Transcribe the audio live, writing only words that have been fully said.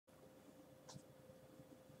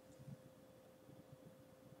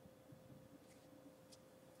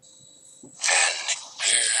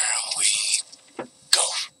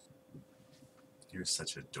You're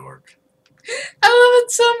such a dork. I love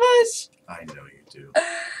it so much. I know you do.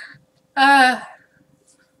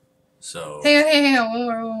 So. Hang on. One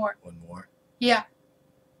more. One more? Yeah.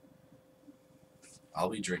 I'll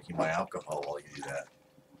be drinking my alcohol while you do that.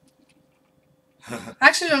 I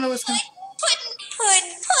actually don't know what's going on.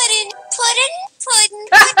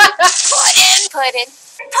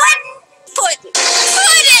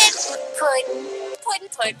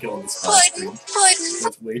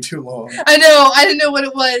 That's way too long. I know. I didn't know what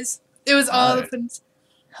it was. It was all the things.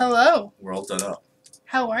 Hello. We're all done up.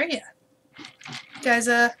 How are you? You guys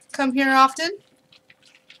come here often?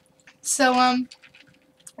 So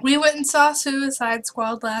we went and saw Suicide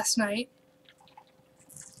Squad last night.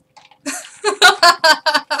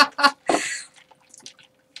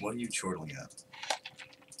 What are you chortling at?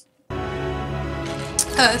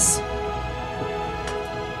 Us.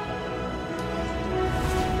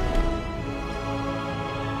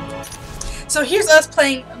 So here's us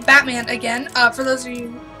playing Batman again. For those of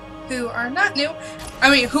you who are not new,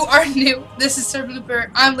 who are new, this is Sir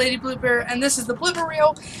Blooper, I'm Lady Blooper, and this is the Blooper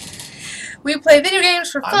Reel. We play video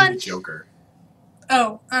games for fun. I'm the Joker.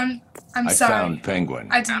 Oh, I'm sorry. I found Penguin.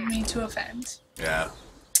 I didn't mean to offend. Yeah.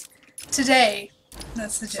 Today,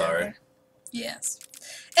 that's the Joker. Sorry. Yes.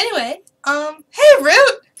 Anyway, hey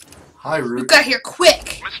Root! Hi Root. You got here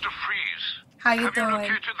quick. Mr. Freeze. How you Have doing? you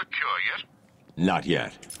located the cure yet? Not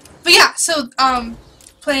yet. But yeah, so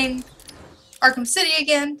playing Arkham City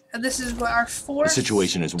again. This is what our fourth. The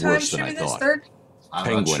situation is worse than I thought. Third.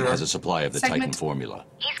 Penguin has a supply of the segment. Titan formula.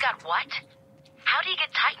 He's got what? How do you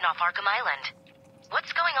get Titan off Arkham Island?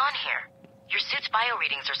 What's going on here? Your suit's bio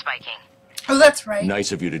readings are spiking. Oh, that's right.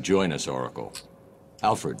 Nice of you to join us, Oracle.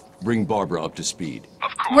 Alfred, bring Barbara up to speed.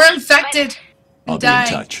 Of course. We're infected I'll and be in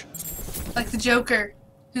dying. touch. Like the Joker,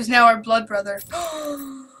 who's now our blood brother.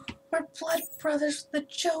 We're blood brothers with the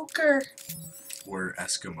Joker. We're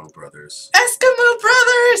Eskimo brothers. Eskimo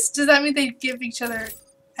brothers! Does that mean they give each other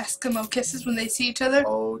Eskimo kisses when they see each other?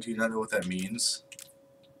 Oh, do you not know what that means?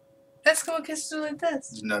 Eskimo kisses are like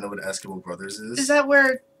this. Do you not know what Eskimo brothers is? Is that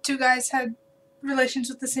where two guys had relations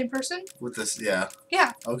with the same person? With this, yeah.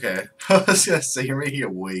 Yeah. Okay. I was gonna say, you're making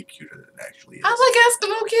it way cuter than it actually is. I like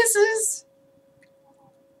Eskimo kisses!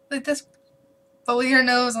 Like this, but with your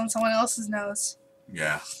nose on someone else's nose.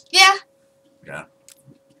 Yeah. Yeah. Yeah.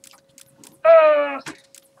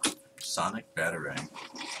 Sonic Batarang.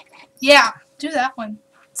 Yeah, do that one.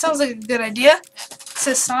 Sounds like a good idea. It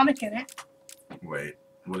says Sonic in it. Wait,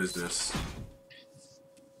 what is this?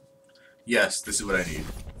 Yes, this is what I need.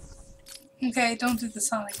 Okay, don't do the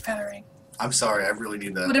Sonic Battering. I'm sorry, I really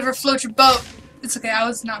need that. Whatever floats your boat. It's okay, I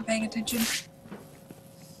was not paying attention.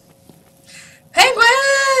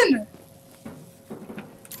 Penguin!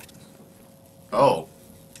 Oh.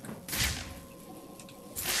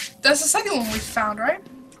 That's the second one we found, right?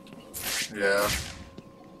 Yeah.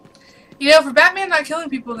 You know, for Batman not killing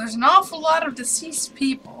people, there's an awful lot of deceased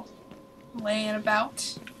people laying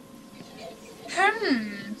about.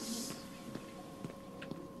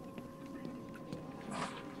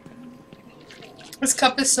 This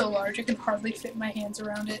cup is so large, I can hardly fit my hands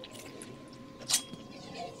around it.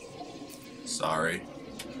 Sorry.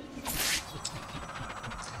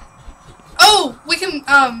 Oh! We can,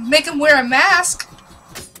 make him wear a mask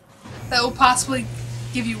that will possibly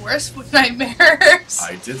give you worse nightmares.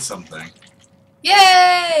 I did something.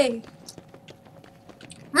 Yay!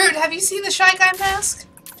 Root, have you seen the Shy Guy mask?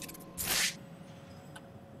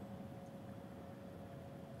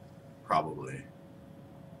 Probably.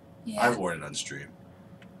 Yeah. I've worn it on stream.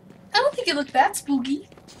 I don't think it looked that spooky.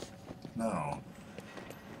 No.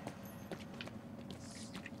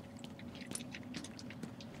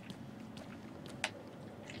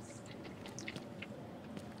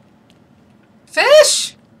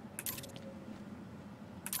 Fish!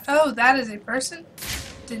 Oh, that is a person?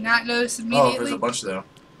 Did not notice immediately. Oh, there's a bunch though.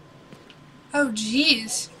 Oh,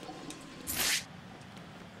 jeez.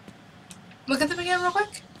 Look at them again real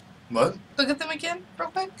quick. What? Look at them again real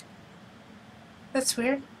quick. That's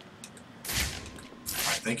weird.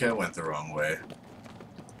 I think I went the wrong way.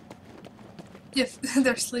 Yeah,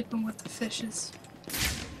 they're sleeping with the fishes.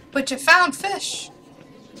 But you found fish.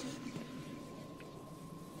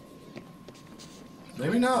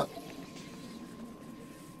 Maybe not.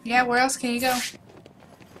 Yeah, where else can you go?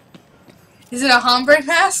 Is it a hombre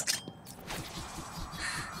mask?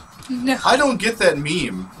 No. I don't get that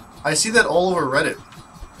meme. I see that all over Reddit.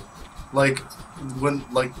 Like, when,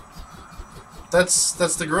 like, that's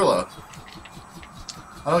the gorilla.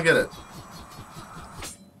 I don't get it.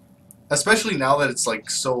 Especially now that it's, like,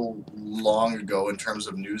 so long ago in terms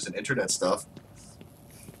of news and internet stuff.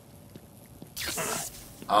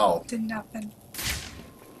 Oh. Did nothing.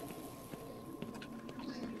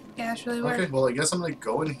 that's really Okay, weird. well, I guess I'm gonna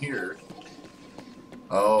go in here.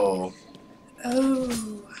 Oh.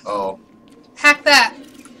 Oh. Oh. Hack that.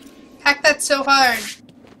 Hack that so hard.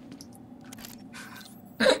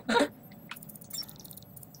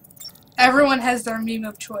 Everyone has their meme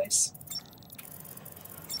of choice.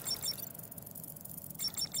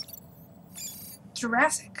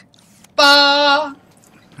 Jurassic. Ba.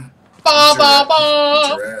 Ba ba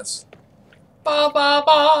ba. Jurass. Ba ba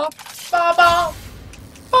ba. Ba ba.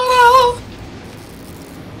 Ba.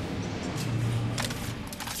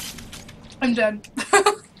 I'm done.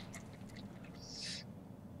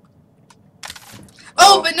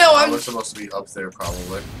 Oh, but no, We're supposed to be up there,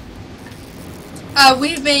 probably.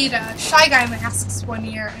 We made Shy Guy masks one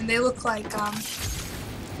year, and they look like, kind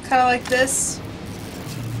of like this,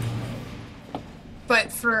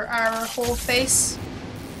 but for our whole face.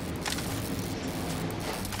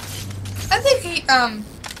 I think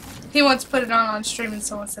he once put it on stream, and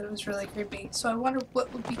someone said it was really creepy. So I wonder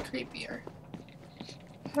what would be creepier.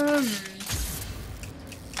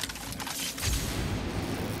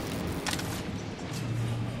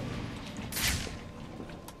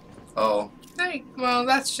 Oh. Hey, well,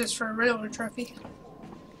 that's just for a regular trophy.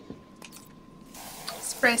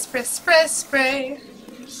 Spray, spray, spray, spray.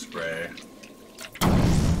 Spray.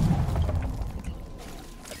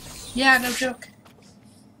 Yeah, no joke.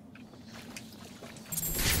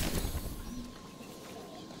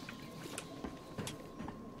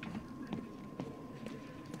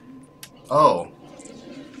 Oh.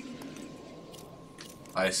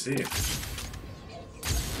 I see.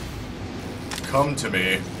 Come to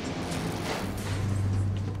me.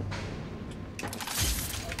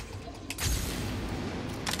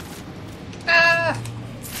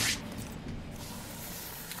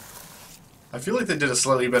 I feel like they did a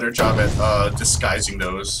slightly better job at disguising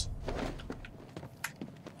those.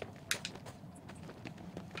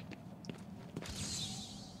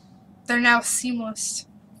 They're now seamless.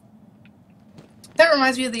 That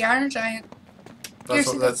reminds me of the Iron Giant.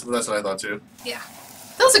 That's what I thought too. Yeah.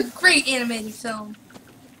 That was a great animated film.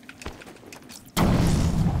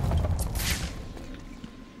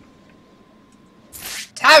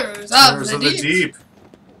 Terrors of the Deep.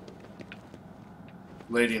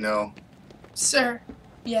 Lady, no. Sir,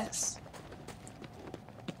 yes.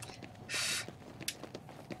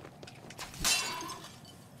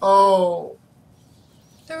 Oh.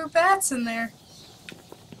 There were bats in there.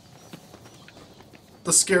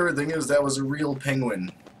 The scary thing is that was a real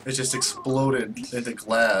penguin. It just exploded into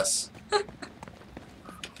glass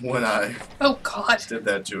when I Oh god. did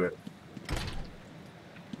that to it.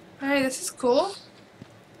 Alright, this is cool.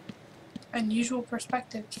 Unusual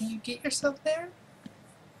perspective. Can you get yourself there?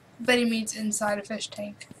 Bet he means inside a fish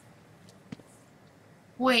tank.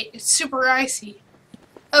 Wait, it's super icy.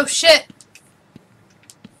 Oh shit!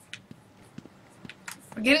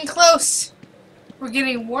 We're getting close. We're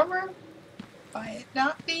getting warmer by it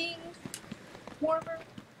not being warmer.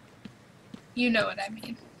 You know what I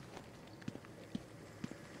mean.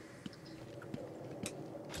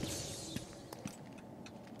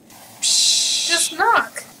 Psh, just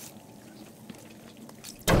knock.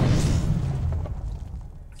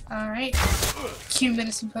 Alright. Cue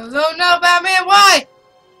menacing pose. Oh no, Batman, why?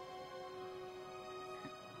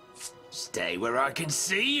 Stay where I can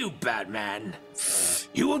see you, Batman.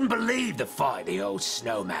 You wouldn't believe the fight the old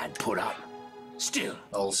snowman put up. Still,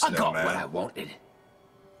 Old I got what snowman. I wanted.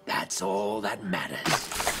 That's all that matters.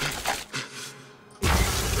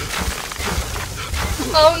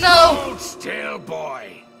 Oh no! Hold still,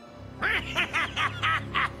 boy.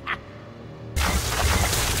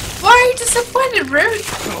 Why are you disappointed, Rude?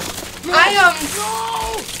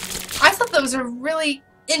 I thought that was a really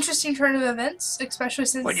interesting turn of events, especially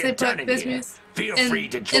since When they you're put done in here, Bismuth feel in, free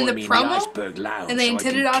to in join the me in promo, the Iceberg Lounge and the so I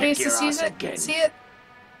intended can audience kick to your see ass it. again. See it.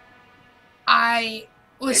 I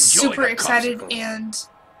was Enjoy super the excited, consequence.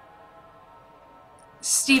 and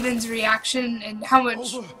Steven's reaction and how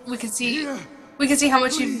much we could see. We can see how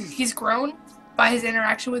much he's grown by his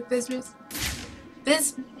interaction with Bismuth.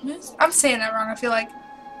 Bismuth? I'm saying that wrong, I feel like.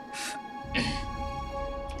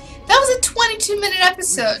 That was a 22-minute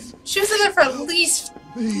episode. She was in there for at least,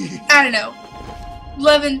 I don't know,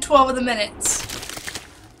 11, 12 of the minutes.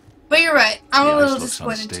 But you're right, I'm a little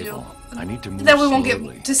disappointed too. I need to move That we won't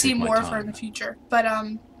slowly. get to see Take my more of her in time. the future. But,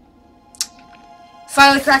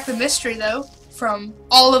 finally cracked the mystery, though, from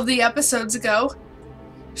all of the episodes ago.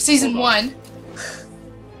 Season 1.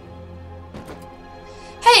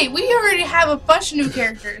 Hey, we already have a bunch of new You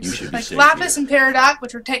characters. should be Like safe Lapis here. and Peridot,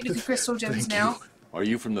 which are technically crystal gems Thank now. Are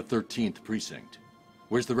you from the 13th precinct?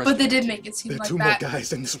 Where's the rest But of they the did team? make it seem There are like two that. more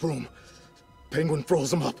guys in this room. Penguin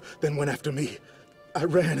froze them up, then went after me. I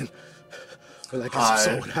ran and... well, I guess Hi. I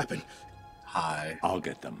saw what happened. Hi. I'll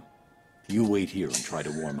get them. You wait here and try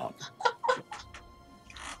to warm up.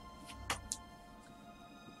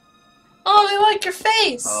 Oh, I like your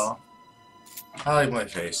face. Oh. I like my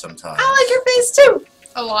face sometimes. I like your face too.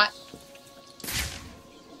 A lot.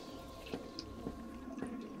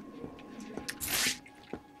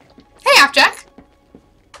 Hey, Appjack.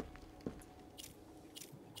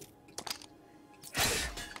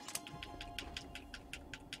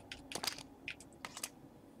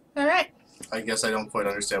 Alright. I guess I don't quite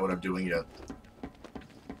understand what I'm doing yet.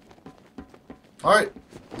 Alright,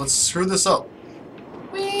 let's screw this up.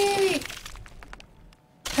 Whee!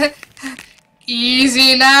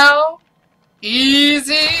 Easy now.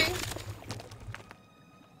 Easy.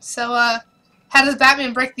 So, how does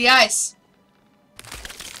Batman break the ice?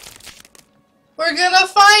 We're gonna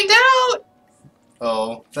find out!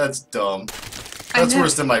 Oh, that's dumb. I That's know.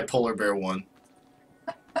 worse than my polar bear one.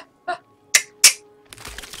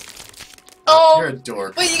 Oh, You're a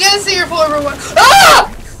dork. wait, you gotta say your polar one. Ah!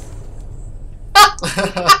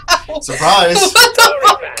 Surprise! What the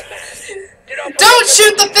fuck? Don't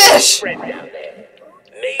shoot the fish! I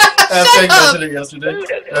Shut think up! mentioned it yesterday.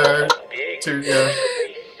 Yeah.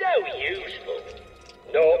 So useful.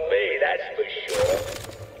 Not me, that's for sure.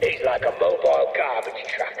 He's like a mobile garbage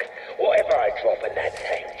truck. Whatever I drop in that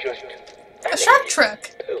tank, just... A shark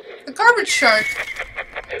truck. A garbage shark.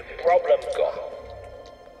 Problem gone.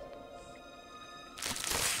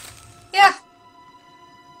 Yeah.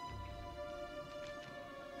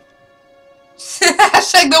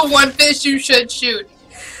 Hashtag the one fish you should shoot.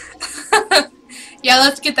 Yeah,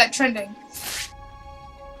 let's get that trending.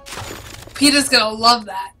 Peter's gonna love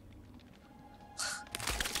that.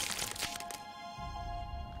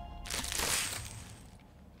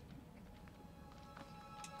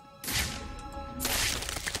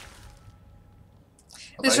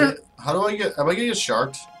 How do I get? Am I gonna get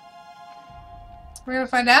sharked? We're gonna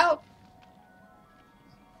find out.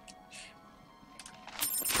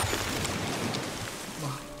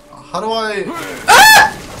 How do I?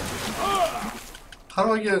 How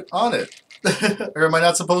do I get on it? Or am I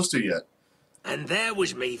not supposed to yet? And there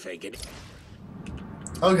was me thinking.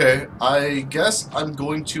 Okay, I guess I'm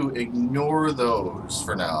going to ignore those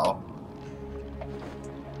for now.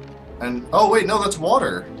 And oh wait, no, that's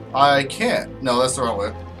water. I can't. No, that's the wrong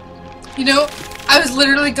way. You know, I was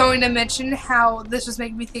literally going to mention how this was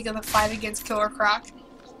making me think of the fight against Killer Croc.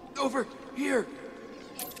 Over here.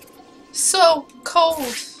 So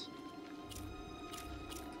cold.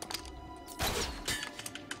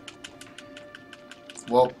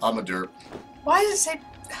 Well, I'm a derp. Why does it say...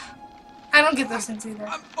 I don't get those things either.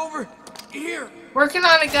 I'm over here. Working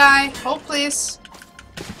on it, guy. Hold, please.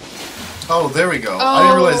 Oh, there we go. I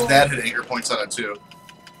didn't realize Oh. that had anchor points on it too.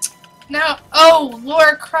 Now, oh,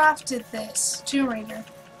 Laura Croft did this. Tomb Raider.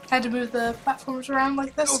 Had to move the platforms around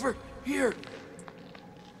like this. Over here.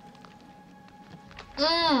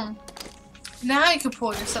 Now you can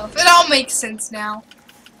pull yourself. It all makes sense now.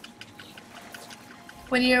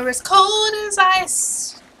 When you're as cold as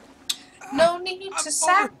ice, no need to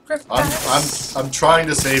sacrifice. I'm trying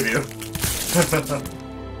to save you.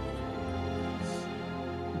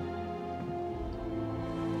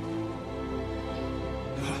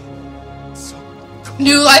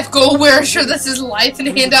 New life goal, wear a shirt that says life and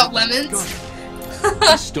hand out lemons.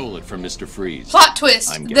 I stole it from Mr. Freeze. Plot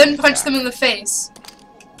twist, I'm then getting punch back. them in the face.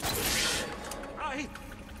 I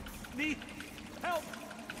need help.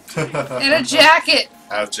 In a jacket.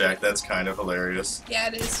 Jack, that's kind of hilarious. Yeah,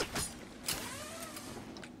 it is.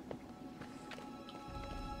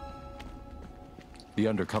 The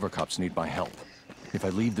undercover cops need my help. If I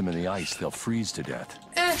leave them in the ice, they'll freeze to death.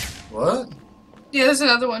 What? Yeah, there's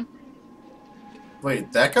another one.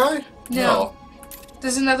 Wait, that guy? No.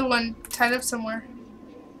 There's another one tied up somewhere.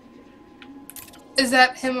 Is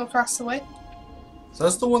that him across the way? So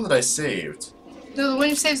that's the one that I saved. No, the one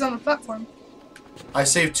you save's on the platform. I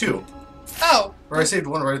saved two. Oh. Or I saved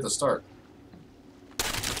one right at the start.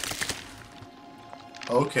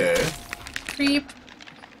 Okay. Creep.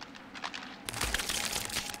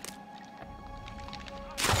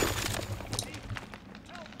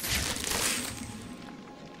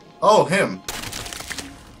 Oh, him.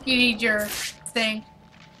 You need your thing.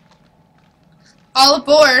 All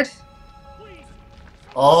aboard.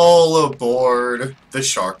 All aboard the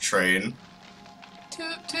shark train.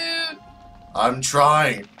 Toot toot. I'm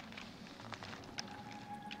trying.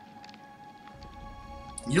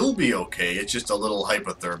 You'll be okay, it's just a little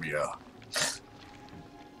hypothermia.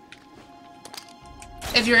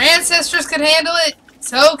 If your ancestors could handle it,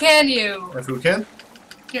 so can you. If who can?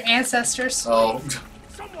 Your ancestors. Oh.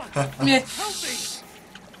 Someone Meh. help me.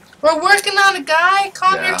 We're working on a guy.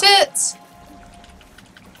 Calm Yeah. your tits.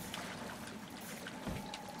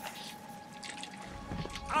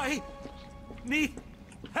 I need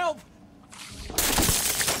help.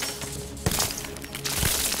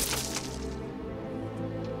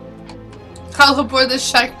 All aboard the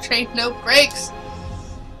shark train, no brakes.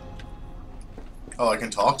 Oh, I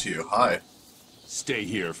can talk to you. Hi. Stay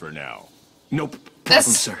here for now. Nope. Problem,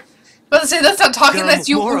 That's. sir. Let's say that's not talking. There That's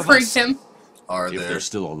are you more of offering us. him. Are If there? they're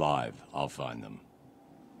still alive, I'll find them.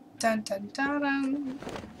 Dun dun dun dun.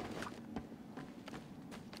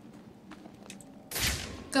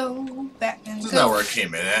 Go, Batman, This is go. not where I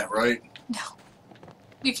came in at, right? No.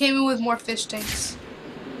 You came in with more fish tanks.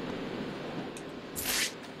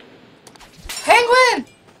 Penguin!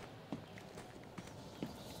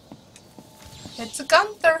 It's a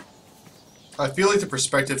Gunther. I feel like the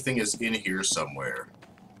perspective thing is in here somewhere.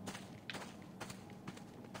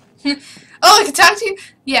 Oh, I can talk to you?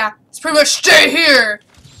 Yeah. It's pretty much stay here.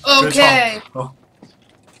 Okay. Good talk. Oh.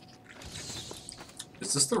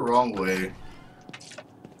 Is this the wrong way?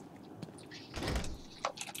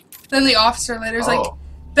 Then the officer later's like, Oh.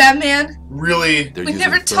 Batman, Really? They're we using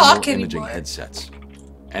never thermal talk imaging anymore. headsets.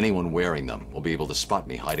 Anyone wearing them will be able to spot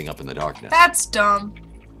me hiding up in the darkness. That's dumb.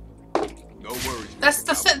 No worries. That's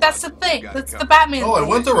the Mr. that's the Cowboy. thing. Got it That's the covered. Batman Oh, I thing.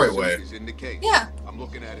 went the right way. Is in the case. Yeah. I'm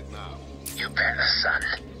looking at it now. You better, son.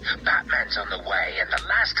 Batman's on the way, and the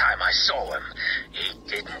last time I saw him, he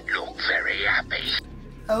didn't look very happy.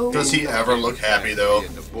 Oh. Does he ever look happy though? Me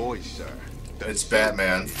and the boys, sir. It's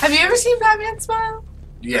Batman. Have you ever seen Batman smile?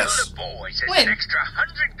 Yes. The boys, there's When? an extra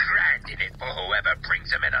 $100 grand in it for whoever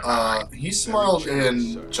brings him in alive. He smiled Very generous,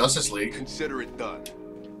 in sir. Justice League. Consider it done.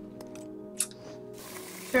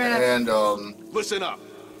 Fair enough. And Listen up.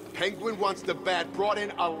 Penguin wants the bat brought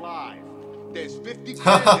in alive. There's 50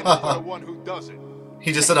 grand in it for the one who does it.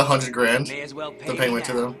 he just said 100 grand. May as well pay The me Penguin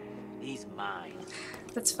to now. them. He's mine.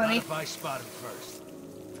 That's Not funny. if I spot him first.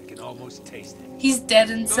 I can almost taste it. He's dead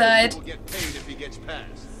None of inside. you will get paid if he gets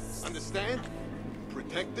past. Understand?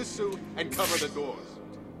 Protect the suit and cover the doors.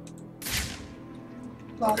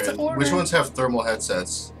 Lots Okay. of orders. Which ones have thermal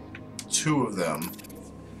headsets? 2 of them.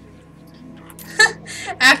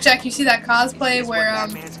 Jack, you see that cosplay where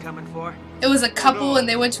Batman's coming for? it was a couple and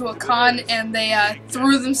they went to a con and they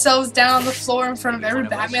threw themselves down on the floor in front of every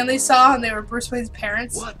Batman they saw and they were Bruce Wayne's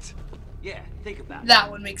parents. What? Yeah, think about it. That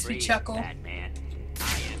one makes me Breathe, chuckle. Batman.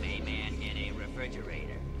 I am a man in a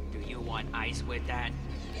refrigerator. Do you want ice with that?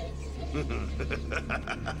 You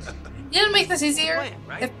didn't make this easier Plan,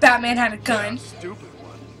 right? if Batman had a gun. Stupid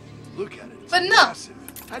one. Look at it. It's But no. massive.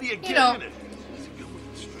 How do you get know. in it? Does it come with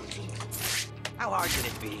instructions? How hard can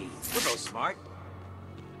it be? We're both smart.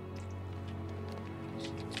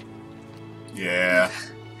 Yeah.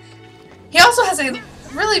 He also has a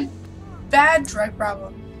really bad drug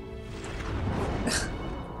problem.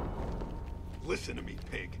 Listen to me,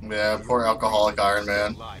 pig. Yeah, poor alcoholic Iron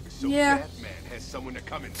Man. Alive is so Yeah. Batman has someone to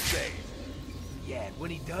come and save. Yeah, and when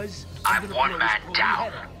he does, I'm gonna one blow man his pony down.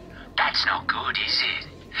 head off. That's not good, is it?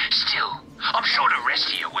 Still, I'm sure the rest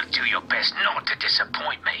of you will do your best not to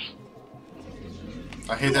disappoint me.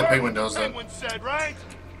 I hate that Penguin does that. Penguin said, right?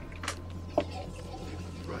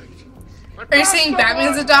 Right. Are you saying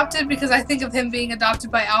Batman's adopted? Because I think of him being adopted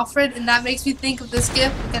by Alfred, and that makes me think of this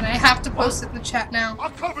gif, and I have to post it in the chat now. I'll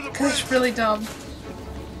cover the Because bridge. it's really dumb.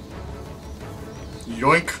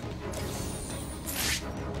 Yoink.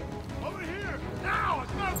 Over here! Now! I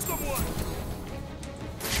found someone!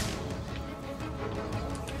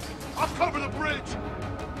 I'll cover the bridge!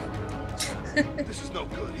 This is no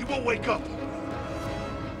good. He won't wake up.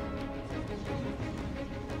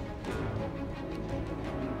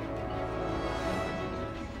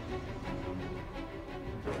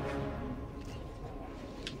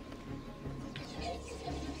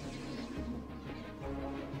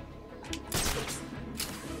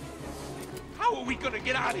 How are we gonna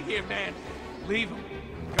get out of here, man? Leave him.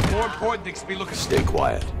 Got more important things to be looking. Stay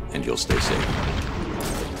quiet, and you'll stay safe.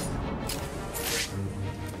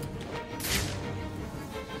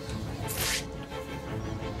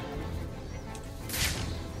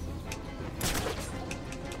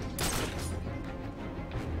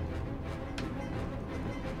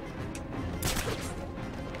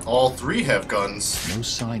 All 3 have guns. No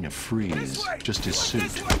sign of Freeze, just his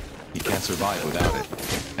suit. He can't survive without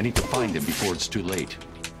it. I need to find him before it's too late.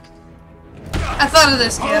 I thought of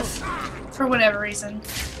this gif, for whatever reason.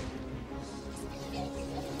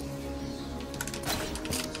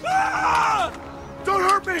 Ah! Don't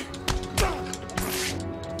hurt me!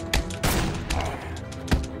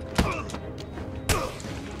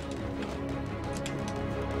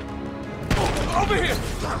 Over here!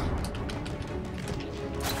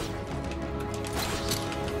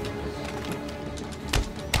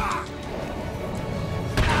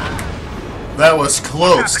 That was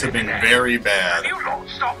close to being very bad. You lot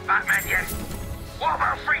stop Batman yet? What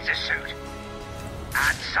about Freeze's suit?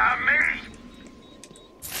 Answer me!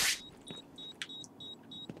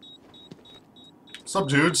 What's up,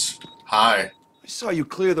 dudes? Hi. I saw you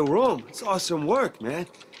clear the room. It's awesome work, man.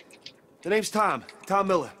 The name's Tom. Tom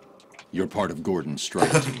Miller. You're part of Gordon's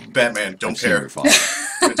strike team. Batman, don't I've seen care. your father.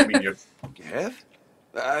 Good to meet you. You have?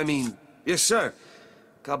 I mean, yes, sir.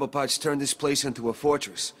 Cobblepot's turned this place into a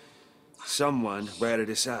fortress. Someone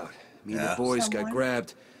ratted us out. Me and the boys got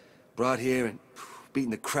grabbed, brought here, and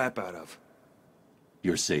beaten the crap out of.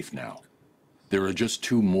 You're safe now. There are just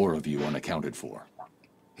 2 more of you unaccounted for.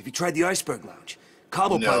 Have you tried the Iceberg Lounge?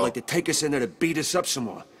 Cobblepot No. like to take us in there to beat us up some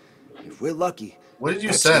more. If we're lucky, What did you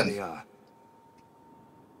that's where send? they are.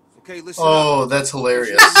 Okay, listen Oh, up. that's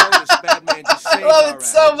hilarious. I love it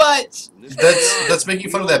so much. That's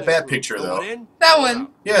making fun of that bat picture, though. That one.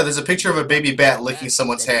 Yeah, there's a picture of a baby bat licking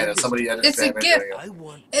someone's hand, and somebody edited It's a Batman gift.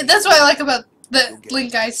 doing it. That's what I like about the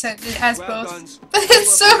link I sent. It has both. But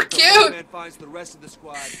it's so cute.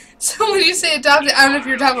 So when you say adopted, I don't know if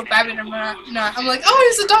you're talking about Batman or not. I'm like,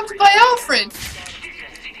 oh, he's adopted by Alfred.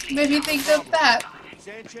 Made me think of that.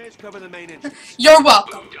 Sanchez, cover the main entrance. You're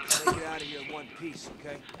welcome. Make it out of here in one piece,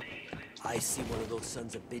 okay? I see one of those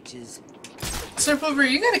sons of bitches. Sir Blooper,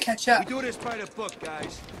 you gotta catch up. We do this by the book,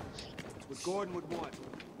 guys. What Gordon would want.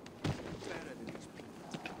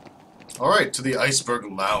 Alright, to the Iceberg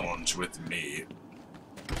Lounge with me.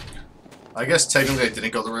 I guess technically I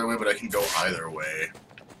didn't go the right way, but I can go either way.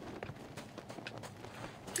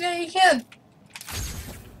 Yeah, you can.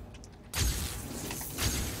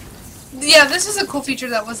 Yeah, this is a cool feature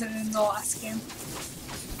that wasn't in the last game.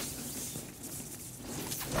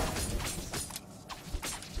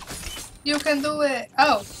 You can do it.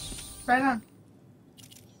 Oh, right on.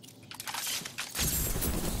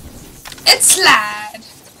 It's slide.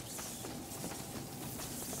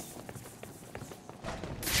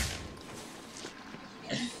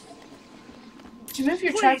 Did you move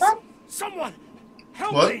your tripod? Someone,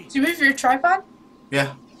 help What? me! Did you move your tripod?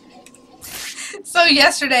 Yeah. So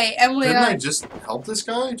yesterday, Emily Didn't and I just help this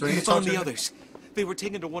guy? Do I need to talk Found to the him? others. They were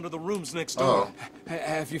taken to one of the rooms next door. Oh.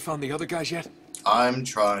 Have you found the other guys yet? I'm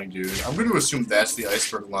trying, dude. I'm going to assume that's the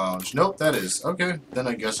Iceberg Lounge. Nope, that is. Okay, then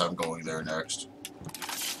I guess I'm going there next.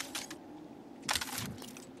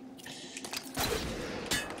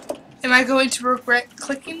 Am I going to regret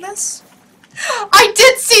clicking this? I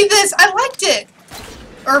did see this! I liked it!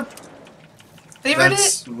 Or... They read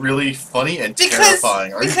That's it? really funny and Because-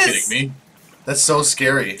 terrifying. Are you because- kidding me? That's so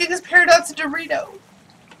scary. Because Paradox a Dorito.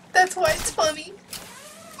 That's why it's funny.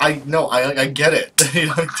 I get it. You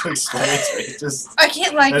don't have to explain it to me. Just, I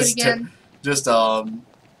can't like it that's again.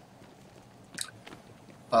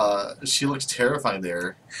 she looks terrifying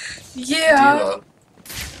there. Yeah. Diva.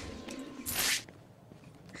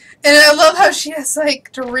 And I love how she has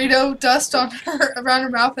like Dorito dust on her around her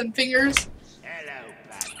mouth and fingers. Hello,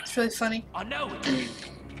 Batman. It's really funny. I know it.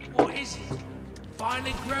 What is it?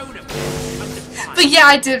 Finally grown up. But yeah,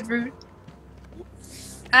 I did root.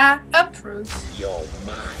 I approve. You're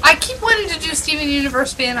mine. I keep wanting to do Steven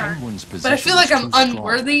Universe fan art, but I feel like I'm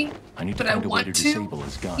unworthy. I need to But I find a way to want to. disable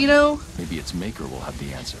his gun. You know? Maybe its maker will have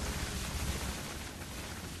the answer.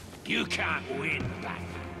 You can't win, Batman.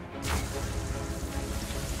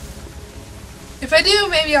 If I do,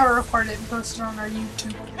 maybe I'll record it and post it on our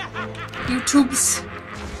YouTube. YouTubes.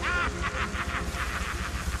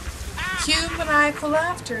 Cue maniacal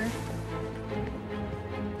laughter.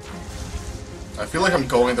 I feel like I'm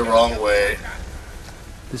going the wrong way.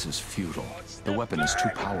 This is futile. The weapon is too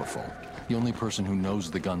powerful. The only person who knows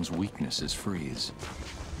the gun's weakness is Freeze.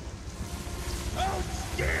 Oh,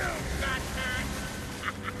 still, Batman!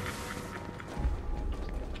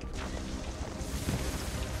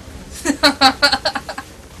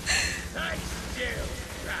 I still,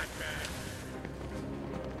 Batman.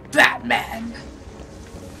 Batman.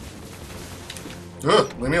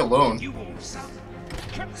 Ugh, leave me alone. You want some?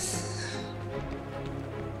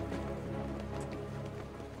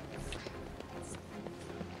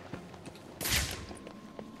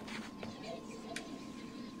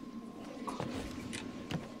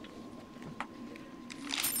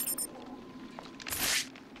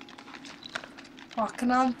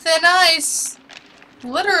 Walking on thin ice.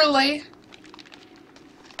 Literally.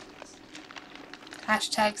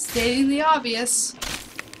 Hashtag stating the obvious.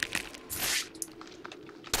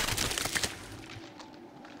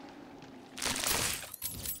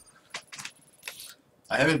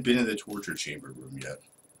 I haven't been in the torture chamber room yet.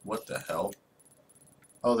 What the hell?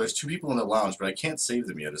 Oh, there's 2 people in the lounge, but I can't save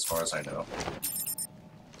them yet as far as I know.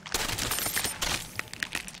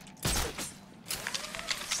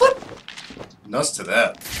 Flip! Nuts to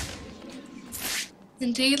that.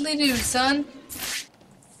 Indeedly do, son.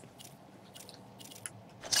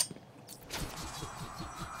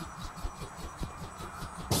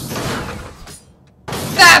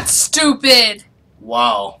 That's stupid!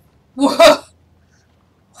 Wow. Whoa!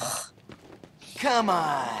 Come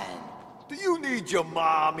on. Do you need your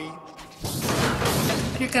mommy?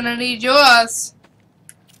 You're gonna need yours.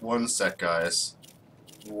 1 sec, guys.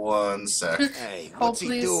 1 sec. Hey, what's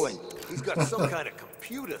he doing? He's got some kind of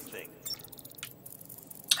computer thing.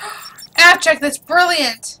 Abject, that's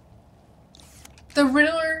brilliant! The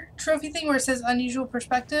Riddler trophy thing where it says unusual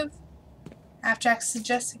perspective. Abject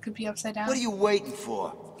suggests it could be upside down. What are you waiting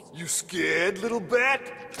for? You scared, little bat?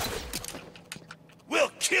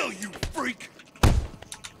 We'll kill you, freak!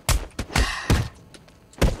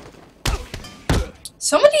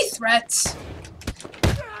 So many threats.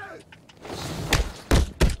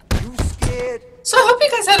 You scared? So I hope you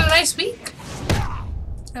guys had a nice week.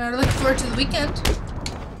 And I look forward to the weekend.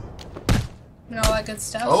 And all that good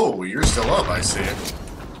stuff. Oh, you're still up, I see.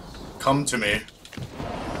 Come to me.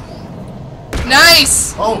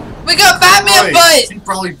 Nice! Oh! We got Batman butt! He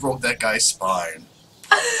probably broke that guy's spine.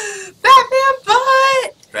 Batman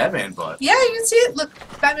butt! Batman butt? Yeah, you can see it. Look,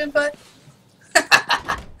 Batman butt.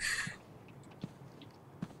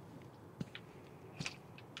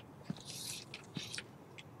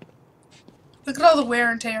 Look at all the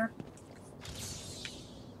wear and tear.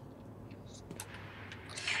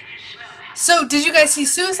 So, did you guys see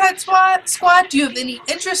Suicide Squad? Do you have any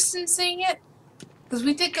interest in seeing it? Because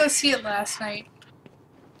we did go see it last night.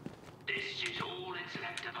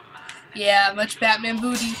 Yeah, much Batman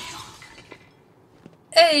booty.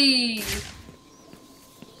 Hey!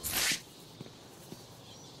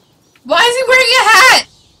 Why is he wearing a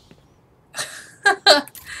hat?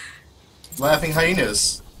 Laughing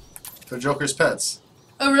hyenas. They're Joker's pets.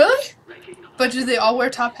 Oh, really? But do they all wear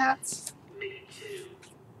top hats?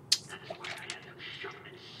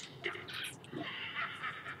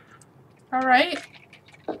 Alright.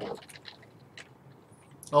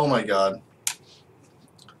 Oh my god.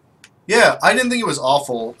 Yeah, I didn't think it was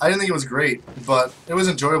awful. I didn't think it was great, but it was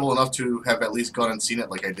enjoyable enough to have at least gone and seen it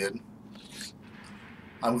like I did.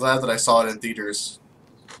 I'm glad that I saw it in theaters.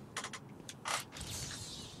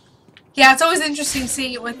 Yeah, it's always interesting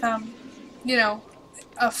seeing it with, you know,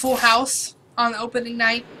 a full house on the opening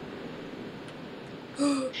night.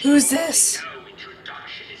 Who's this?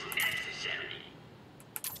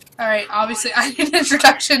 Alright, obviously I need an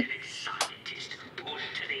introduction.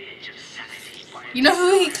 You know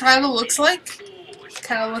who he kind of looks like? He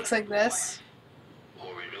kind of looks like this.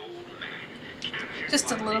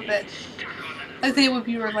 Just a little bit. I think it would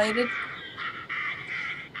be related.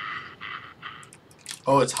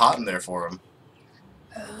 Oh, it's hot in there for him.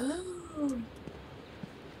 Oh.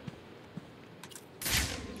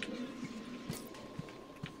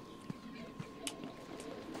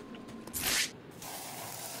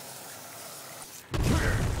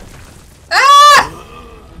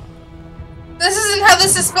 This isn't how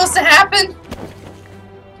this is supposed to happen.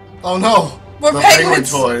 Oh no! We're the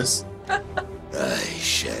penguins. penguin toys. I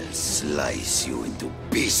shall slice you into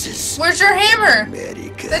pieces. Where's your hammer?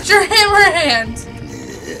 America. That's your hammer hand.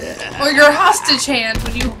 Or your hostage hand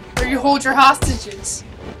when you hold your hostages.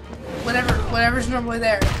 Whatever's normally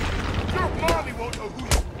there. Your mommy won't know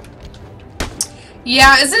who.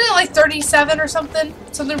 Yeah, isn't it like 37 or something?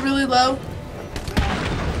 Something really low?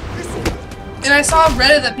 And I saw on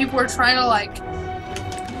Reddit that people were trying to like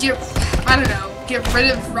get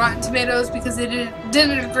rid of Rotten Tomatoes because they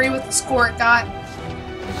didn't agree with the score it got.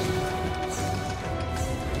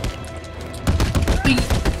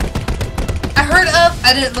 I heard of,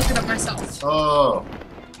 I didn't look it up myself. Oh.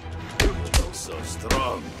 So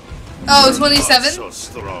strong. Oh, 27? So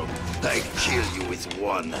strong. I kill you with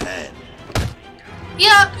one hand.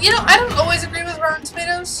 Yeah, you know, I don't always agree with Rotten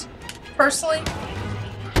Tomatoes, personally.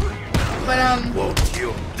 But, won't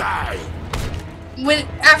you die? when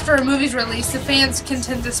after a movie's released, the fans can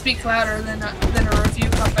tend to speak louder than a review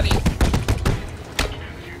company.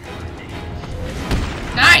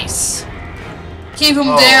 Nice! Keep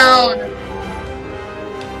him down!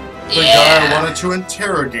 The guy I wanted to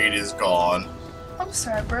interrogate is gone. I'm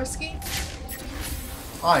sorry, broski.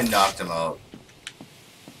 I knocked him out.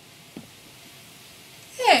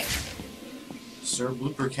 Hey, Sir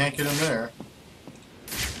Blooper can't get him there.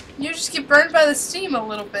 you just get burned by the steam a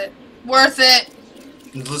little bit. Worth it!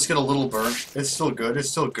 Let's get a little burn. It's still good. It's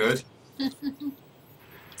still good.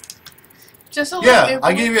 Just a little Yeah, bit.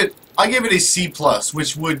 I gave it a C+,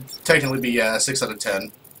 which would technically be a 6 out of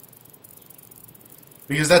 10.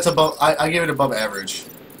 Because that's above. I gave it above average.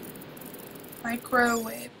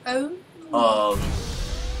 Microwave. Oh.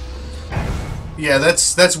 Yeah,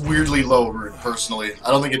 that's weirdly low, personally.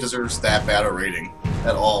 I don't think it deserves that bad a rating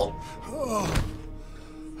at all.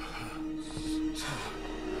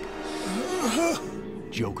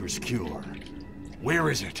 Joker's cure. Where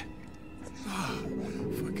is it?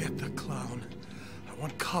 Forget the clown. I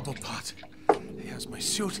want Cobblepot. He has my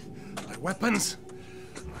suit, my weapons.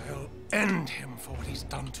 I'll end him for what he's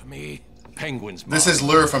done to me. Penguin's This is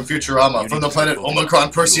Lur from Futurama, from the planet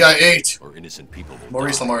Omicron Persei 8. Or innocent people will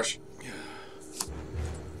Maurice die. LaMarche.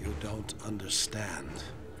 You don't understand.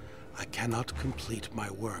 I cannot complete my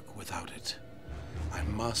work without it. I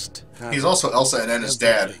must have He's also Elsa and Anna's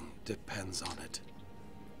dad. Everything depends on it.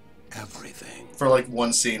 Everything. For like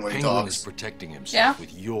one scene when he Penguin talks. is protecting himself Yeah.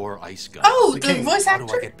 with your ice gun. Oh, the voice How do I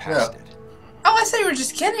actor? get past it? Oh, I thought you were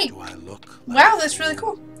just kidding. Do I look? Wow, that's really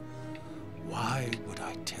cool. Why would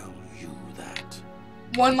I tell you that?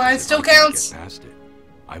 One line If still I can't counts. Get past it,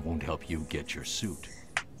 I won't help you get your suit.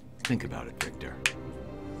 Think about it, Victor.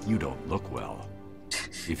 You don't look well.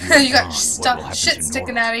 If you're You got gone, what will stuff, happen shit to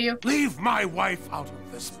sticking Nora? out of you. Leave my wife out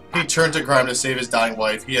of this. He turned to crime to save his dying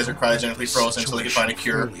wife. He has her cryogenically frozen until he can find a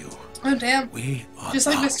cure. Oh, damn. We are Just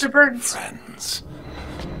like not Mr. Burns. friends.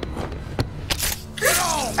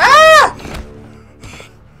 Ah!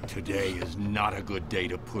 Today is not a good day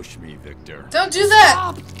to push me, Victor. Don't do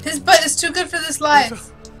that. His butt is too good for this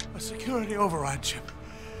life. A security override chip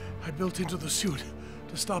I built into the suit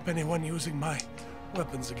to stop anyone using my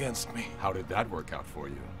weapons against me. How did that work out for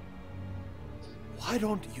you? Why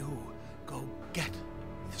don't you go get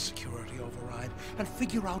the security override and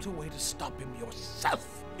figure out a way to stop him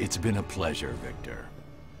yourself? It's been a pleasure, Victor.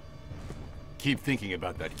 Keep thinking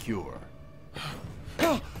about that cure.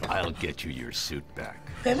 I'll get you your suit back.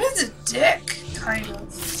 Batman's a dick, kind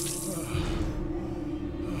of.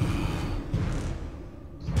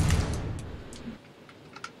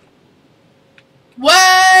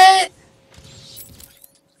 What?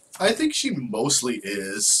 I think she mostly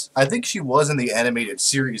is. I think she was in the animated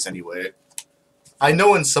series anyway. I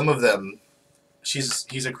know in some of them,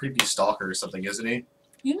 he's a creepy stalker or something, isn't he?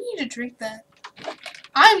 You need to drink that.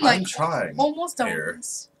 I'm like trying. almost done Here. with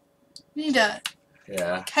this. We need to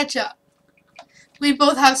Yeah. catch up. We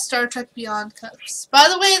both have Star Trek Beyond cups. By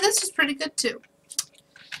the way, this is pretty good too.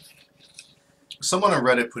 Someone on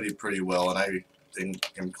Reddit put it pretty well, and I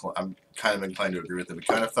think I'm kind of inclined to agree with him. It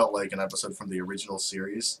kind of felt like an episode from the original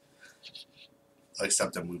series,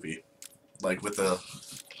 except a movie, like with a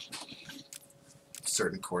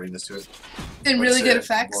certain cordiness to it. And Like really say, good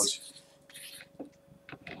effects.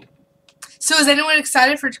 So is anyone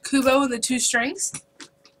excited for Kubo and the Two Strings?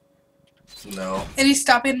 No, Any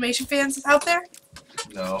stop animation fans out there?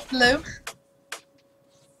 no, Hello?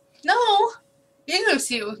 No. You're gonna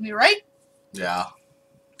see it with me, right? yeah,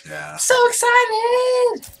 yeah. So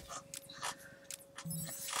excited!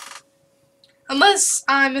 Unless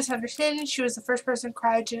I'm misunderstanding, she was the first person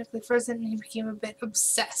cryogenically frozen and he became a bit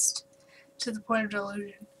obsessed to the point of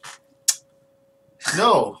delusion.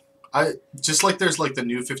 No, I just like there's like the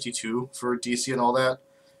new 52 for DC and all that.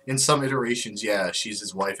 In some iterations, yeah, she's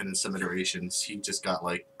his wife, and in some iterations, he just got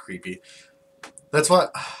like creepy. That's why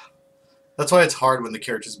it's hard when the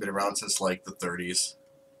character's been around since like the 30s,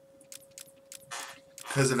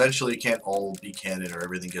 because eventually it can't all be canon or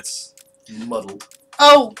everything gets muddled.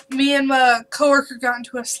 Oh, me and my coworker got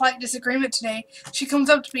into a slight disagreement today. She comes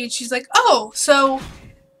up to me and she's like, "Oh, so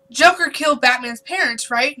Joker killed Batman's parents,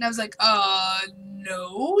 right?" And I was like,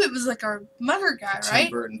 no, it was like our mother guy, right?"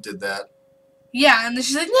 Tim Burton did that. Yeah, and then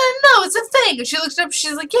she's like, no, it's a thing. And she looked it up,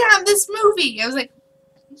 she's like, yeah, this movie. I was like,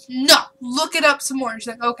 no, look it up some more. She's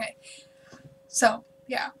like, okay. So,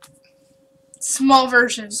 yeah. Small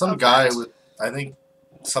version. Some of guy that. with, I think,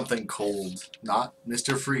 something cold. Not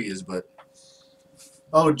Mr. Freeze, but...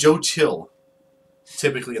 Oh, Joe Chill.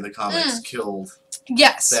 Typically in the comics, killed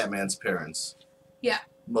Yes. Batman's parents. Yeah.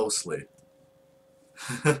 Mostly.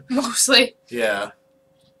 Mostly. Yeah.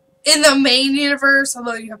 In the main universe,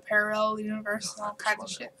 although you have parallel universe and all kinds of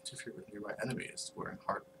shit. Interfere with nearby enemies wearing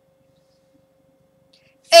heart.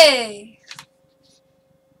 Hey!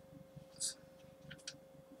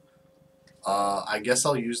 I guess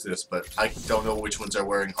I'll use this, but I don't know which ones are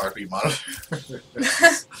wearing heartbeat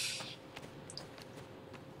monitors.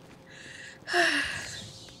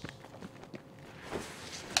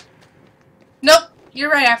 Nope,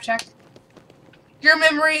 you're right, Afjack. Your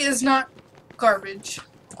memory is not garbage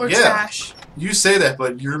or Yeah. trash. You say that,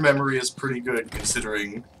 but your memory is pretty good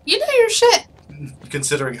considering You know your shit.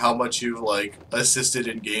 considering how much you've like assisted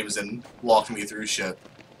in games and walked me through shit.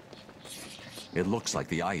 It looks like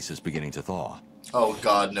the ice is beginning to thaw. Oh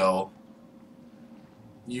God, no.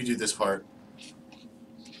 You do this part.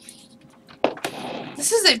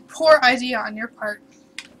 This is a poor idea on your part.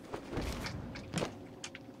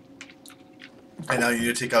 And now you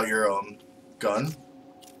need to take out your gun.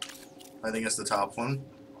 I think it's the top one.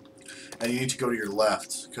 And you need to go to your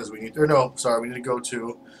left because we need. Or no, sorry, we need to go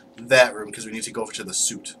to that room because we need to go over to the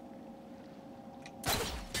suit.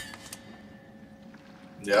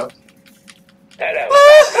 Yep. Hello,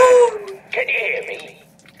 Batman. Can you hear me?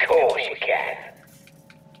 Of course you can.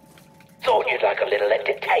 Thought you'd like a little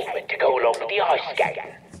entertainment to go along with the ice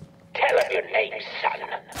skating. Tell him your name, son.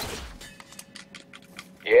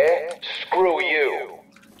 Yeah? Screw you.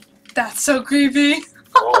 That's so creepy.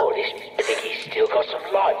 Oh, this piggy's still got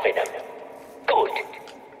some life in him. Good.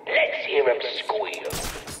 Let's hear him squeal.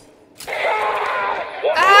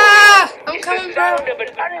 I'm coming, the sound of an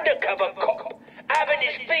undercover cop having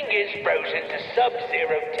his fingers frozen to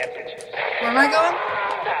sub-zero temperatures. Where am I going?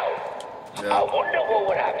 Now, I wonder what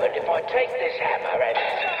would happen if I take this hammer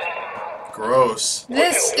and... Gross.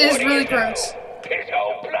 This is really gross. His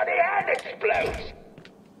whole bloody hand explodes.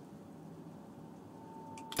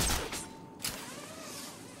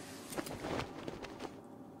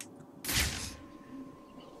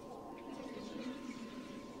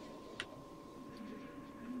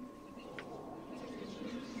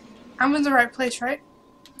 I'm in the right place, right?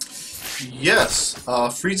 Yes.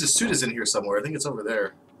 Freeze's suit is in here somewhere. I think it's over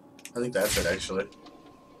there. I think that's it, actually.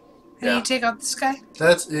 And you take out this guy?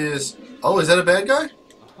 That is... Oh, is that a bad guy?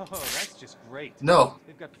 Oh, that's just great. No.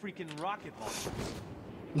 They've got freaking rocket launchers.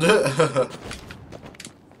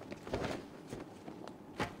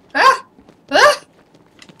 Ah! Ah!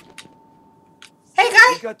 Hey,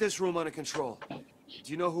 guy! We got this room under control. Do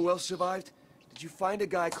you know who else survived? Did you find a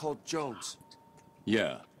guy called Jones?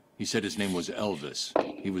 Yeah. He said his name was Elvis.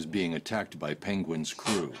 He was being attacked by Penguin's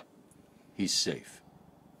crew. He's safe.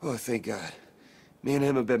 Oh, thank God. Me and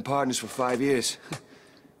him have been partners for 5 years.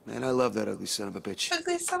 Man, I love that ugly son of a bitch.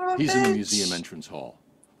 Ugly son of a bitch. He's in the museum entrance hall.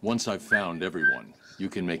 Once I've found everyone, you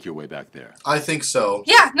can make your way back there. I think so.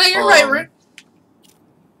 Yeah, no, you're right, Rick.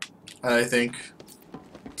 And I think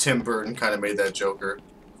Tim Burton kind of made that Joker.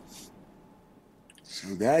 So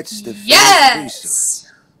that's the... Yes!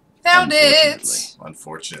 Found it!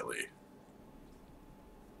 Unfortunately.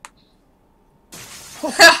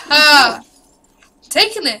 Haha!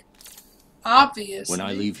 Taking it. Obvious. When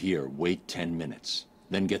I leave here, wait 10 minutes.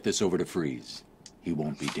 Then get this over to Freeze. He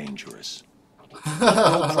won't be dangerous.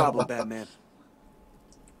 No problem, Batman.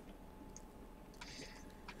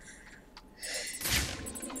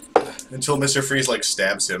 Until Mr. Freeze, like,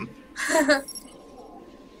 stabs him.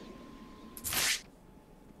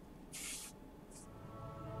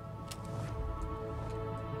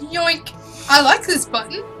 Yoink! I like this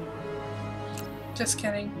button. Just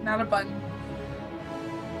kidding, not a button.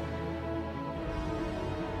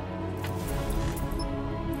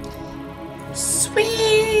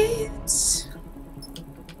 Sweet!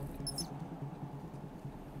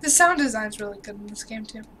 The sound design's really good in this game,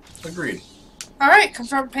 too. Agreed. Alright,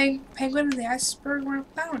 confirm Penguin in the Iceberg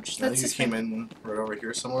Lounge. I think you came in right over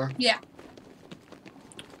here somewhere. Yeah.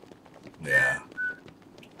 Yeah.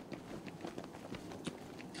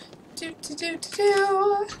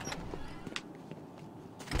 Do.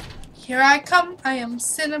 Here I come. I am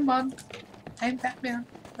Cinnamon. I'm Batman.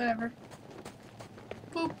 Whatever.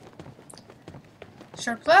 Boop.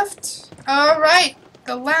 Sharp left. Alright.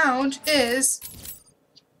 The lounge is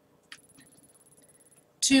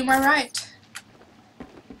to my right.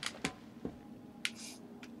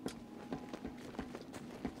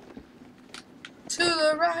 To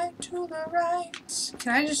the right, to the right.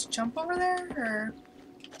 Can I just jump over there, or?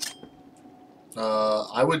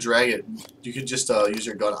 I would drag it. You could just use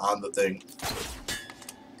your gun on the thing.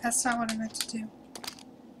 That's not what I meant to do.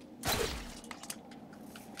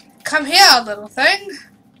 Come here, little thing.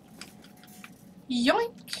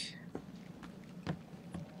 Yoink.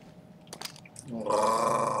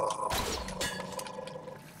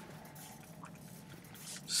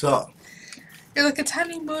 So. You're like a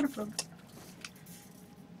tiny motorboat.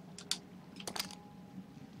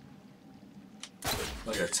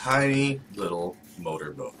 Like a tiny little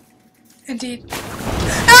motorboat. Indeed.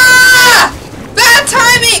 Ah! Bad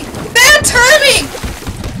timing! Bad timing!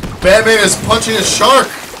 Batman is punching a shark!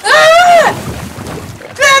 Ah!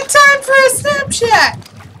 Bad time for a Snapchat!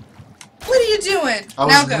 What are you doing? I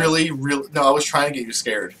was really... No, I was trying to get you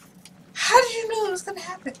scared. How did you know it was going to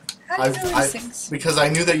happen? How do you know these things? Because I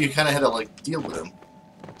knew that you kind of had to, like, deal with him.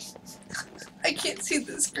 I can't see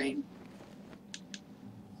the screen.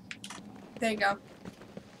 There you go.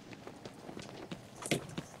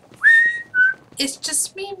 It's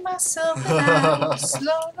just me, myself, and I.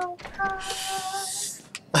 Slow high.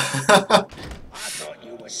 I thought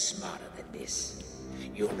you were smarter than this.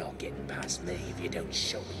 You're not getting past me if you don't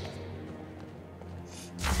show me.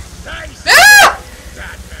 Ah!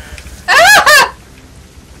 Ah!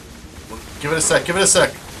 Give it a sec. Give it a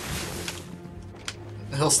sec.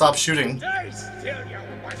 He'll stop shooting.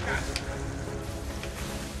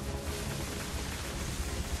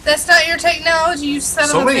 That's not your technology, you son of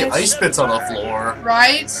a bitch. So many ice bits on the floor.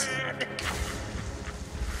 Right?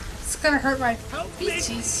 It's gonna hurt my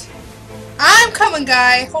feetsies. I'm coming,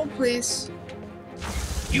 guy. Hold, please.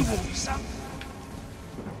 You want some?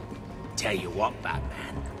 Tell you what,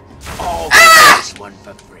 Batman. I'll get this one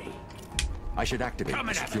for free. I should activate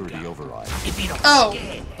the security override. If you don't Oh.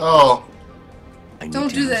 Oh. I need Don't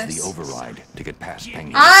to do use this. the override to get past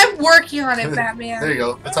Penguin. I'm working on it, Batman. There you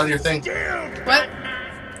go. It's on your thing. What?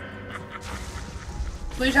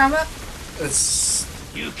 What are you talking about? It's.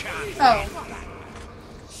 You can't. Oh.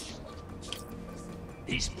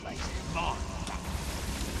 This place is mine.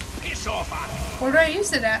 Piss off on it. Where do I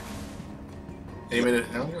use it at? Aim it.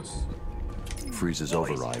 Freeze's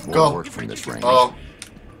override won't Go. work from this range. Oh.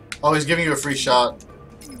 Oh, he's giving you a free shot.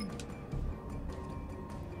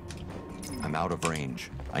 I'm out of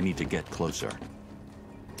range. I need to get closer.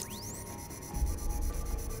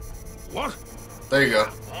 What? There you go.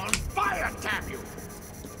 On fire, damn you!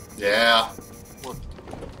 Yeah.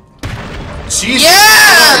 Jesus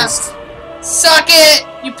Yeah! Christ. Suck it,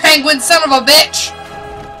 you penguin son of a bitch!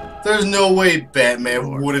 There's no way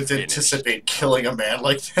Batman wouldn't anticipate killing a man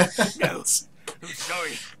like that. No. I'm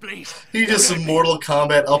sorry, please. He just Mortal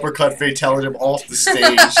Kombat uppercut fatality him off the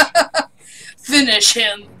stage. Finish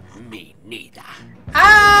him. Me neither.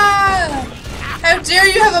 Ah! How dare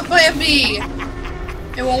you have a plan B?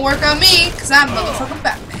 It won't work on me, because I'm motherfucking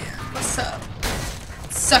Batman. What's up?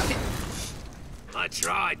 Suck it. I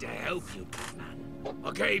tried to help you, Batman.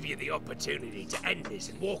 I gave you the opportunity to end this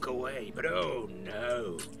and walk away, but oh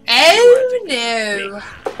no. Oh no.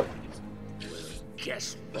 Well,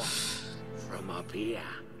 guess what? From up here,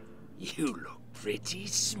 you look pretty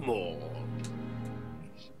small.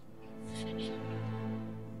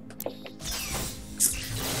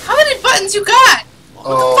 How many buttons you got?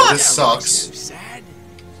 Oh, this sucks. Sad.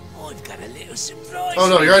 I've got a little surprise. Oh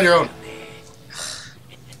no, you're on your own.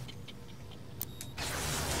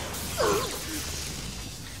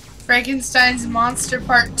 Frankenstein's Monster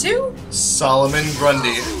Part 2? Solomon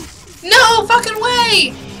Grundy. No fucking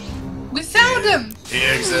way! We found him! He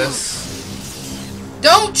exists.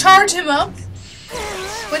 Don't charge him up!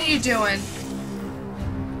 What are you doing?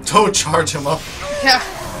 Don't charge him up. Yeah.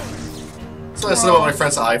 That's what I said about my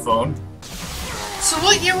friend's iPhone. So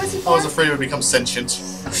what year was he I born? was afraid it would become sentient.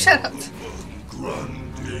 Oh, shut up.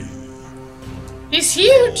 He's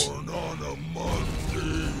huge!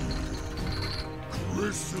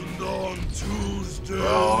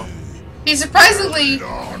 Oh. He's surprisingly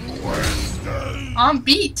on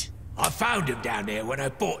beat. I found him down there when I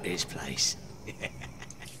bought this place.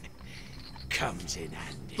 Comes in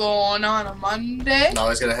handy. Born on a Monday. Now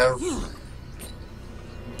he's gonna have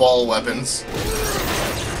ball weapons.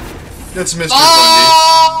 That's Mr.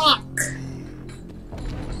 Fuck! Grundy.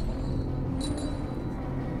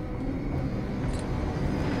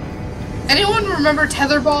 Anyone remember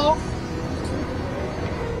Tetherball?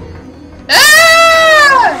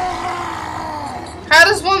 Ah! How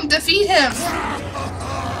does one defeat him?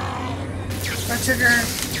 Left trigger.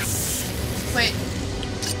 Wait.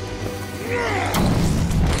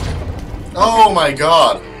 Oh my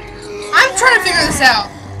god. I'm trying to figure this out.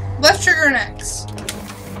 Left trigger and X.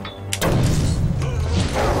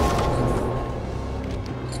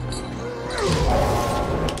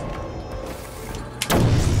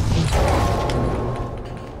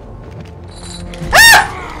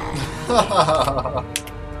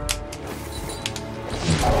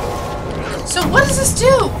 So what does this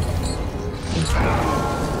do?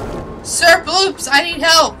 Sir Bloops, I need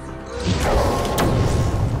help.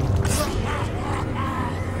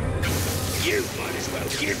 You might as well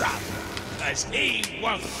give up, as he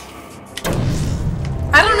won't.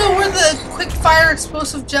 I don't know where the quick fire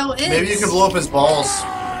explosive gel is. Maybe you can blow up his balls.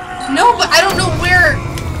 No, but I don't know where.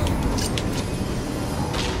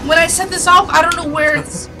 When I set this off, I don't know where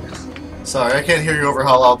it's. Sorry, I can't hear you over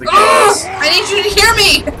how loud the game is. I need you to hear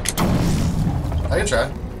me! I can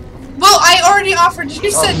try. Well, I already offered.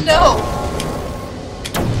 You said no.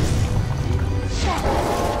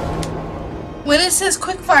 When it says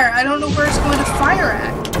quick fire, I don't know where it's going to fire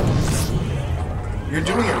at. You're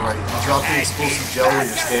doing it right. You drop the explosive gel where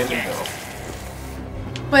you're standing, though.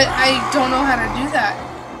 But I don't know how to do that.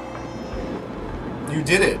 You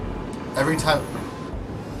did it. Every time.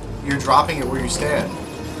 You're dropping it where you stand.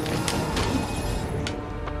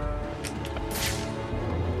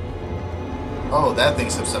 Oh, that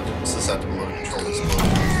thing's susceptible to control explosion.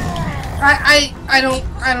 I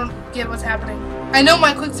don't get what's happening. I know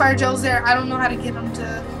my quick fire gel's there. I don't know how to get them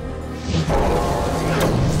to.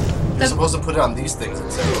 You're supposed to put it on these things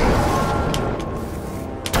instead.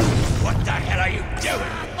 What the hell are you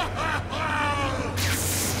doing?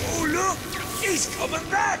 Oh, look! He's coming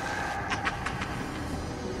back!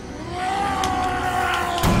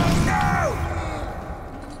 No!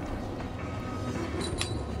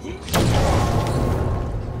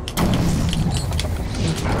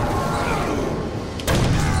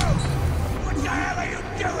 What the hell are you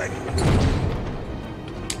doing?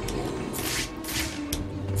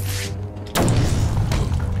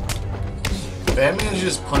 Batman's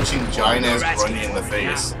just punching giant ass Grundy in the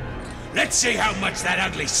face. Let's see how much that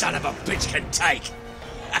ugly son of a bitch can take.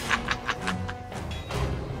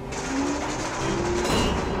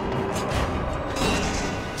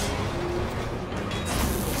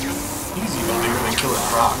 He's even bigger than Killer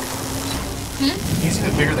Croc. He's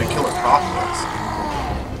even bigger than Killer Croc was.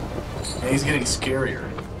 And he's getting scarier.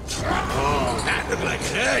 Oh, that looked like it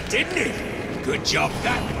hurt, didn't it? Good job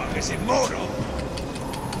that bugger's immortal.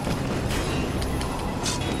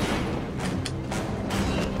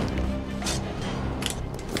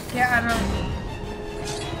 Yeah, I don't.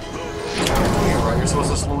 You're right, you're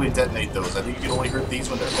supposed to slowly detonate those. I think you can only hurt these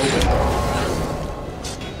when they're open.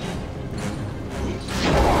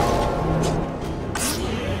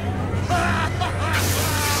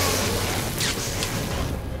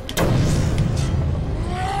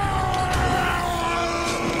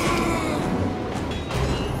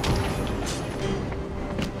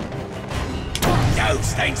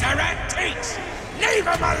 Those things are antiques! Leave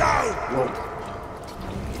them alone! Whoa.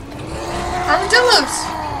 Armadillos!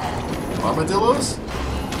 Armadillos?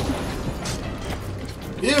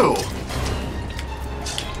 Ew!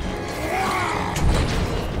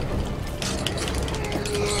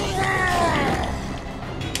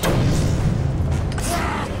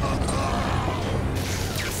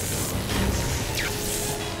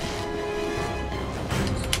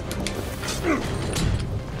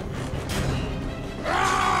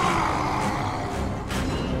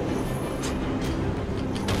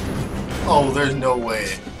 Oh, there's no way.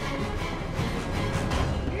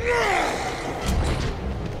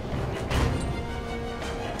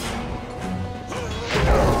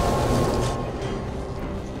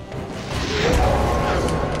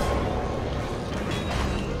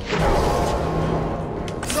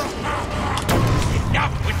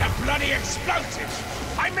 Enough with the bloody explosives!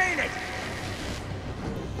 I mean it!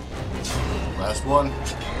 Last one.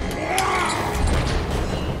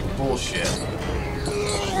 Bullshit.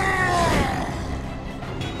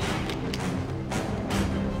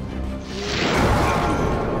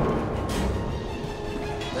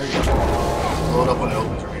 There you go. Blow it up when it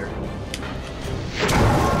opens from here.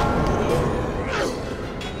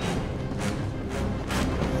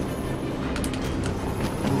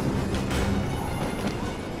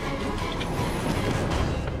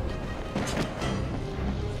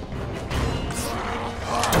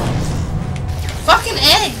 Fucking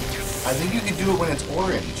egg! I think you can do it when it's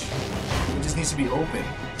orange. It just needs to be open.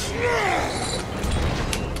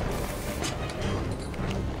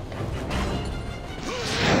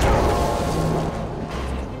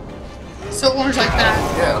 So orange like that.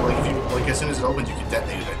 Yeah, like if you as soon as it opens you can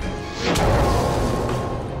detonate it, I think.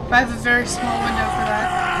 But I have a very small window for that.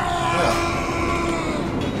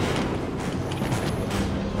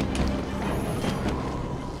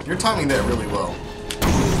 Yeah. You're timing that really well.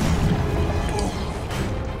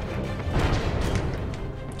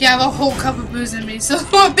 Yeah, I have a whole cup of booze in me, so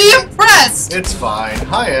be impressed! It's fine.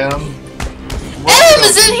 Hi, Em. Em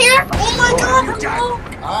is in here! Oh my god, hello!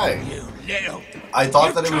 Hi. I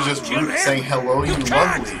thought that it was just Root saying hello, you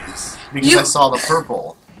lovelies. Because I saw the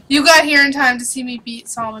purple. You got here in time to see me beat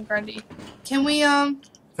Solomon Grundy. Can we,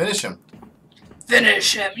 Finish him.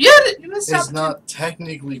 finish him? You must stop. It's not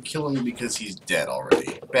technically killing him because he's dead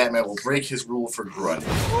already. Batman will break his rule for Grundy.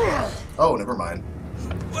 Oh, never mind.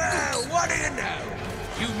 Well, what do you know?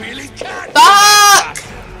 You really can't. Fuck!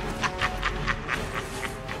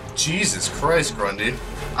 Jesus Christ, Grundy.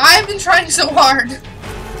 I've been trying so hard.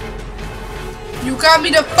 You got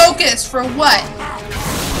me to focus for what?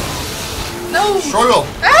 No. Struggle.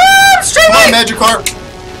 Ah, straight Come on, away. Magikarp.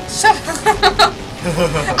 Shut up.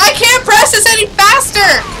 I can't press this any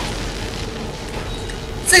faster.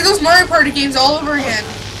 It's like those Mario Party games all over again.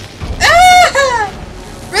 Ah!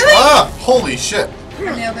 Really? Ah! Holy shit.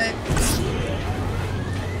 I nailed it.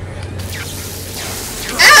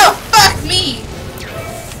 Ow! Fuck me!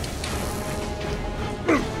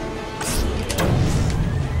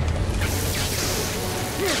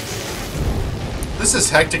 This is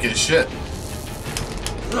hectic as shit.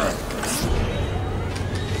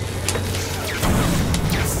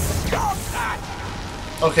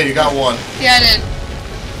 Okay, you got one. Yeah, I did.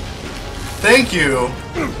 Thank you.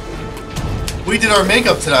 We did our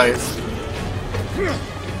makeup tonight.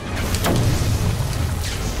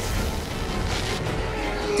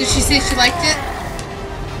 Did she say she liked it?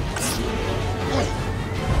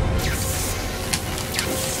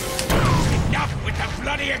 Enough with the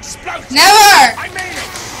bloody explosion! Never! I made it!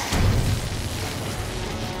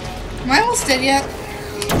 Am I almost dead yet?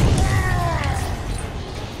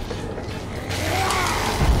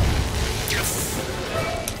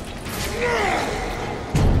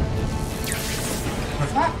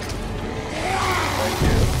 Fuck.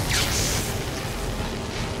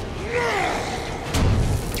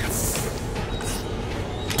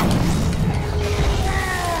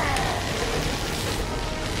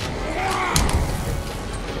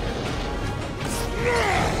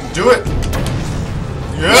 Do it.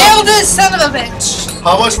 Yeah. Nailed it, son of a bitch.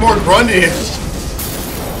 How much more Grundy?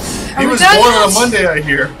 He was done born yet? on a Monday, I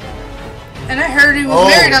hear. And I heard he was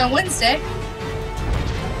married on a Wednesday.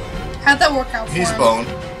 How'd that work out for him? He's boned.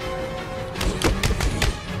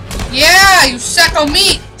 Yeah, you suck on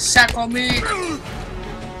meat. Suck on meat.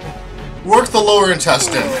 Work the lower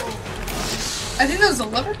intestine. I think that was the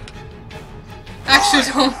liver.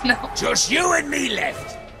 Actually, don't know. Just you and me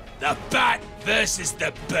left. The bat versus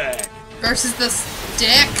the bird. Versus the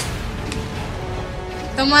stick.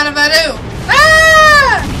 Don't mind if I do.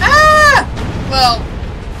 Ah! Ah! Well,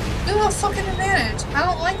 we have a fucking advantage. I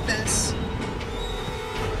don't like this.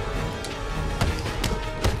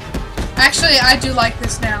 Actually, I do like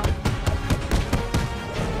this now.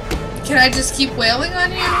 Can I just keep wailing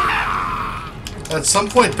on you? At some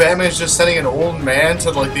point, Batman's just sending an old man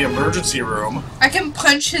to like the emergency room. I can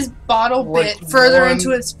punch his bottle Like bit further one- into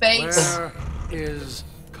his face. Where is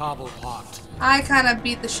Cobblepot? I kind of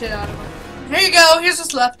beat the shit out of him. Here you go. Here's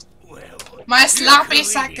what's left. My sloppy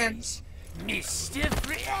seconds. Mr.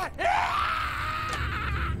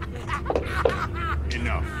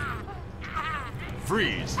 Enough.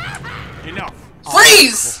 Freeze. Enough.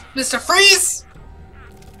 Freeze! Mr. Freeze!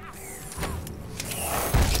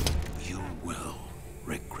 You will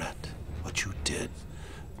regret what you did,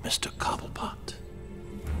 Mr. Cobblepot.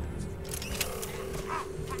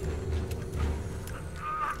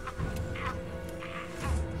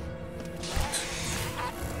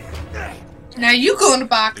 Now you go in the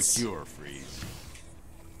box. The cure, Freeze.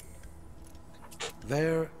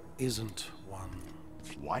 There isn't one.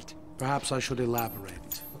 What? Perhaps I should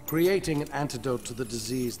elaborate. Creating an antidote to the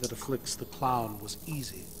disease that afflicts the clown was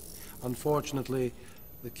easy. Unfortunately,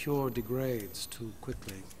 the cure degrades too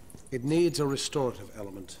quickly. It needs a restorative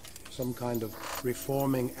element, some kind of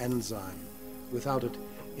reforming enzyme. Without it,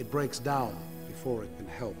 it breaks down before it can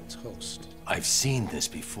help its host. I've seen this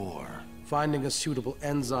before. Finding a suitable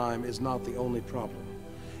enzyme is not the only problem.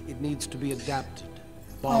 It needs to be adapted,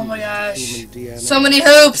 Oh my bonded to gosh. human DNA. So many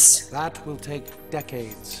hoops. That will take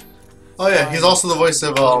decades. Oh yeah, he's also the voice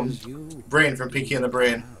of Brain from Pinky and the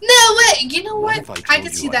Brain. No way. You know what? If I I told can you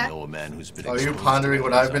see I that. know a man who's been Are you exposed pondering to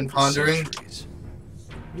what I've been enzyme for pondering? centuries?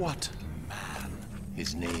 What man?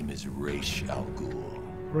 His name is Ra's al Ghul.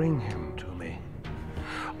 Bring him to me.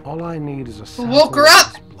 All I need is a Who sample woke her of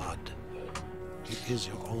up? his blood. It is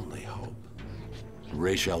your only hope.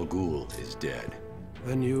 Ra's al Ghul is dead.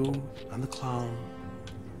 Then you and the clown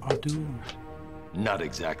are doomed. Not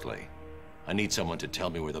exactly. I need someone to tell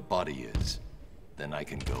me where the body is. Then I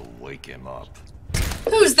can go wake him up.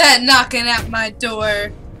 Who's that knocking at my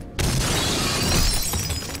door?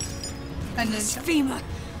 A ninja. Blasphemer!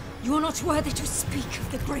 You are not worthy to speak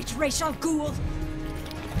of the great Ra's al Ghul.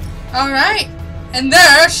 Alright. And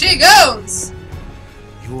there she goes.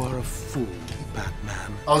 You are a fool,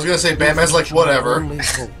 Batman. I was gonna say Batman's like whatever. Only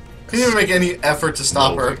hope. Couldn't even make any effort to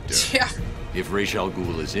stop No, her. Victor. Yeah. If Ra's al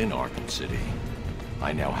Ghul is in Arkham City,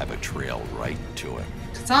 I now have a trail right to him.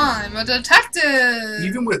 'Cause I'm a detective.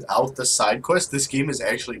 Even without the side quest, this game is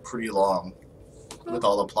actually pretty long. With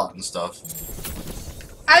all the plot and stuff.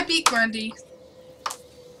 I beat Grundy.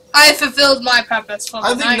 I fulfilled my purpose for the I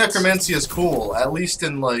think night. necromancy is cool, at least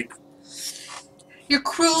in like Your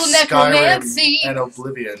cruel Skyrim necromancy. and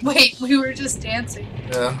Oblivion. Wait, we were just dancing.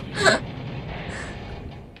 Yeah.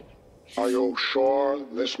 Are you sure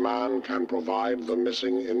this man can provide the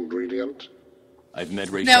missing ingredient? I've met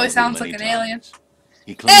Ra's Now al he Ghul sounds many like an times. alien.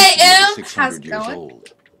 He claims Hey, to be Em! over How's 600 it years going?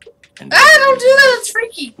 old. And Don't do that, it's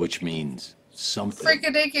freaky. which means something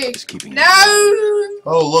Freaky is keeping No!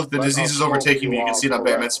 Oh look, the Let disease us is hope overtaking me. You can are see it on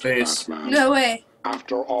correct, Batman's face. Batman. No way.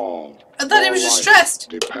 After all, I thought he your was just life stressed.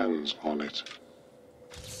 Depends on it.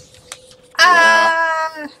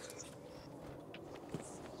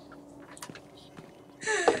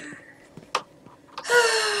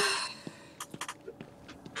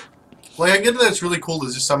 Like, I get that it's really cool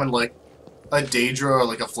to just summon, like, a Daedra or,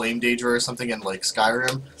 like, a Flame Daedra or something in, like,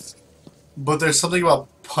 Skyrim. But there's something about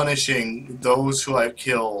punishing those who I've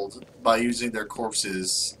killed by using their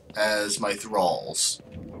corpses as my thralls.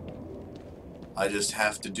 I just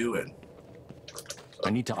have to do it.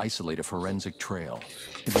 I need to isolate a forensic trail.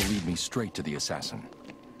 It will lead me straight to the assassin.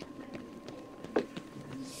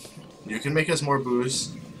 You can make us more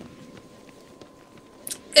booze.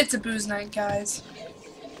 It's a booze night, guys.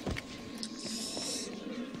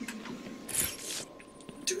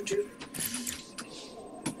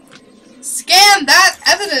 Scan that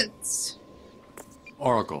evidence!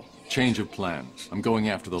 Oracle, change of plan. I'm going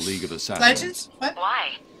after the League of Assassins. Legends? What?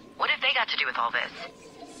 Why? What have they got to do with all this?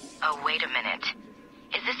 Oh, wait a minute.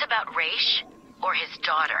 Is this about Raish or his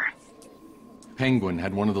daughter? Penguin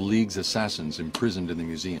had one of the League's assassins imprisoned in the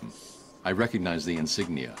museum. I recognize the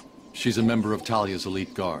insignia. She's a member of Talia's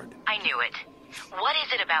elite guard. I knew it. What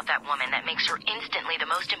is it about that woman that makes her instantly the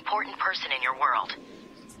most important person in your world?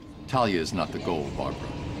 Talia is not the goal, Barbara.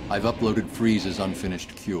 I've uploaded Freeze's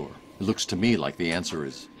unfinished cure. It looks to me like the answer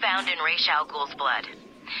is... found in Ra's al Ghul's blood.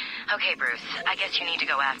 Okay, Bruce, I guess you need to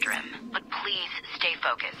go after him. But please stay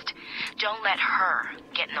focused. Don't let her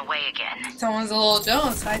get in the way again. Someone's a little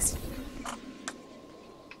jealous, guys.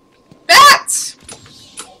 Bats!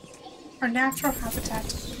 Our natural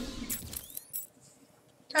habitat.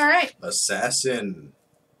 Alright. Assassin.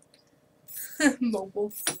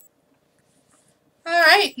 Mobile.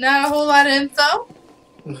 Alright, not a whole lot of info.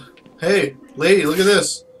 Hey, lady, look at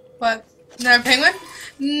this. What? Another penguin?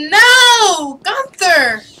 No!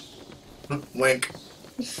 Gunther! Wink.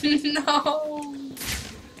 No.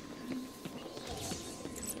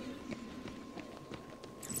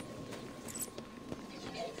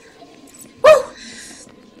 Woo!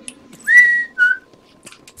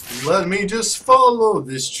 Let me just follow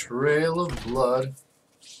this trail of blood.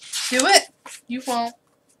 Do it. You won't.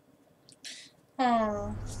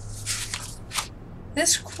 Oh.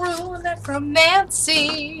 This cruel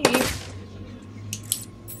necromancy.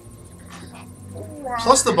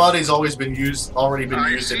 Plus, the body's already been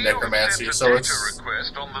used in necromancy, so it's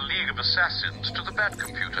request on the League of Assassins to the Bat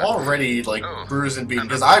computer. already like bruised and beaten.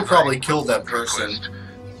 Because I probably killed that person.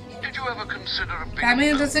 Did you ever consider a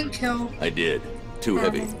Batman doesn't kill. I did. Too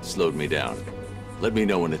heavy. Slowed me down. Let me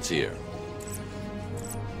know when it's here.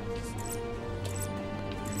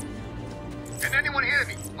 Can anyone hear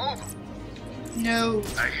me? Over. No.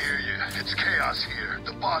 I hear you. It's chaos here.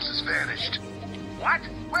 The boss has vanished. What?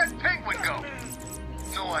 Where'd Penguin go?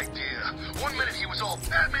 No idea. 1 minute he was all,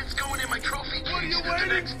 Batman's going in my trophy case. What are you waiting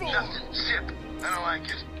the next, for? Nothing. Zip. I don't like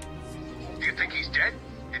it. Do you think he's dead?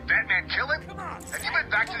 Did Batman kill him? Come on. Have you been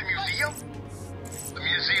back to the museum? The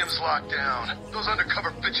museum's locked down. Those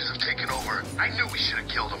undercover bitches have taken over. I knew we should have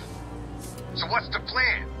killed him. So what's the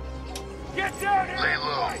plan? Get down here! Lay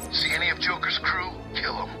low. See any of Joker's crew?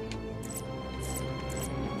 Kill them.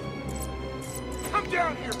 Come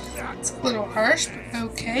down here, It's a little harsh, but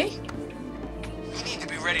okay. We need to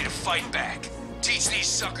be ready to fight back. Teach these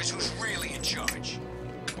suckers who's really in charge.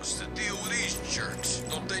 What's the deal with these jerks?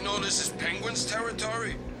 Don't they know this is Penguin's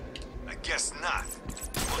territory? I guess not.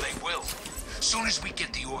 Well, they will. Soon as we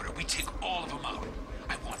get the order, we take all of them out.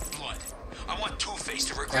 I want blood. I want Two-Face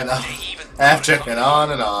to regret that they even... Abject and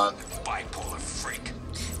on and on. Bipolar freak.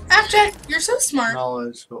 Abject, you're so smart.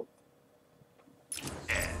 Knowledge. Cool.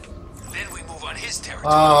 Then we move on his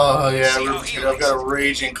territory. Oh yeah, I've got a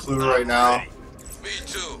raging clue right now. Me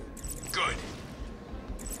too. Good.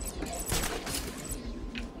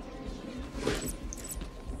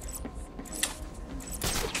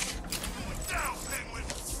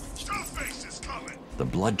 The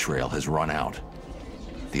blood trail has run out.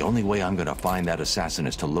 The only way I'm gonna find that assassin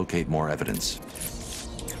is to locate more evidence.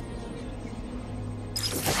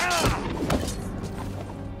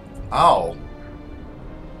 Ow.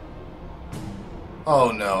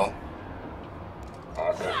 Oh no.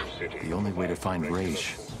 Arkham City. The only way to find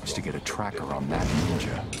Raish is to get a tracker on that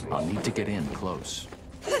ninja. I'll need to get in close.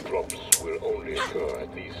 Drops will only occur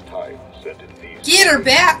at these times, and in these Get her,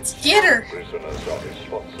 Bats! Get her! prisoners are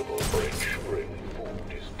responsible for ensuring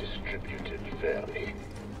food is distributed fairly.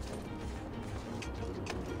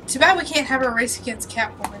 Too bad we can't have a race against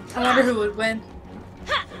Catwoman. I wonder who would win.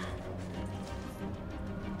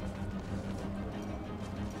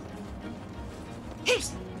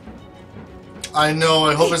 I know,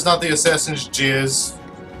 I hope it's not the assassin's jizz.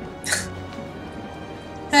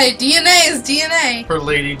 Hey, DNA is DNA. Her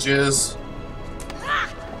lady jizz.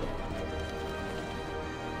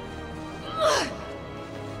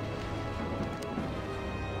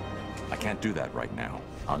 do that right now.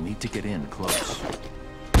 I'll need to get in close.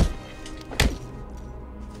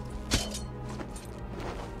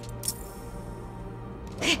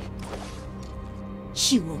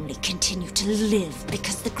 You only continue to live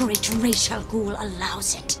because the great Ra's al Ghul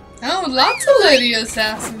allows it. Oh, lots of lady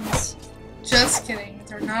assassins. Just kidding.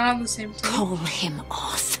 They're not on the same team. Call him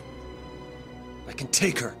off. I can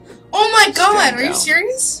take her. Oh my god, Stand are you down.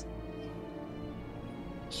 serious?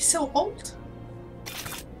 He's so old.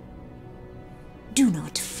 Do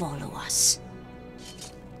not follow us.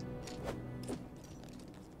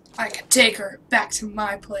 I can take her back to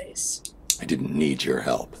my place. I didn't need your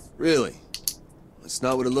help. Really? That's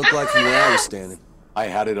not what it looked like from where I was standing. I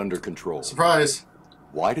had it under control. Surprise.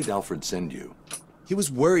 Why did Alfred send you? He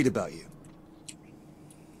was worried about you.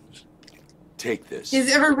 Take this. He has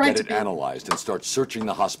every right Get to it be. analyzed and start searching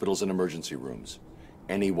the hospitals and emergency rooms.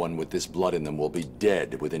 Anyone with this blood in them will be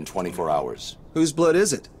dead within 24 hours. Whose blood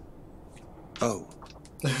is it? Oh.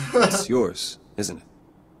 It's yours, isn't it?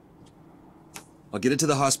 I'll get it to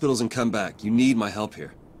the hospitals and come back. You need my help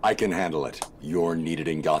here. I can handle it. You're needed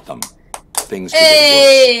in Gotham. Things could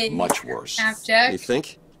Hey! get worse. Much worse. Halfjack. You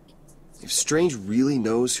think? If Strange really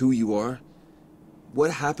knows who you are,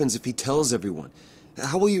 what happens if he tells everyone?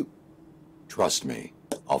 How will you... Trust me.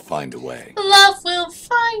 I'll find a way. Love will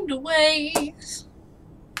find a way.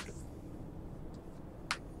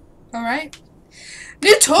 Alright.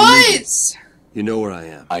 New toys! You know where I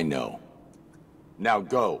am. I know. Now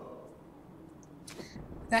go.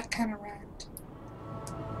 That kind of rhymed.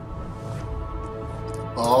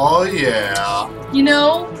 Oh, yeah. You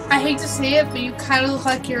know, I hate to say it, but you kind of look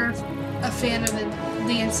like you're a fan of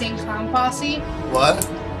the Insane Clown Posse. What?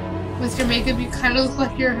 With your makeup, you kind of look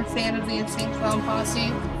like you're a fan of the Insane Clown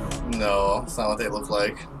Posse. No, that's not what they look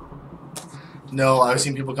like. No, I've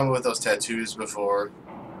seen people come up with those tattoos before.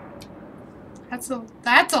 That's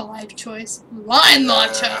a life choice. Line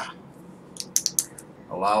launcher.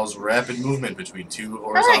 Allows rapid movement between two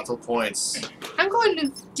horizontal points. I'm going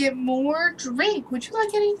to get more drink. Would you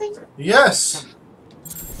like anything? Yes!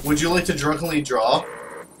 Would you like to drunkenly draw?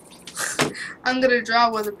 I'm going to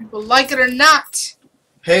draw whether people like it or not.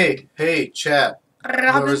 Hey, chat.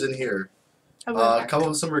 Robin. Whoever's in here. I will. Come up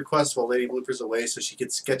with some requests while Lady Blooper's away so she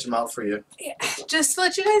can sketch them out for you. Yeah, just to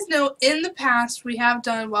let you guys know, in the past we have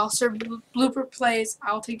done while Sir Blooper plays,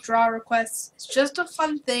 I'll take draw requests. It's just a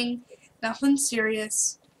fun thing, nothing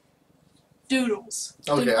serious. Doodles.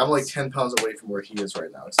 Okay, Doodles. I'm like 10 pounds away from where he is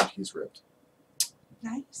right now, except he's ripped.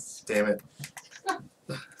 Nice. Damn it.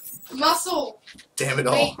 Muscle. Damn it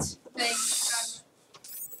all. Weight thing.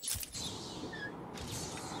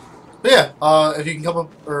 But yeah, if you can come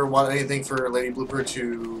up or want anything for Lady Blooper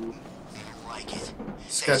to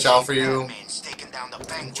sketch out for you,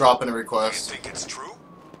 drop in a request. Think it's true?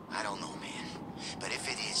 I don't know, man. But if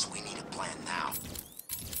it is, we need a plan now.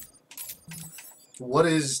 What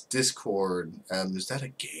is Discord? Is that a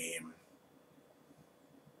game?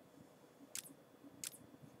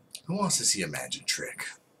 Who wants to see a magic trick?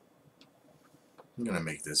 I'm gonna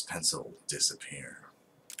make this pencil disappear.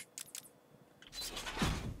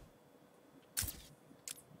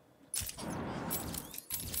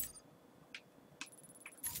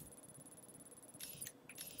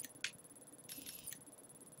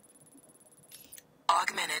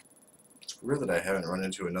 Augmented. It's weird that I haven't run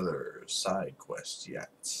into another side quest yet.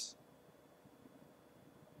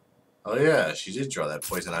 Oh yeah, she did draw that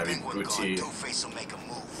poison ivy booty. Two-Face will make a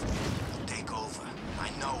move. He'll take over. I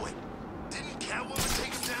know it. Didn't Catwoman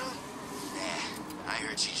take him down? Yeah, I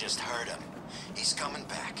heard she just heard him. He's coming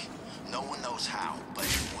back. No one knows how, but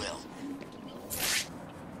he will.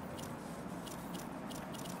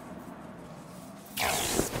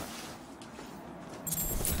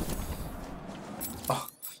 Oh,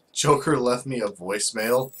 Joker left me a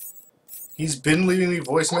voicemail. He's been leaving me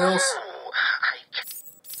voicemails?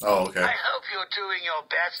 Oh, okay. I hope you're doing your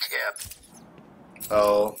best here.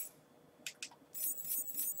 Oh.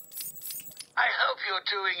 I hope you're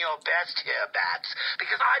doing your best here, Bats,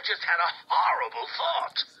 because I just had a horrible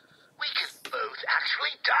thought. We could both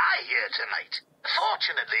actually die here tonight.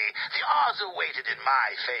 Fortunately, the odds are weighted in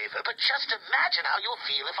my favor, but just imagine how you'll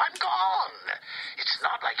feel if I'm gone. It's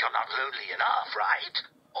not like you're not lonely enough, right?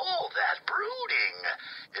 All that brooding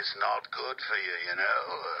is not good for you, you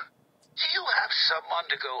know. Do you have someone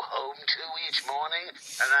to go home to each morning?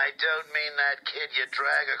 And I don't mean that kid you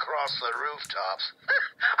drag across the rooftops.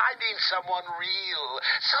 I mean someone real,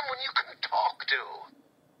 someone you can talk to.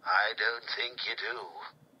 I don't think you do.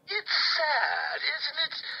 It's sad, isn't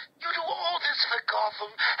it? You do all this for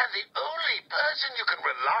Gotham, and the only person you can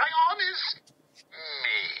rely on is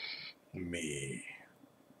me. Me.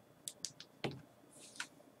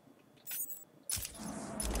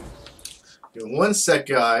 Give me 1 sec,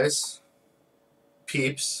 guys.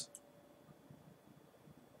 Peeps.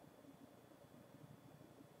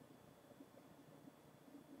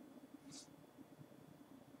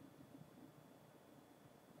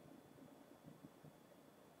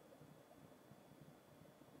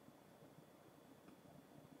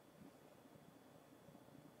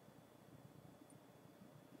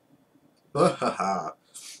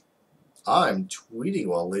 I'm tweeting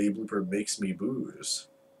while Lady Blooper makes me booze.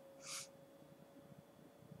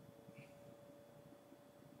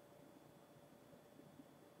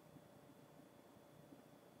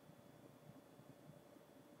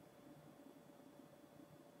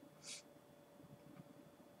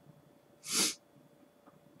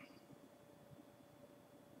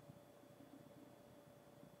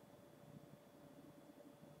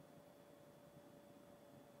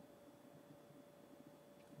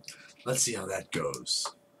 Let's see how that goes.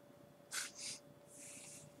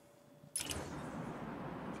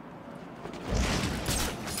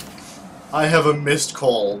 I have a missed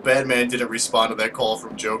call. Batman didn't respond to that call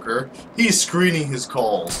from Joker. He's screening his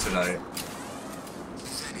calls tonight.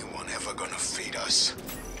 Is anyone ever gonna feed us?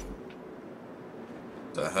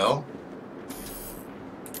 The hell?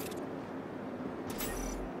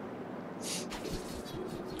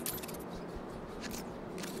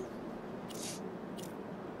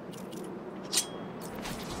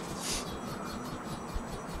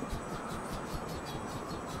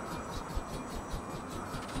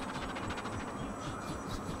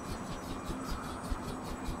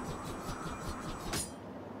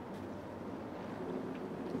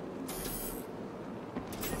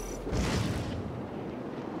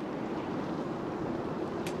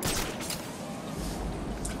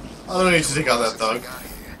 I don't need to take out that thug.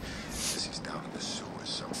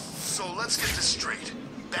 So let's get this straight.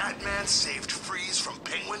 Batman saved Freeze from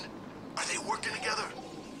Penguin? Are they working together?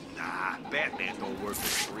 Nah, Batman don't work with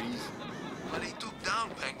Freeze. But he took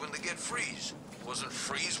down Penguin to get Freeze. Wasn't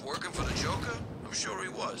Freeze working for the Joker? I'm sure he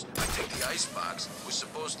was. I think the Icebox was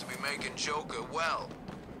supposed to be making Joker well.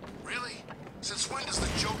 Really? Since when does the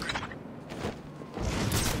Joker...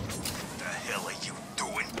 What the hell are you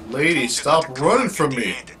doing? Lady, stop running from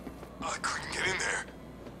me. I couldn't get in there.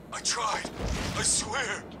 I tried. I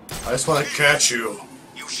swear. I just want to catch you.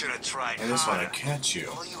 You should have tried I just want harder. to catch you.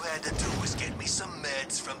 All you had to do was get me some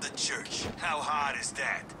meds from the church. How hard is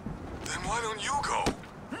that? Then why don't you go?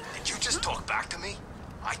 Did you just talk back to me?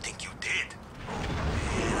 I think you did.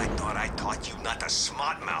 Man, I thought I taught you not to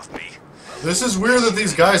smart-mouth me. This is weird that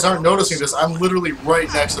these guys aren't noticing this. I'm literally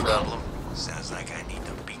right next to them. Sounds like I need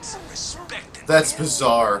to beat some respect. That's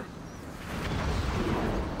bizarre.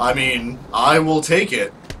 I mean, I will take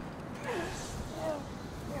it.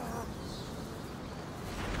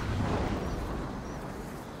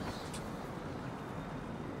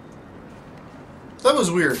 That was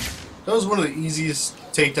weird. That was one of the easiest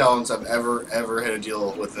takedowns I've ever had to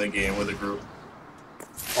deal with in a game with a group.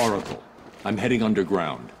 Oracle, I'm heading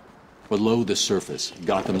underground. Below the surface,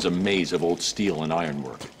 Gotham's a maze of old steel and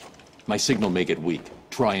ironwork. My signal may get weak.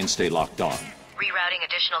 Try and stay locked on. Rerouting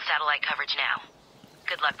additional satellite coverage now.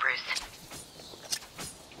 Good luck, Bruce.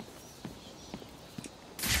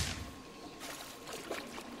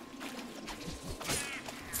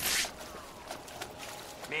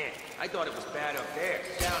 Man, I thought it was bad up there.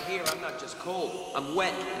 Down here, I'm not just cold. I'm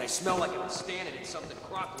wet, and I smell like I'm standing in something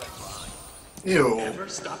Croc left behind. Ew. Ever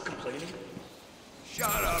stop complaining? Shut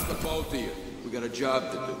up, the both of you. We got a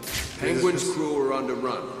job to do. Penguin's crew are on the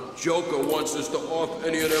run. Joker wants us to off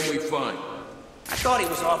any of them we find. I thought he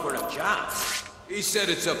was offering them jobs. He said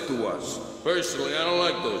it's up to us. Personally, I don't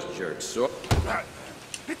like those jerks, so...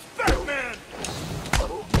 It's Batman!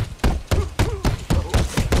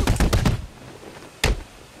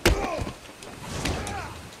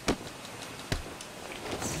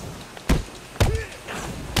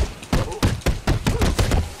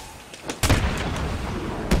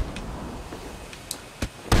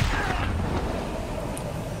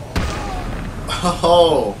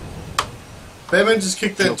 Oh. Batman just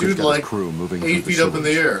kicked that Joker's dude got like his crew moving 8 through feet up in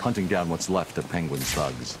the sewers, air. hunting down what's left of Penguin's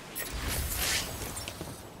thugs.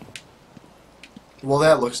 Well,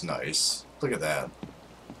 that looks nice. Look at that.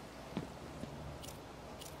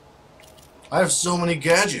 I have so many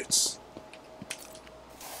gadgets.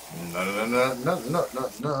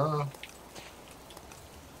 No.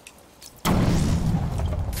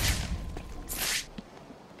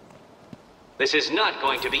 This is not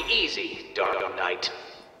going to be easy, Dark Knight.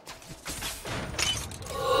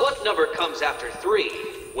 What number comes after 3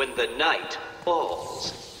 when the night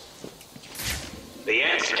falls? The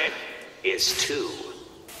answer is 2.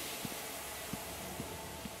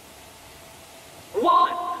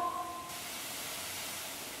 1.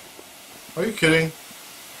 Are you kidding?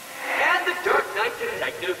 And the Dark Knight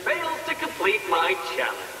detective fails to complete my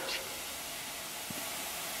challenge.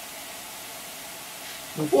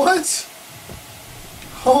 What?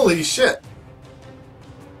 Holy shit.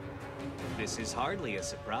 This is hardly a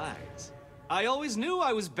surprise. I always knew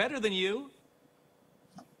I was better than you.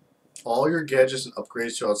 All your gadgets and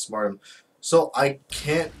upgrades to outsmart him. So I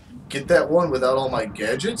can't get that one without all my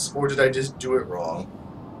gadgets, or did I just do it wrong?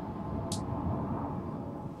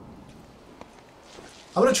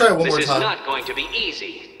 I'm gonna try it one more time. This is not going to be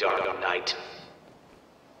easy, Dark Knight.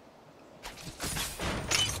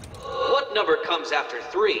 What number comes after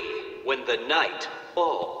 3 when the night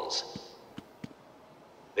falls?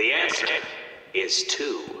 The answer is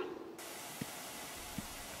 2.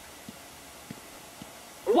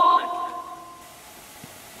 1.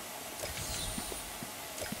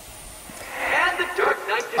 And the Dark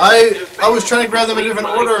Knight I was trying to grab them in a different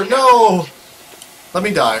order. No! Let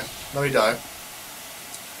me die. Let me die.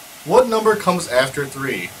 What number comes after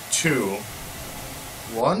 3? 2.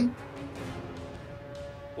 1?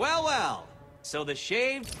 Well, well. So the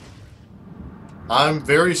shaved... I'm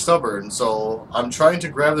very stubborn, so I'm trying to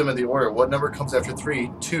grab them in the order. What number comes after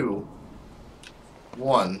 3? 2.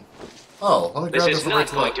 1. Oh, let me grab this is them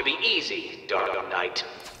not going to be easy, Dark Knight.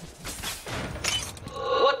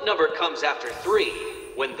 What number comes after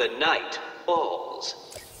 3 when the night falls?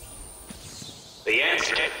 The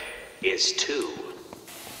answer is 2.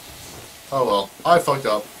 Oh well, I fucked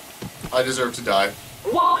up. I deserve to die.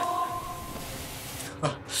 1.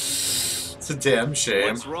 It's a damn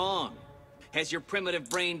shame. What's wrong? Has your primitive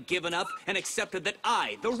brain given up and accepted that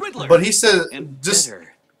I, the Riddler, But he said, am just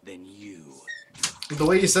better than you? the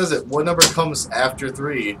way he says it, what number comes after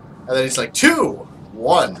 3? And then he's like, 2!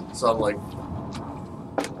 1. So I'm like,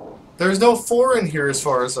 there's no 4 in here as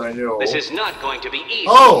far as I know. This is not going to be easy,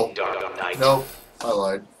 Dark Knight. Nope, I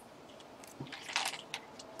lied.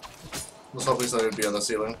 Let's hope he's not going to be on the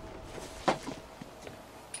ceiling.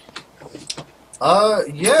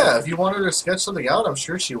 Yeah, if you want her to sketch something out, I'm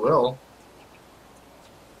sure she will.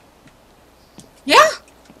 Yeah?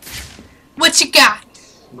 What you got?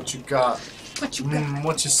 What you got? What you got?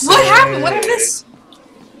 What you say? What happened? What did I miss?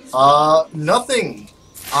 Nothing.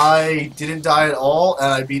 I didn't die at all, and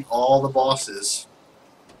I beat all the bosses.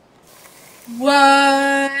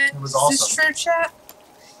 What? It was awesome. Is this true, chat?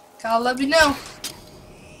 Gotta let me know.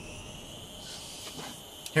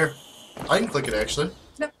 Here, I can click it actually.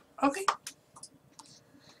 No. Okay.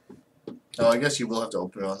 Oh, I guess you will have to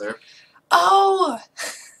open it on there. Oh!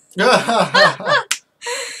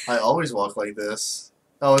 I always walk like this.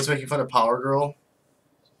 Oh, it's making fun of Power Girl.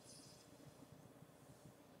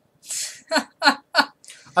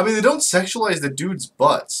 I mean, they don't sexualize the dudes'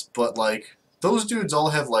 butts, but, like, those dudes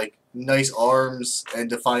all have, like, nice arms and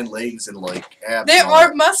defined legs and, like, abs. They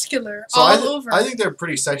are muscular so all over. I think they're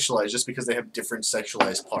pretty sexualized just because they have different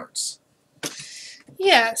sexualized parts.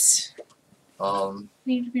 Yes.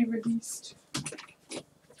 Need to be released.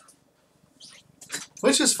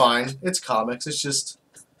 Which is fine. It's comics. It's just...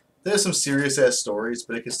 There's some serious-ass stories,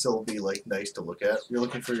 but it can still be, like, nice to look at. You're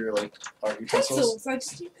looking for your, like, art utensils? Pencils. I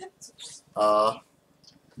just need pencils.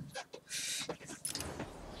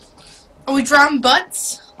 Are we drawing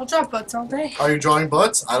butts? I'll draw butts all day. Are you drawing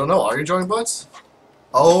butts? I don't know. Are you drawing butts?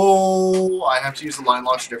 Oh, I have to use the line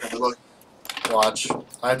launcher differently. Look. Watch.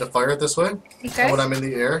 I have to fire it this way. Okay. And when I'm in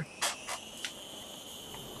the air,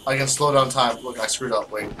 I can slow down time. Look, I screwed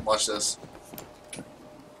up. Wait, watch this.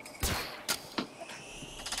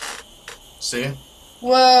 See?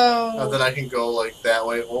 Whoa. And then I can go like that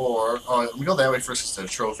way, or let me go that way first instead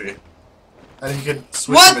of trophy. And then you can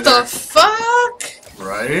switch. What the fuck?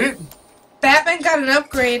 Right? Batman got an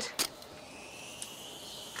upgrade.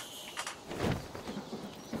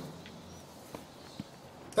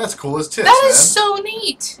 That's cool as tits, That is man. so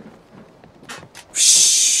neat.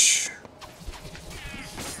 Shh.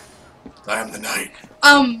 I am the knight.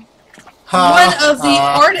 One of the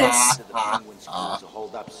artists.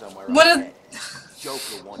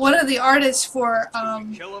 One of the artists for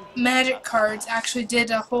Magic cards actually did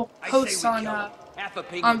a whole post on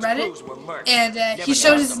Reddit, and he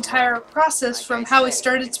showed his entire process from how he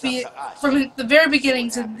started to be, from the very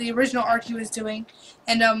beginnings of the original art he was doing,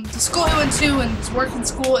 and the school he went to and his work in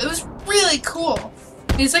school. It was really cool.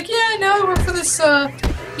 And he's like, yeah, now I work for this,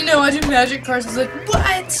 you know, I do Magic cards. I was like,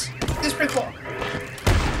 what? It's pretty cool.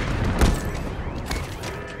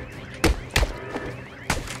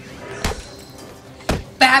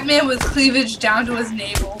 Batman with cleavage down to his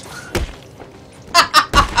navel.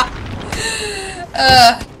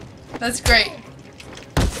 That's great.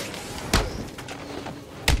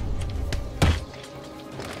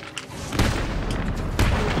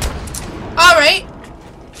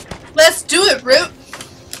 Let's do it, Root.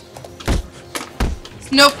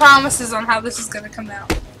 No promises on how this is gonna come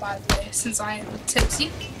out, by the way, since I am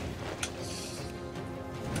tipsy.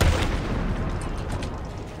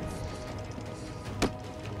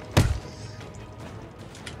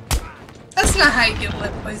 That's not how you get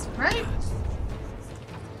lip poison, right?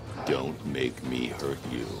 Don't make me hurt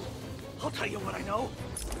you. I'll tell you what I know.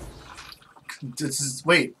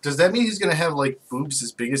 Wait, does that mean he's gonna have like boobs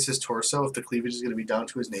as big as his torso if the cleavage is gonna be down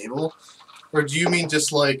to his navel? Or do you mean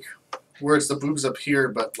just like where it's the boobs up here,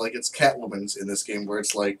 but like it's Catwoman's in this game where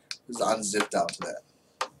it's like it's unzipped down to that?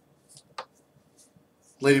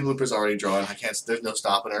 Lady Blooper's already drawn. I can't. There's no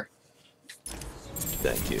stopping her.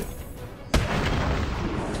 Thank you.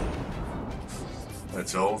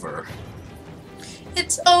 It's over.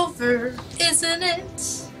 It's over, isn't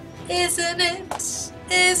it? Isn't it?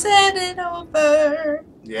 Isn't it over?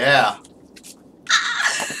 Yeah.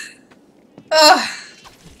 Ugh.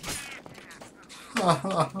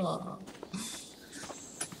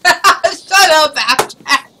 Shut up,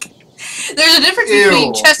 Afjack. There's a difference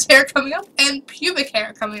between chest hair coming up and pubic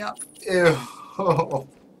hair coming up. Ew.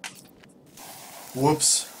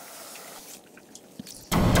 Whoops.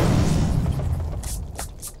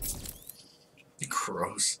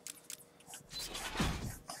 Gross.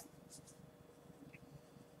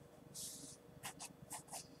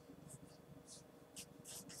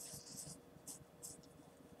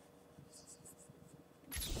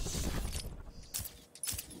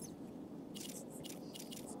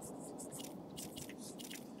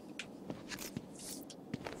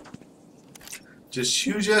 Just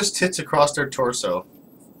huge ass tits across their torso.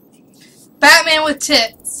 Batman with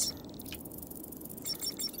tits.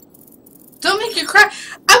 Don't make you cry.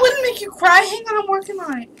 I wouldn't make you cry. Hang on, I'm working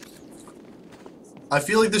on it. I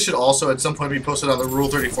feel like this should also at some point be posted on the Rule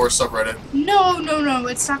 34 subreddit. No, no, no.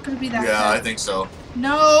 It's not going to be that Yeah, bad. I think so.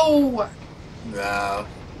 No. Nah.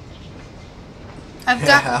 I've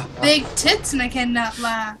got big tits and I cannot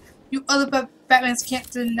lie. You other Batmans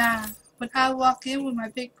can't deny. When I walk in with my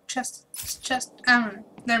big chest, I don't know.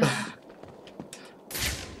 Never mind.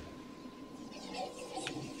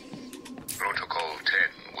 Protocol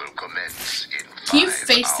 10 will commence in 5 Can you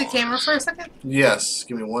face the hours. camera for a second? Yes,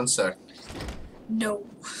 give me 1 sec. No.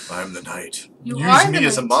 I'm the knight. You Use are me the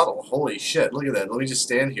as a knight. model. Holy shit, look at that. Let me just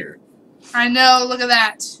stand here. I know, look at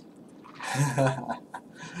that.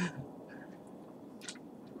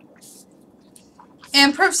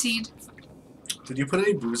 And proceed. Did you put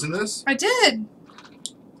any booze in this? I did.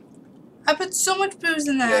 I put so much booze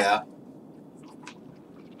in that.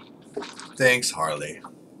 Yeah. Thanks, Harley.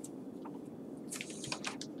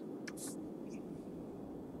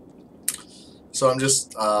 So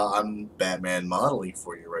I'm Batman modeling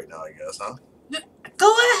for you right now, I guess, huh?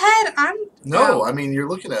 Go ahead. No, I mean, you're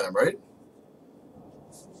looking at him, right?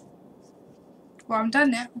 Well, I'm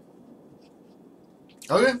done now.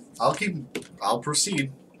 Okay, I'll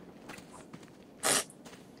proceed.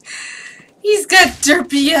 He's got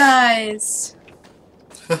derpy eyes.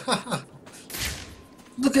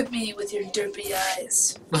 Look at me with your derpy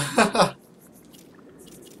eyes.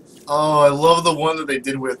 Oh, I love the one that they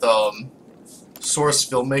did with Source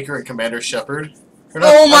Filmmaker and Commander Shepard.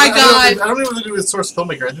 Oh my god! I don't know what they did with Source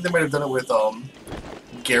Filmmaker. I think they might have done it with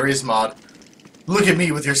Gary's mod. Look at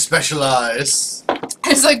me with your special eyes.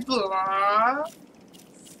 It's like blah. What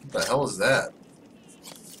the hell is that?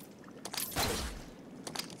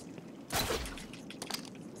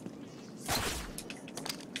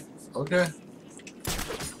 Okay.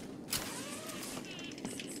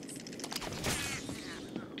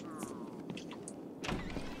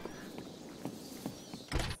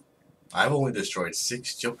 I've only destroyed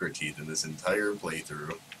 6 Joker teeth in this entire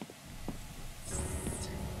playthrough.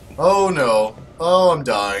 Oh no. Oh, I'm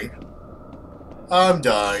dying. I'm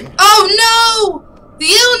dying. Oh no! The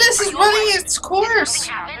illness is running its course.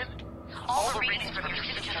 All the readings from your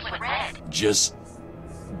system went red. Just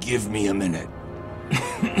give me a minute.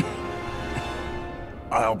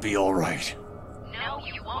 I'll be all right. No,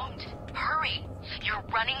 you won't. Hurry. You're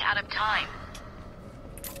running out of time.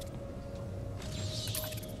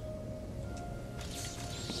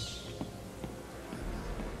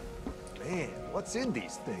 Man, what's in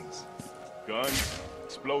these things? Guns,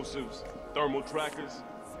 explosives, thermal trackers,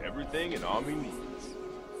 everything an army needs.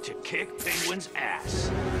 To kick Penguin's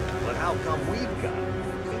ass. But how come we've got it?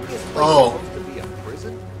 Isn't this place Oh. supposed to be a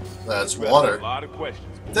prison? That's You asked water. A lot of questions.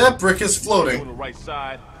 That brick is On floating. the right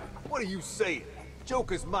side. What are you saying?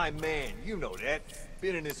 Joker's my man, you know that.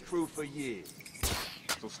 Been in his crew for years.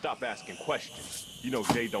 So stop asking questions. You know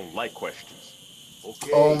Jay don't like questions.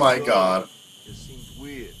 Okay. Oh my sure. god. Just seems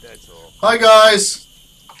weird, that's all. Hi guys.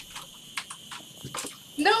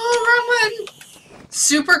 No, wrong one.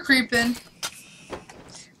 Super creeping.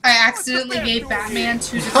 I accidentally gave Batman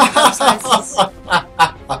 2 different cup sizes.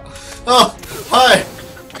 Oh, hi.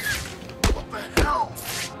 What the hell?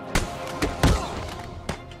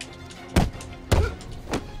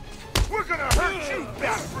 We're gonna hurt you,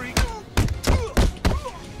 bat freak!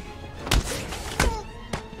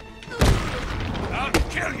 I'll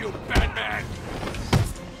kill you, Batman!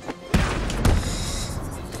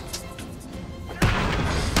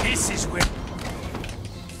 This is where...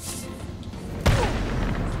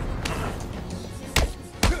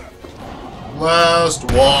 Last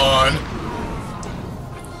one.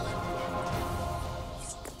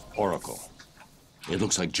 Oracle. It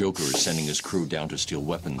looks like Joker is sending his crew down to steal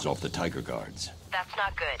weapons off the Tiger Guards. That's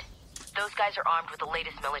not good. Those guys are armed with the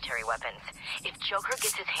latest military weapons. If Joker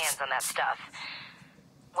gets his hands on that stuff,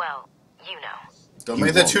 well, you know. Don't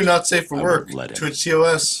make that too not safe for work. Twitch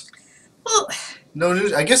TOS. Well, no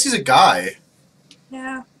news. I guess he's a guy.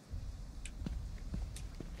 Yeah.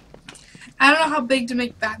 I don't know how big to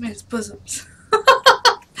make Batman's bosoms.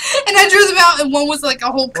 And I drew them out, and one was like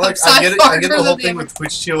a whole cup size. I get the whole thing with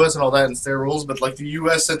Twitch TOS and all that and their rules, but like the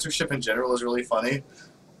US censorship in general is really funny.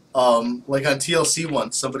 Like on TLC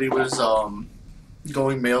once, somebody was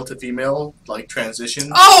going male to female, like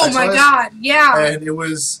transition. Oh my god, yeah. And it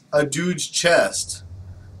was a dude's chest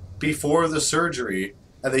before the surgery,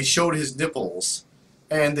 and they showed his nipples,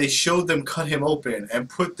 and they showed them cut him open and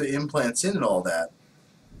put the implants in and all that.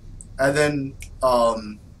 And then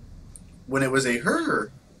when it was a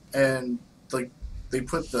her, and like they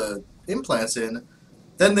put the implants in,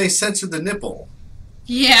 then they censored the nipple.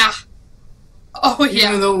 Yeah. Oh yeah.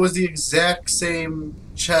 Even though it was the exact same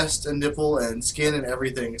chest and nipple and skin and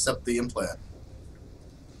everything except the implant.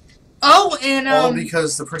 Oh, and all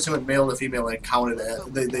because the person went male to female and counted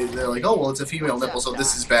it. They're like, oh well, it's a female nipple, so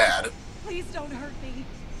this is bad. Please don't hurt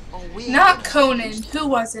me. Not Conan. Who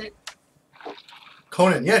was it?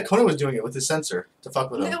 Conan. Yeah, Conan was doing it with his sensor to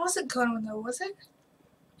fuck with him. It wasn't Conan though, was it?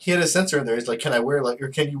 He had a sensor in there. He's like, can I wear or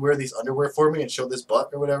can you wear these underwear for me and show this butt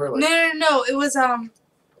or whatever? Like, No. It was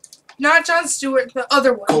not Jon Stewart, the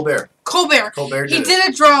other one. Colbert. Colbert. He did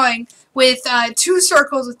a drawing with 2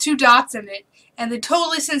 circles with 2 dots in it, and they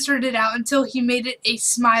totally censored it out until he made it a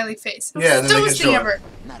smiley face. It was the dumbest thing ever.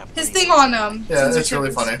 His thing on yeah, that's really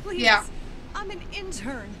funny. Please. Yeah. I'm an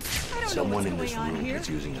intern. I don't Someone know in what's this going on room here. is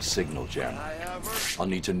using a signal jammer. I'll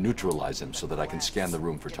need to neutralize him so that I can scan the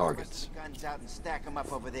room for targets. Guns out and stack them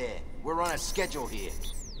up over there. We're on a schedule here.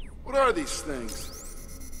 What are these things?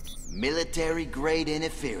 Military-grade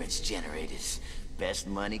interference generators. Best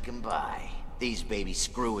money can buy. These babies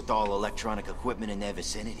screw with all electronic equipment in their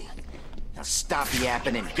vicinity. Now stop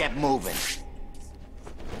yapping and get moving.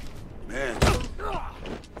 Man.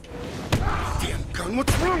 Damn gun,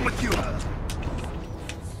 what's wrong with you?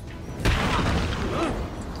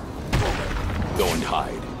 Go and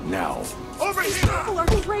hide, now. Over These here! people are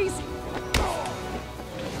crazy.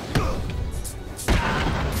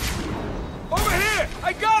 Over here!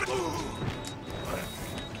 I got it!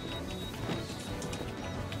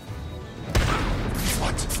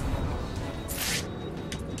 What?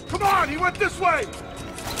 Come on, he went this way!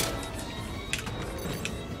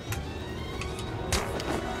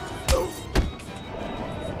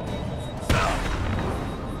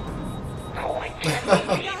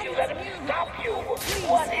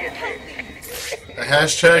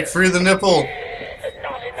 Hashtag free the nipple.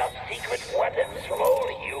 Not enough secret weapons from old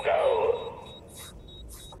Hugo.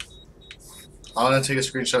 I'm gonna take a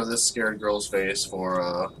screenshot of this scared girl's face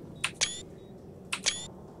for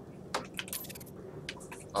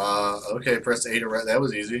okay, press A to write. That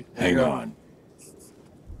was easy. Hang on.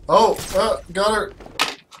 Oh, got her.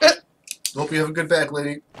 Hope you have a good back,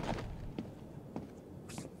 lady.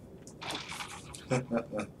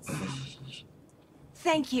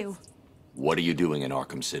 Thank you. What are you doing in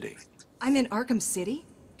Arkham City? I'm in Arkham City?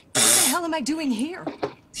 What the hell am I doing here?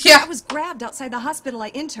 Yeah. I was grabbed outside the hospital I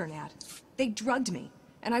intern at. They drugged me,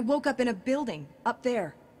 and I woke up in a building up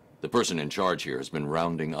there. The person in charge here has been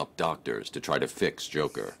rounding up doctors to try to fix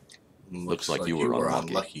Joker. Looks like you were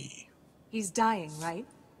unlucky. He's dying, right?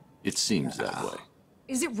 It seems that way.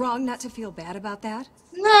 Is it wrong not to feel bad about that?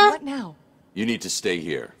 No. What now? You need to stay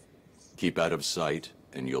here. Keep out of sight,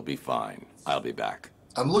 and you'll be fine. I'll be back.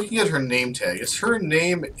 I'm looking at her name tag. Is her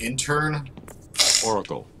name Intern?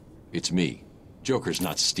 Oracle, it's me. Joker's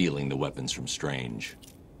not stealing the weapons from Strange.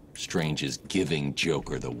 Strange is giving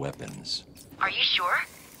Joker the weapons. Are you sure?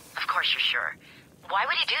 Of course you're sure. Why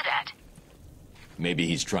would he do that? Maybe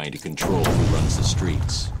he's trying to control who runs the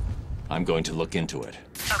streets. I'm going to look into it.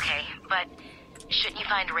 Okay, but shouldn't you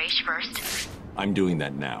find Raish first? I'm doing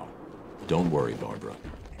that now. Don't worry, Barbara.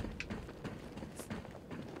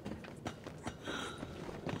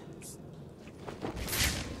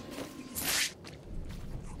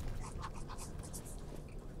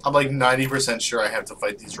 I'm like 90% sure I have to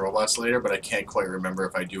fight these robots later, but I can't quite remember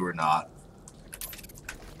if I do or not.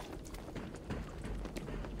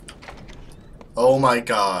 Oh my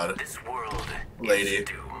god. This world lady. is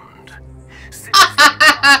doomed.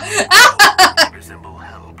 Resemble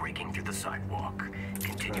hell breaking through the sidewalk,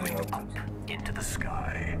 continuing up into the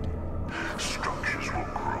sky. Structures will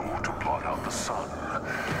grow to blot out the sun,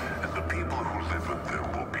 and the people who live in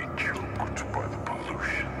them will be choked by the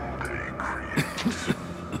pollution they create.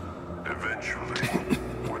 Eventually,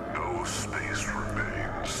 when no space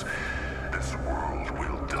remains, this world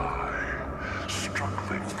will die,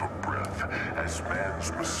 struggling for breath as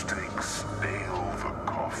man's mistakes nail the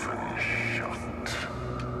coffin shut.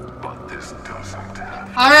 But this doesn't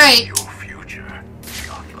have All right. your future,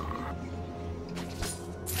 Gotham.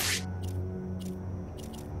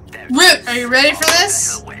 Root, are you ready for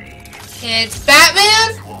this? It's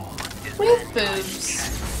Batman with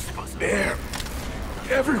boobs. There.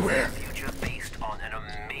 Everywhere.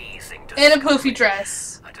 In a poofy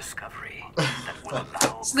dress.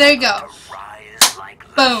 So there you go.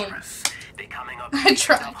 Boom. I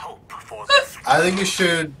tried. I think you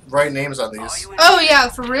should write names on these. Oh yeah,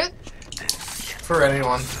 for Root? For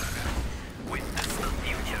anyone.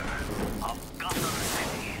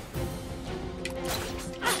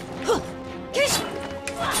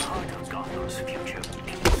 Gotham's future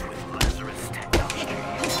begins with Lazarus technology.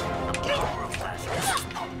 The power of Lazarus is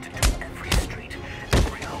pumped into every street,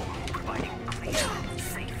 every home, providing clean,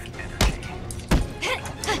 safe energy.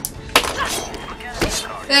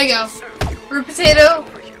 There you go. Root potato.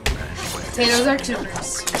 Potatoes are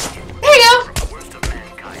tubers. There you go.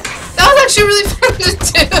 That was actually really fun to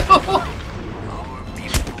do.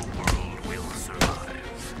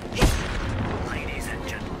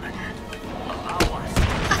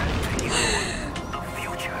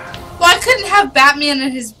 Well, I couldn't have Batman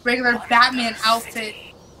in his regular Batman outfit.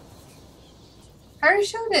 I already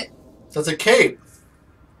showed it. That's a cape.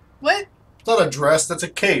 What? It's not a dress, that's a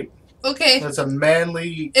cape. Okay. That's a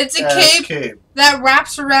manly It's a cape that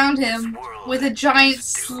wraps around him with a giant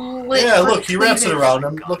slit. Yeah, for look, he wraps it cleavage. around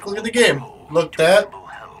him. Look at the game. Look, that,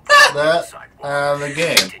 and the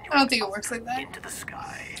game. I don't think it works like that.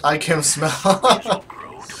 I can smell.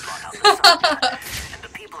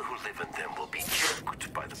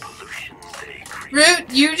 Root,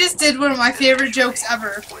 you just did one of my favorite jokes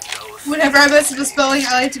ever. Whenever I mess up a spelling,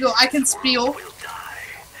 I like to go, I can spiel.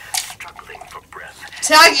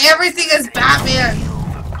 Tag everything as Batman.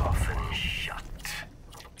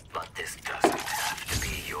 But this doesn't have to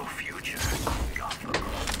be your future, Gotham.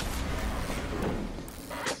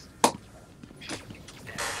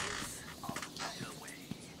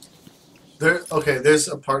 Okay, there's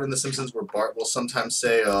a part in The Simpsons where Bart will sometimes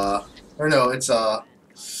say, or no, it's,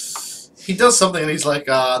 he does something and he's like,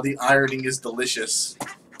 the ironing is delicious.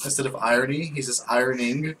 Instead of irony, he says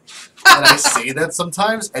ironing. And I say that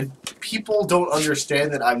sometimes, and people don't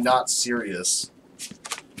understand that I'm not serious.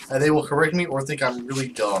 And they will correct me or think I'm really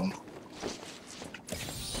dumb.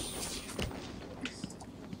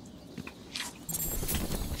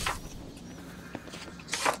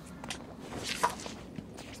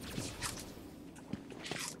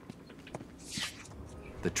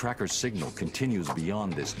 The tracker's signal continues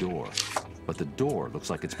beyond this door, but the door looks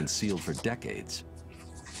like it's been sealed for decades.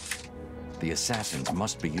 The assassins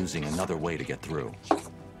must be using another way to get through.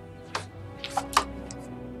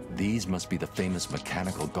 These must be the famous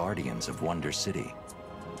mechanical guardians of Wonder City.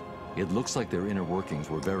 It looks like their inner workings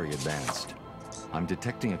were very advanced. I'm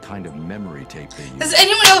detecting a kind of memory tape they use. Does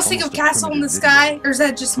anyone else think of Castle in the Sky, or is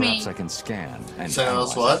that just me? Perhaps I can scan and Someone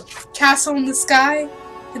else what? Castle in the Sky?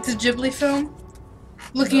 It's a Ghibli film.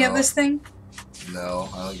 Looking at this thing. No,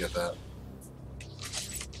 I don't get that.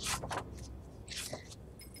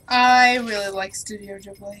 I really like Studio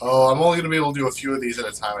Ghibli. Oh, I'm only going to be able to do a few of these at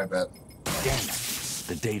a time, I bet. Damn it.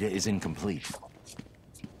 The data is incomplete.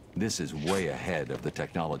 This is way ahead of the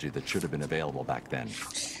technology that should have been available back then.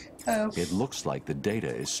 Oh. It looks like the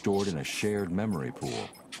data is stored in a shared memory pool.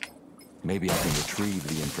 Maybe I can retrieve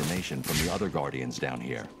the information from the other Guardians down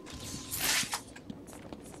here.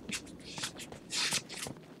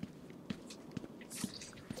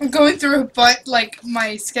 I'm going through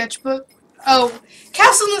my sketchbook. Oh,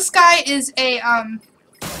 Castle in the Sky is a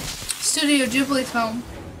Studio Ghibli film.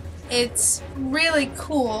 It's really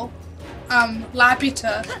cool.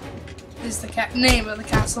 Laputa is the name of the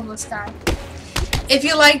Castle in the Sky. If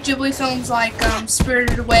you like Ghibli films like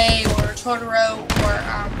Spirited Away or Totoro or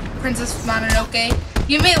Princess Mononoke,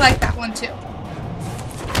 You may like that one too.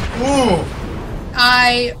 Ooh.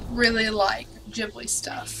 I really like Ghibli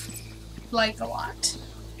stuff. Like a lot.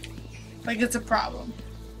 Like it's a problem.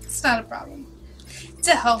 It's not a problem. It's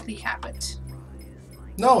a healthy habit.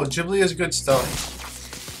 No, Ghibli is good stuff.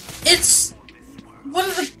 It's one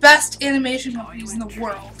of the best animation companies in the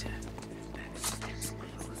world.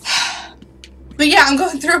 But yeah, I'm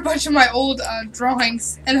going through a bunch of my old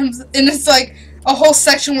drawings, and it's like a whole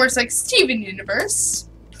section where it's like Steven Universe.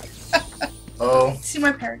 Oh. See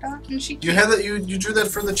my Peridot? And she You had that. You drew that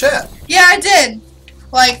for the chat. Yeah, I did.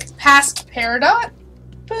 Like past Peridot.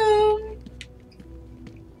 Boom.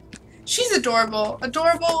 She's adorable.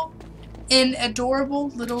 Adorable. An adorable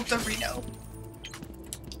little Dorito.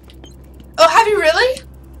 Oh, have you really?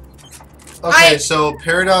 Okay, so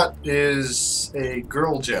Peridot is a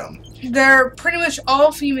girl gem. They're pretty much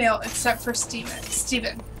all female except for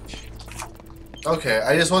Steven. Okay,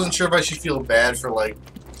 I just wasn't sure if I should feel bad for, like,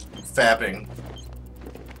 fapping.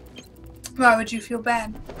 Why would you feel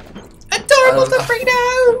bad? Adorable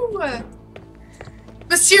Dorito!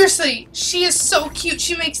 But seriously, she is so cute.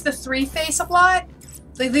 She makes the 3 face a lot.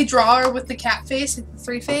 Like, they draw her with the cat face, like the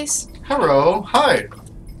 3 face. Hello, hi.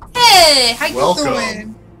 Hey, how you Welcome.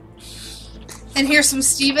 doing? And here's some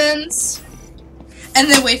Stevens. And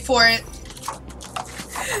then wait for it.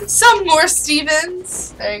 Some more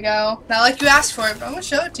Stevens. There you go. Not like you asked for it, but I'm gonna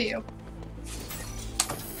show it to you.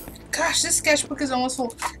 Gosh, this sketchbook is almost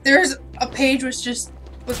full. There's a page with just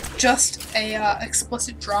a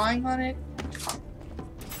explicit drawing on it.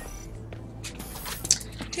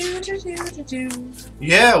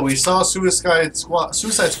 Yeah, we saw Suicide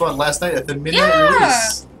Squad last night at the midnight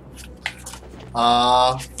release.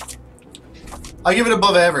 I give it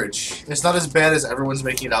above average. It's not as bad as everyone's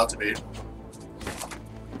making it out to be.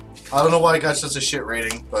 I don't know why it got such a shit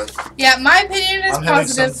rating, but yeah, my opinion is I'm having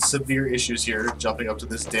positive. some severe issues here jumping up to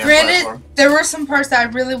this damn Granted, platform. there were some parts that I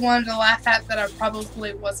really wanted to laugh at that I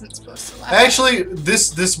probably wasn't supposed to laugh Actually,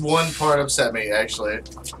 this one part upset me. Actually,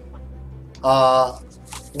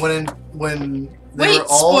 when they Wait, were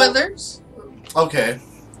all spoilers? Okay,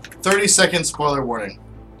 30-second spoiler warning.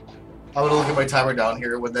 I'm gonna look at my timer down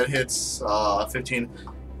here. When that hits 15,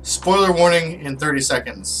 spoiler warning in 30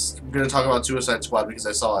 seconds. I'm gonna talk about Suicide Squad because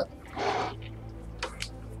I saw it.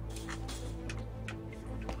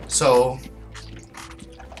 So,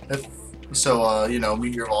 you know,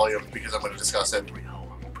 mute your volume because I'm gonna discuss it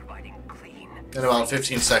in about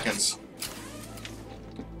 15 seconds.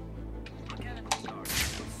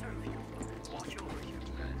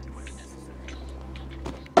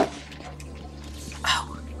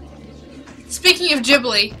 Speaking of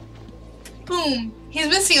Ghibli, boom, he's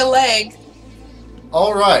missing a leg.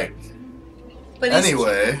 Alright. But he's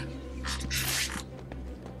Anyway,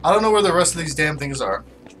 I don't know where the rest of these damn things are.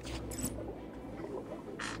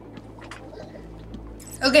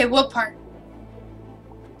 Okay, what part?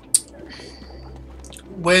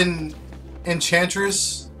 When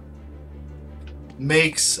Enchantress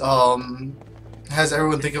makes, has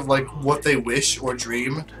everyone think of, like, what they wish or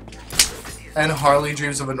dream, and Harley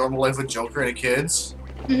dreams of a normal life with Joker and kids,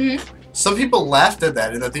 some people laughed at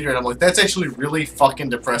that in the theater, and I'm like, that's actually really fucking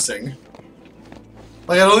depressing.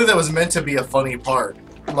 Like, I don't think that was meant to be a funny part.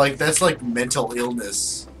 Like, that's, like, mental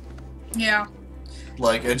illness. Yeah.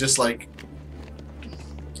 Like, and just, like,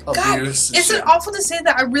 God, abuse. is it awful to say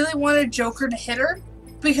that I really wanted Joker to hit her?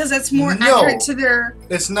 Because that's more accurate to their...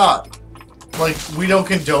 It's not. Like, we don't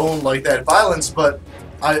condone, like, that violence, but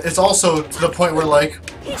it's also to the point where, like,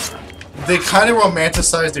 they kind of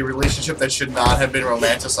romanticized a relationship that should not have been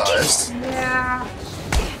romanticized. Yeah.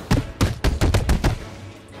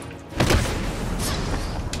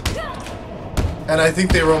 And I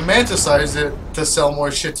think they romanticized it to sell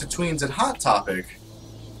more shit to tweens at Hot Topic.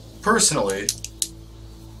 Personally.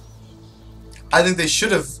 I think they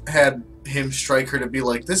should have had him strike her to be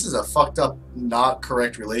like, this is a fucked up, not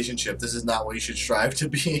correct relationship. This is not what you should strive to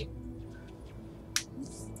be.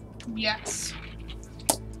 Yes.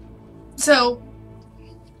 So...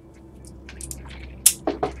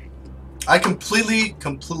 I completely,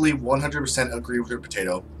 100% agree with your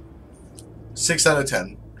potato. 6 out of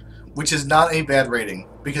 10. Which is not a bad rating,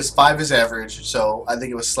 because 5 is average, so I think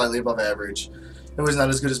it was slightly above average. It was not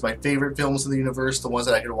as good as my favorite films in the universe, the ones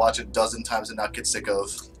that I could watch a dozen times and not get sick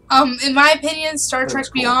of. in my opinion, Star Trek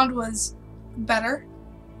Beyond was better.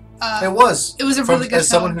 It was. It was a really good As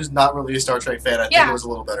someone film. who's not really a Star Trek fan, I think it was a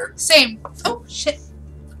little better. Same. Oh, shit.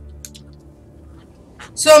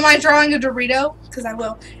 So am I drawing a Dorito? Because I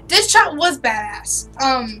will. This shot was badass.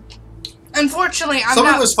 Unfortunately, I'm Some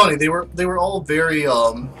of not... it was funny. They were all very,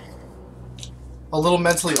 a little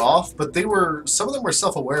mentally off, but some of them were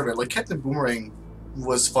self-aware of it. Like, Captain Boomerang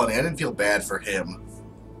was funny. I didn't feel bad for him.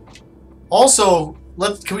 Also,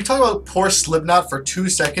 can we talk about poor Slipknot for 2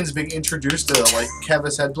 seconds being introduced to like have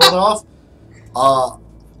his head blown off?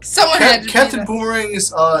 Someone had to Captain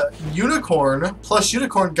Boomerang's Unicorn plus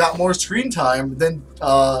Unicorn got more screen time than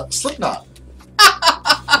Slipknot.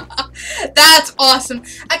 That's awesome.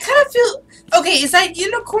 I kind of feel okay. Is that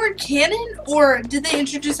Unicorn canon, or did they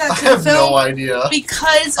introduce that to I have the film? no idea.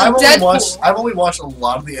 Because of Deadpool. I've only watched a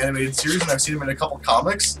lot of the animated series, and I've seen them in a couple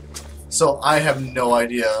comics, so I have no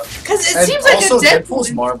idea. Because it seems like also, a Deadpool.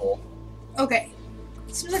 Deadpool's Marvel. Okay,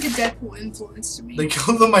 it seems like a Deadpool influence to me. They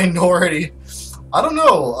killed the minority. I don't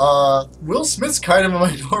know. Will Smith's kind of a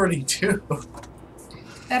minority too.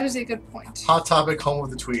 That is a good point. Hot Topic, Home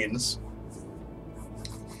with the Tweens.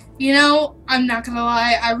 You know, I'm not gonna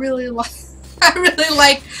lie. I really like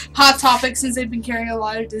Hot Topic since they've been carrying a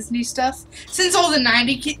lot of Disney stuff. Since all the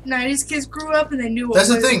 90s kids grew up and they knew what That's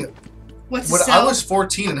the thing. When I was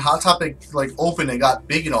 14 and Hot Topic like opened and got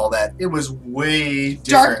big and all that, it was way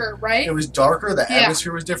different. Darker, right? It was darker. The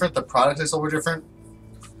atmosphere was different. The products they sold were different.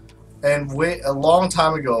 And a long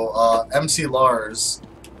time ago, MC Lars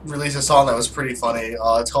released a song that was pretty funny.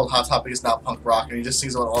 It's called "Hot Topic Is Not Punk Rock," and he just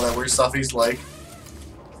sings about all that weird stuff. He's like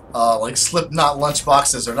Slipknot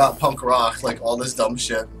lunchboxes are not punk rock, like all this dumb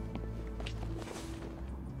shit.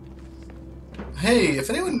 Hey, if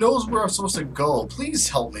anyone knows where I'm supposed to go, please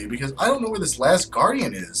help me, because I don't know where this last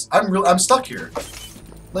Guardian is. I'm stuck here.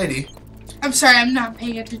 Lady. I'm sorry, I'm not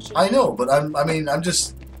paying attention. I know, but I'm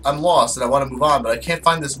lost and I want to move on, but I can't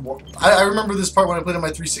find this. I remember this part when I played on my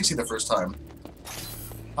 360 the first time.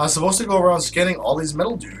 I was supposed to go around scanning all these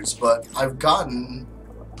metal dudes, but I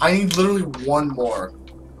need literally one more.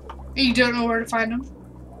 You don't know where to find him?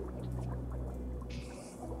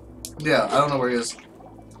 Yeah, I don't know where he is.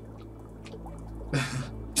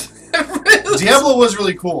 Diablo was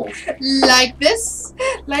really cool. Like this?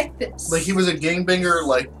 Like this. Like, he was a gangbanger,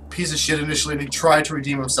 like, piece of shit initially, and he tried to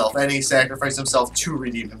redeem himself, and he sacrificed himself to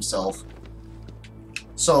redeem himself.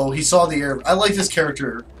 So, he saw the air. I like his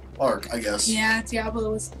character arc, I guess. Yeah,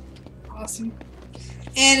 Diablo was awesome.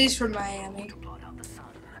 And he's from Miami.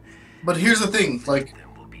 But here's the thing, like,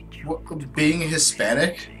 being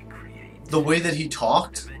Hispanic, the way that he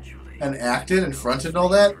talked and acted and fronted and all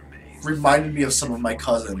that reminded me of some of my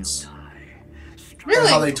cousins. Really? And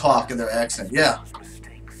how they talk and their accent, yeah.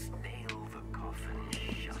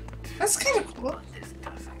 That's kind of cool.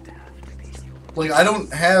 Like, I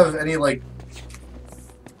don't have any, like,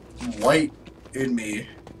 white in me,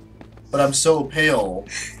 but I'm so pale.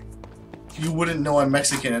 You wouldn't know I'm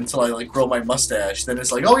Mexican until I, like, grow my mustache. Then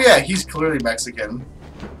it's like, oh yeah, he's clearly Mexican.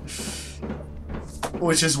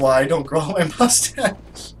 Which is why I don't grow my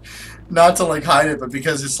mustache. Not to, like, hide it, but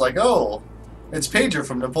because it's like, oh, it's Pedro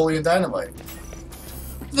from Napoleon Dynamite.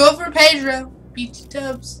 Go for Pedro. BT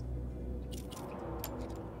Dubs.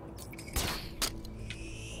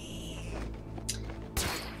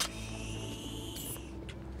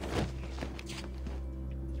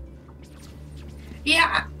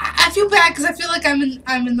 Yeah, I feel bad because I feel like I'm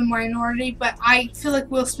in the minority, but I feel like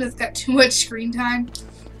Will Smith got too much screen time.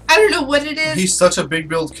 I don't know what it is. He's such a big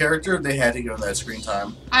build character, they had to give him that screen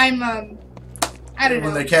time. I don't know.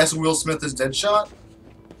 When they cast Will Smith as Deadshot,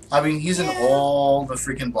 I mean, he's in all the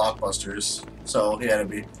freaking blockbusters, so he had to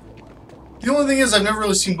be. The only thing is, I've never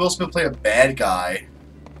really seen Will Smith play a bad guy.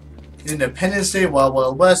 Independence Day, Wild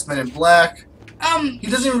Wild West, Men in Black. He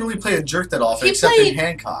doesn't even really play a jerk that often, except in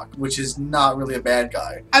Hancock, which is not really a bad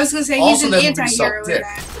guy. I was gonna say, he's an anti-hero in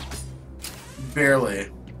that. Barely.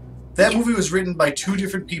 That movie was written by 2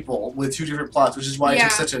 different people with 2 different plots, which is why it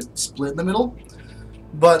took such a split in the middle.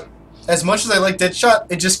 But as much as I like Deadshot,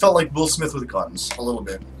 it just felt like Will Smith with guns, a little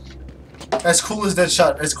bit. As cool as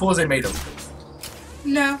Deadshot, as cool as they made him.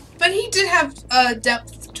 No, but he did have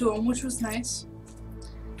depth to him, which was nice.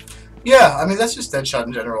 Yeah, I mean, that's just Deadshot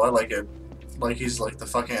in general. I like it. Like, he's like the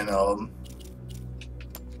fucking,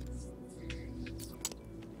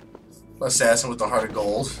 assassin with the heart of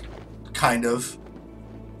gold. Kind of.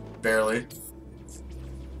 Barely.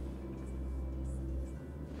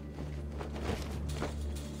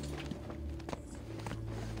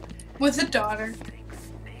 With a daughter.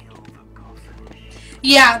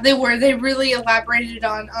 Yeah, they were. They really elaborated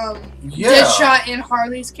on Deadshot and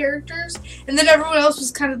Harley's characters. And then everyone else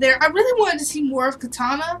was kind of there. I really wanted to see more of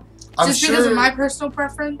Katana. Just because of my personal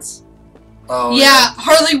preference. Oh, yeah,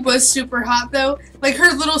 Harley was super hot, though. Like,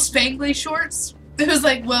 her little spangly shorts. It was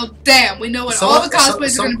like, well, damn, we know what all the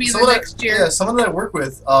cosplays are going to be the next year. Yeah, someone that I work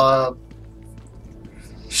with,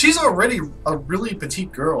 she's already a really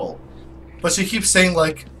petite girl. But she keeps saying,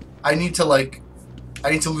 like, I need to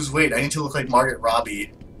lose weight. I need to look like Margaret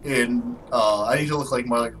Robbie. in I need to look like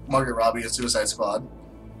Margaret Robbie in Suicide Squad.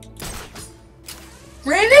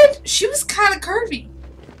 Granted, she was kind of curvy.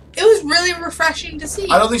 It was really refreshing to see.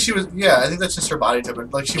 I don't think she was. Yeah, I think that's just her body type.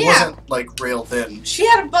 Like she wasn't like rail thin. She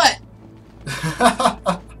had a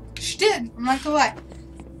butt. She did. I'm not gonna lie.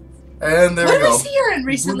 And there we go. What did I see her in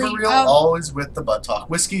recently? Blooper Reel, always with the butt talk.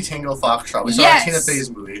 Whiskey Tango Foxtrot. We saw a Tina Fey's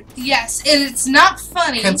movie. Yes, and it's not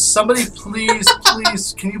funny. Can somebody please,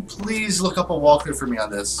 can you please look up a walkthrough for me on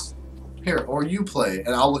this? Here, or you play,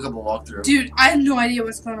 and I'll look up a walkthrough. Dude, I have no idea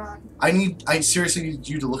what's going on. I seriously need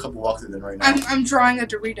you to look up a walkthrough then right now. I'm drawing a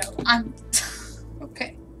Dorito.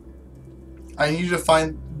 Okay. I need you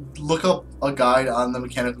to look up a guide on the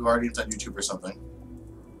Mechanical Guardians on YouTube or something.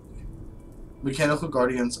 Mechanical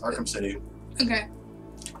Guardians, Arkham City. Okay.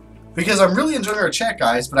 Because I'm really enjoying our chat,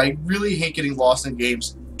 guys, but I really hate getting lost in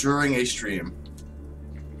games during a stream.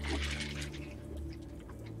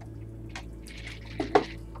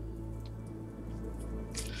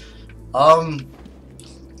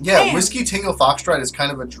 Yeah, Man. Whiskey Tango Foxtrot is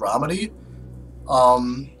kind of a dramedy.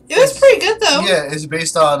 It was pretty good, though. Yeah, it's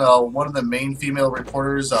based on one of the main female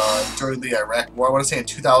reporters during the Iraq War. I want to say in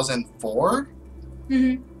 2004?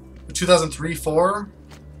 Mm-hmm. 2003-4.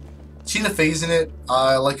 Tina Fey's in it.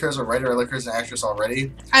 I like her as a writer. I like her as an actress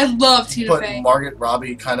already. I love Tina Fey. But Margaret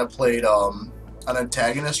Robbie kind of played an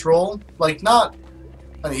antagonist role. Like, not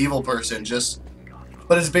an evil person,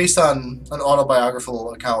 but it's based on an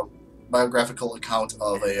autobiographical account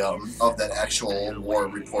of of that actual war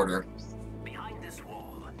reporter.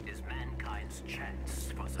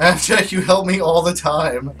 Jack, you help me all the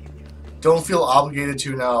time. Don't feel obligated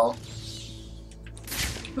to now.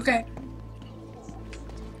 Okay.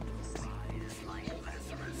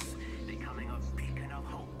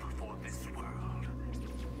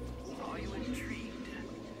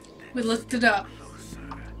 We looked it up.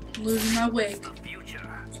 Losing my wig.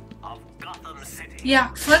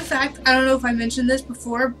 Yeah, fun fact, I don't know if I mentioned this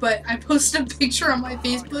before, but I posted a picture on my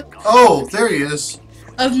Facebook. Oh, there he is.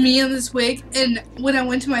 Of me in this wig, and when I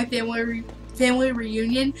went to my family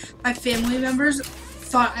reunion, my family members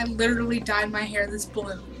thought I literally dyed my hair this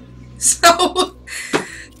blue. So,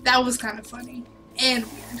 that was kind of funny. And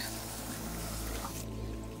weird.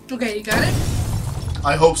 Okay, you got it?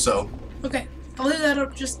 I hope so. Okay, I'll leave that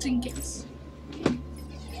up just in case.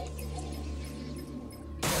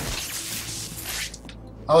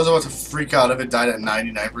 I was about to freak out if it died at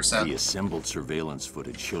 99%. The assembled surveillance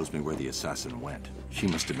footage shows me where the assassin went. She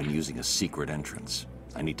must have been using a secret entrance.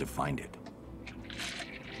 I need to find it.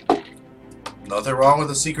 Nothing wrong with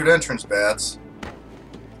a secret entrance, Bats.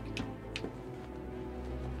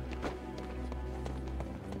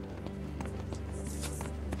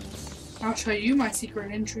 I'll show you my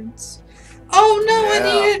secret entrance. Oh no, Yeah. I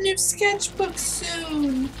need a new sketchbook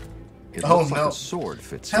soon. It Oh, looks like no. a sword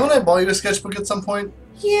fits Haven't in. I bought you a sketchbook at some point?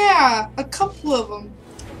 Yeah, a couple of them.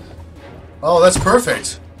 Oh, that's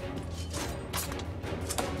perfect.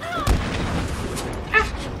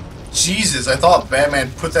 Jesus, I thought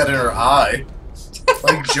Batman put that in her eye.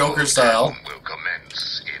 Like Joker style. Will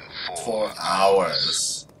commence in 4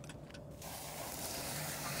 hours.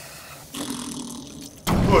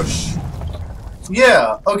 Push.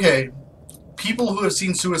 Yeah, okay. People who have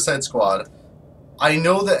seen Suicide Squad, I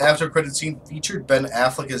know that after credit scene featured Ben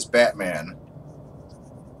Affleck as Batman.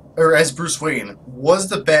 Or as Bruce Wayne. Was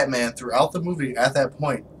the Batman throughout the movie at that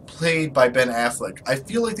point played by Ben Affleck? I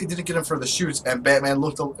feel like they didn't get him for the shoots and Batman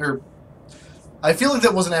looked I feel like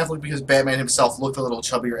that wasn't Affleck because Batman himself looked a little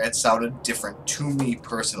chubbier and sounded different to me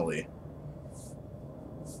personally.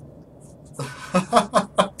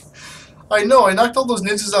 I know, I knocked all those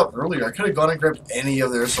ninjas out earlier. I could have gone and grabbed any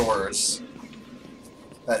of their swords.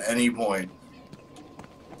 At any point.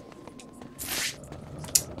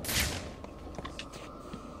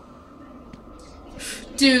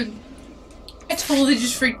 Dude, I totally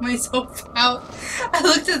just freaked myself out. I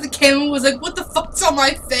looked at the camera and was like, what the fuck's on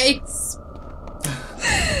my face?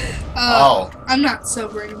 Oh. I'm not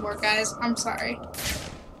sober anymore, guys. I'm sorry.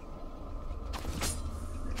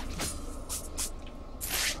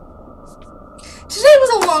 Today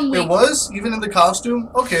was a long week. It was? Even in the costume?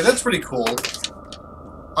 Okay, that's pretty cool.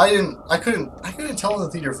 I couldn't tell in the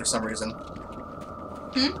theater for some reason.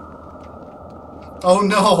 Oh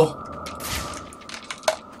no.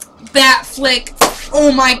 Bat flick.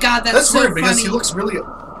 Oh my god, that's so weird because funny. he looks really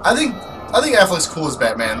I think Affleck's cool as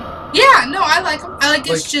Batman. Yeah, no, I like him. I like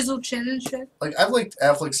his Like- chiseled chin and shit. Like I've liked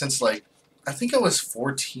Affleck since like I think I was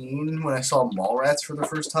 14 when I saw Mallrats for the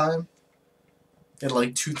first time. In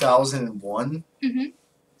like 2001. Mm-hmm.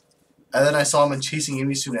 And then I saw him in Chasing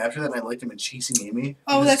Amy soon after that, and I liked him in Chasing Amy.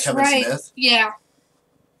 Oh, He was that's Kevin right. Smith. Yeah.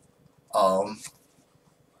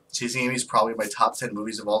 Chasing Amy's probably my top 10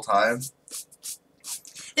 movies of all time.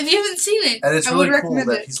 If you haven't seen it, And it's I really would cool recommend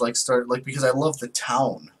that it. he's like because I love the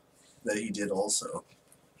town that he did also.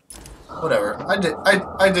 Whatever. I dig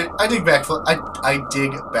Batfleck. I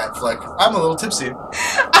dig Batfleck. I'm a little tipsy.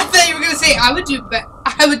 I thought you were gonna say I would do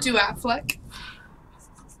Affleck.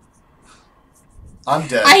 I'm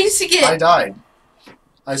dead. I used to get. I died.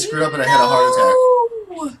 I screwed up and I had a heart attack.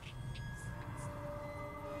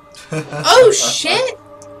 Oh shit!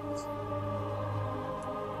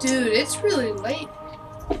 Dude, it's really late.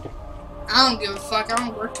 I don't give a fuck. I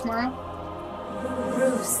don't work tomorrow.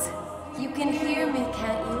 Bruce, you can hear me,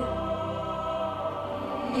 can't you?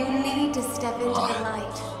 You need to step into the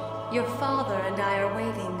light. Your father and I are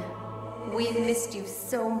waiting. We've missed you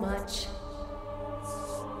so much.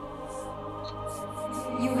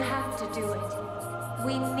 You have to do it.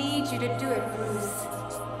 We need you to do it, Bruce.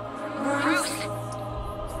 Bruce!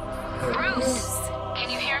 Bruce! Can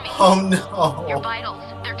you hear me? Oh no. Your vitals,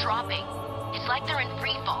 they're dropping. It's like they're in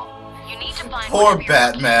free fall. You need to find Poor whatever you're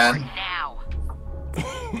looking Batman. for now.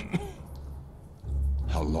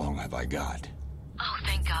 How long have I got? Oh,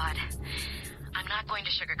 thank God. I'm not going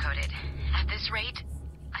to sugarcoat it. At this rate,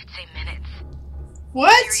 I'd say minutes.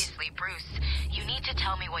 What? Seriously, Bruce, you need to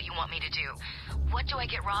tell me what you want me to do. What do I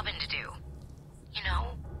get Robin to do? You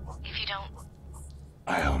know, if you don't...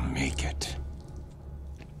 I'll make it.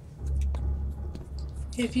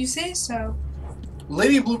 If you say so.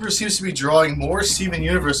 Lady Blooper seems to be drawing more Steven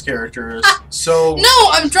Universe characters, so... No,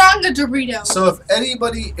 I'm drawing a Dorito. So if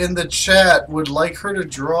anybody in the chat would like her to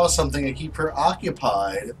draw something and keep her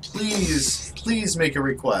occupied, please make a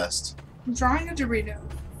request. I'm drawing a Dorito.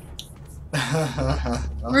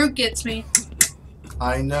 Root gets me.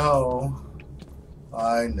 I know.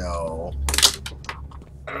 I know.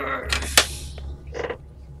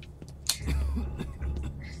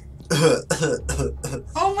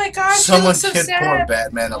 Oh my gosh, Someone he looks so get sad. poor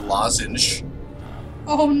Batman a lozenge.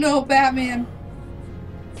 Oh no, Batman.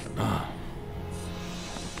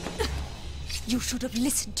 You should have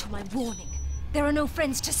listened to my warning. There are no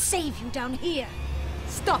friends to save you down here.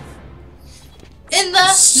 Stop. In the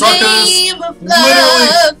Suckers! name of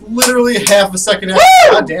love. Literally half a second after.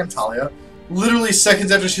 God damn, Talia. Literally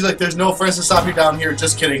seconds after she's like, "There's no friends to stop you down here."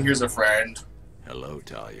 Just kidding. Here's a friend. Hello,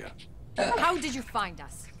 Talia. How did you find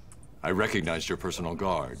us? I recognized your personal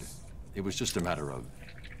guard. It was just a matter of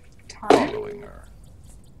following her.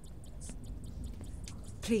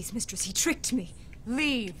 Please, mistress, he tricked me.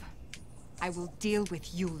 Leave. I will deal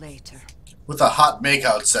with you later. With a hot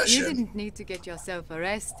makeout You session. didn't need to get yourself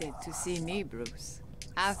arrested to see me, Bruce.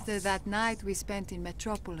 After that night we spent in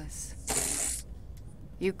Metropolis.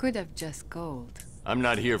 You could have just called. I'm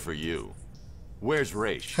not here for you. Where's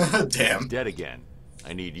Raish? Damn. He's dead again.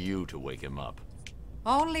 I need you to wake him up.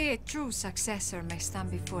 Only a true successor may stand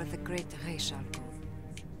before the great Ra's al Ghul.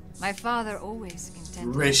 My father always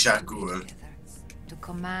intended Ra's al Ghul. to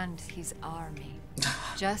command his army.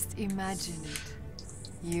 Just imagine it.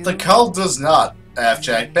 You... The cowl does not,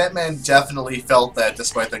 Afjack. Batman definitely felt that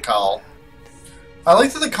despite the cowl. I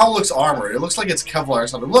like that the cowl looks armored. It looks like it's Kevlar or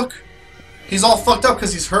something. Look! He's all fucked up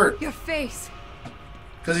because he's hurt. Your face.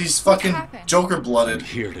 Because he's fucking Joker-blooded. I'm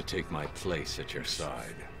here to take my place at your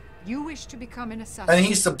side. You wish to become an assassin. And he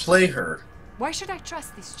needs to play her. Why should I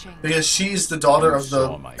trust this change? Because she's the daughter of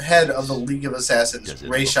the head of the League of Assassins,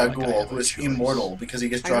 Ra's al Ghul, who is immortal because he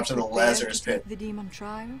gets dropped into the Lazarus pit. The demon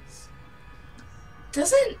trials?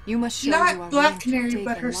 Doesn't you must show you are not Black willing to Canary, take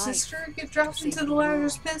but her a life sister get dropped into the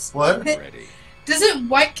Lazarus pit? What? Doesn't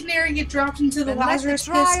White Canary get dropped into the Then let the Lazarus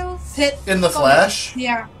trials pit? In the Flash?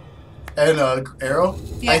 Yeah. And Arrow?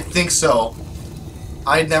 Yeah. I think so.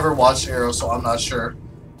 I never watched Arrow, so I'm not sure.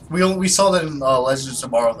 We saw that in Legends of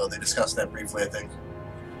Tomorrow, though. They discussed that briefly, I think.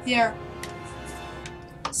 Yeah.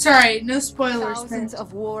 Sorry, no spoilers. Thousands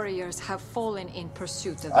of warriors have fallen in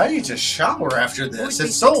pursuit of I need to shower after this. Would-be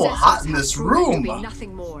It's so successors hot in have this proven to room. be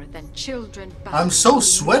nothing more than children I'm so battling the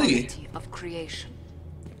sweaty. enormity of creation.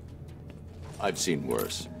 I've seen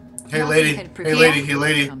worse. Hey, lady. Hey, lady. Hey,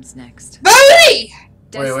 lady. Comes next. Buddy!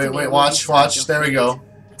 Wait. Watch. There we go.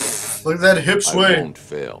 Look at that hip I sway. won't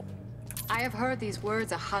fail. I have heard these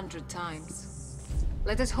words 100 times.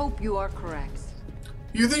 Let us hope you are correct.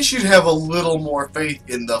 You think she'd have a little more faith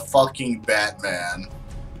in the fucking Batman?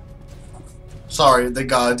 Sorry, the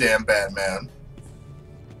goddamn Batman.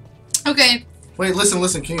 Okay. Wait,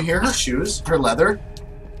 listen. Can you hear her shoes? Her leather?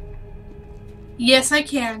 Yes, I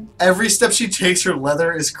can. Every step she takes, her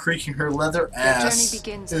leather is creaking. Her leather ass journey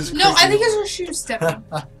begins. is No, I creaking. think it's her shoes stepping.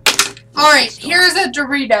 Alright, here's a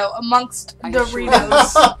Dorito amongst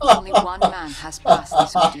Doritos. Only one man has passed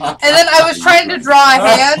this ordeal. And then I was trying to draw a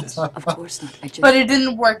hand, Of course not. but it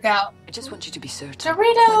didn't work out. I just want you to be certain. Dorito!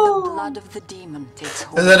 When the blood of the demon takes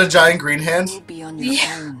hold, Is that a giant green hand? you'll be on your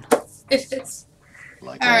own. It is.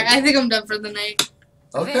 Alright, I think I'm done for the night.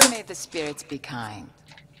 Okay. Then may the spirits be kind.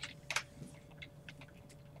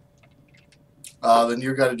 Then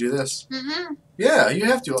you got to do this. Mm-hmm. Yeah, you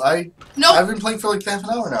have to. Nope. I've been playing for like half an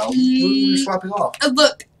hour now. We're swapping off.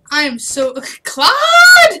 Look, I am so...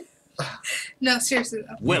 Claude! No, seriously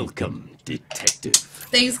though. Welcome, detective.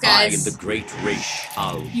 Thanks, I am guys. the great Rish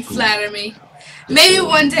Al. You flatter me. Maybe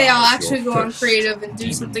one day I'll actually go on creative and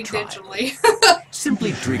do something digitally.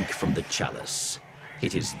 Simply drink from the chalice.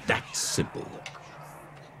 It is that simple.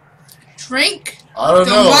 Drink? I don't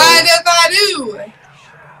Then know. why did I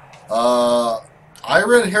do? I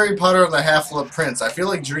read Harry Potter and the Half-Blood Prince. I feel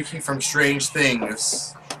like drinking from strange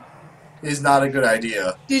things is not a good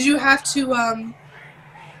idea. Did you have to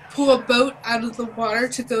pull a boat out of the water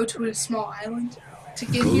to go to a small island to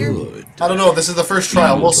get here? I don't know. This is the first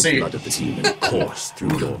trial. We'll see. Blood of the demon course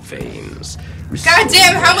through your veins. God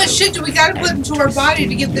damn, how much shit do we gotta put into our body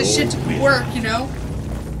to get this shit to work, you know?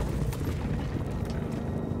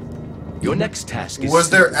 Your next task is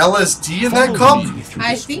Was there LSD in that cup?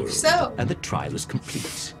 I think so. and the trial is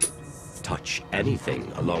complete. Touch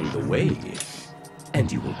anything along the way,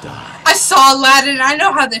 and you will die. I saw Aladdin. I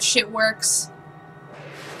know how this shit works.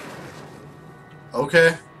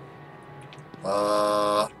 Okay.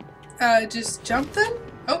 Just jump then?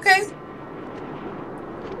 Okay.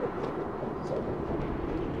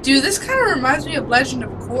 Dude, this kind of reminds me of Legend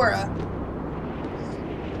of Korra.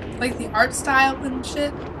 Like the art style and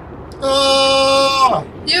shit.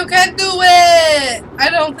 You can do it! I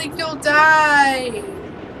don't think you'll die.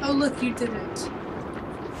 Oh, look, you didn't.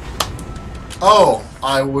 Oh,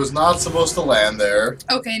 I was not supposed to land there.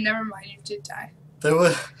 Okay, never mind. You did die. There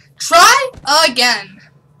was Try again.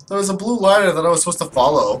 there was a blue liner that I was supposed to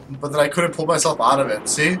follow, but then I couldn't pull myself out of it.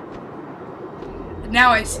 See? Now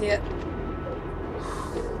I see it.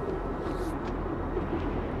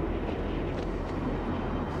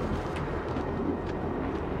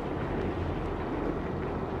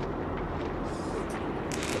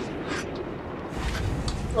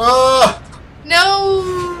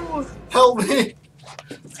 No! Help me!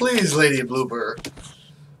 Please, Lady Blooper.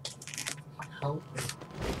 Help me.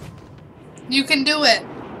 You can do it.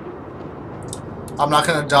 I'm not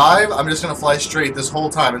gonna dive, I'm just gonna fly straight this whole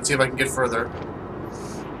time and see if I can get further.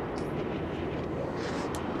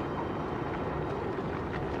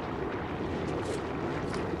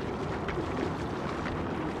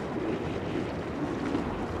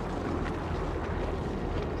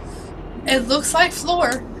 It looks like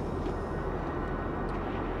floor.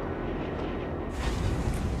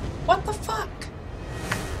 What the fuck?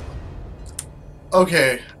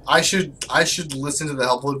 Okay, I should listen to the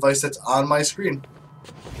helpful advice that's on my screen.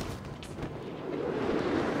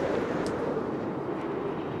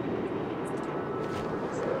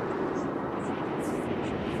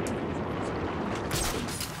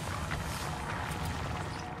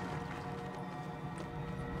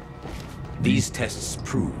 These tests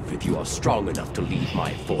prove if you are strong enough to lead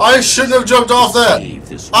my force. I shouldn't have jumped off that!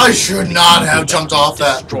 I should not have jumped off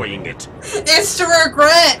that! Destroying it. It's to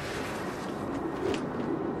regret.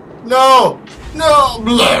 No! No!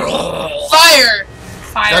 Fire!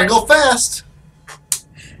 Fire. Gotta go fast!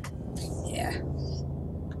 Yeah.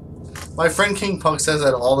 My friend King Punk says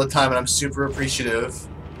that all the time and I'm super appreciative.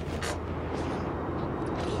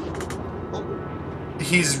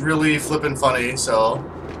 He's really flippin' funny, so...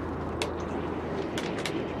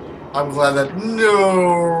 I'm glad that...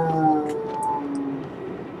 No!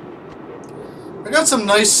 I got some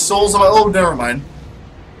nice souls on my... Oh, never mind.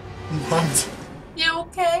 You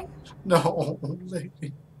okay? No,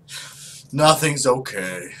 lady. Nothing's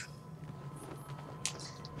okay.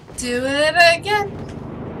 Do it again.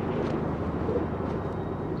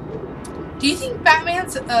 Do you think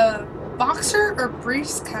Batman's a boxer or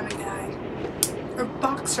briefs kind of guy? Or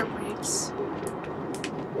boxer briefs?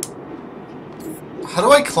 How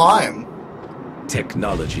do I climb?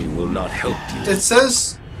 Technology will not help you. It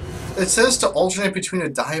says to alternate between a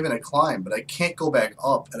dive and a climb, but I can't go back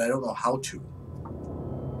up, and I don't know how to.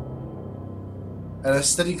 And a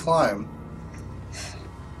steady climb.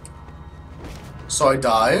 So I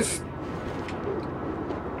dive,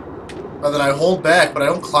 and then I hold back, but I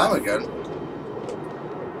don't climb again.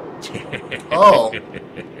 Oh.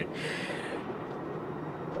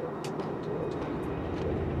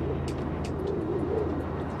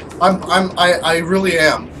 I really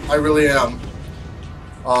am. I really am.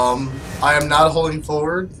 I am not holding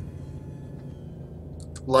forward.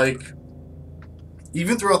 Like,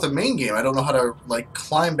 even throughout the main game, I don't know how to, like,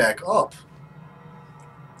 climb back up.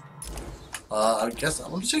 I guess,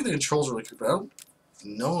 let me check the controls really quick, but I don't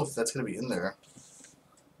know if that's going to be in there.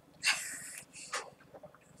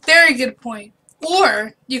 Very good point.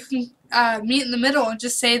 Or you can meet in the middle and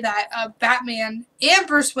just say that Batman and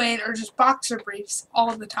Bruce Wayne are just boxer briefs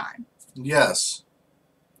all the time. Yes.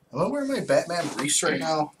 Am I wearing my Batman briefs right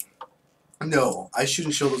now? No, I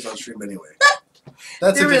shouldn't show those on stream anyway.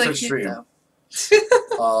 That's a different stream.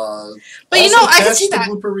 But you know, I can see that.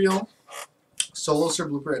 Blooper Reel. Solo Sir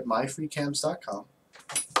Blooper at myfreecams.com.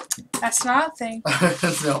 That's not a thing.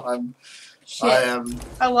 No, Shit.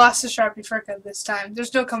 I lost the Sharpie Furka this time.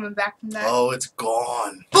 There's no coming back from that. Oh, it's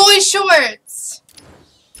gone. Boy shorts!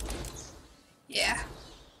 Yeah.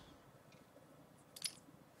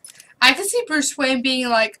 I could see Bruce Wayne being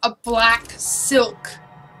like a black silk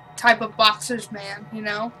type of boxer's man, you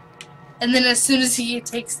know? And then as soon as he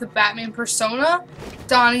takes the Batman persona,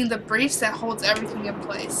 donning the briefs that holds everything in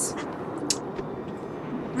place.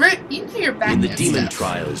 You know your Batman In the demon stuff.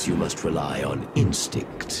 trials, you must rely on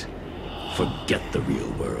instinct. Forget the real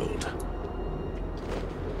world.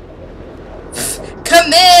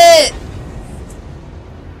 Commit!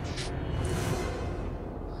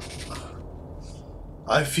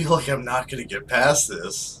 I feel like I'm not going to get past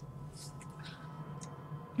this.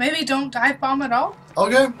 Maybe don't dive bomb at all?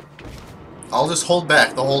 Okay. I'll just hold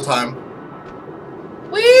back the whole time.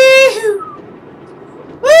 Woohoo!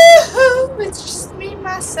 Woohoo! It's just me,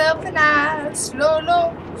 myself, and I.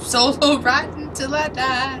 Solo riding till I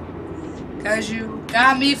die. 'Cause you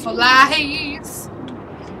got me for life.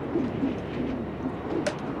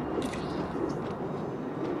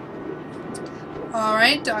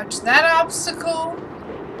 Alright, dodge that obstacle.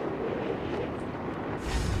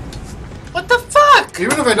 What the fuck?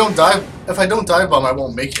 Even if I don't dive bomb, I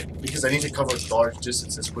won't make it because I need to cover large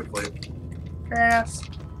distances quickly. Fair enough.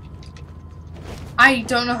 I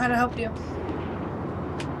don't know how to help you.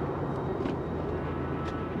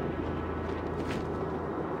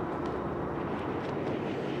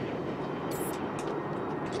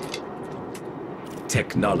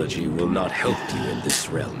 Technology will not help you in this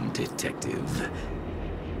realm, detective.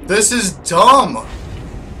 This is dumb.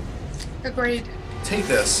 Agreed. Take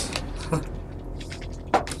this.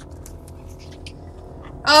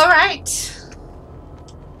 Alright.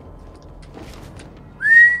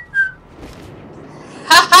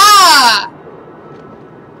 Ha-ha!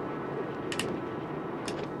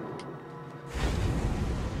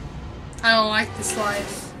 I don't like this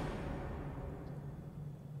life.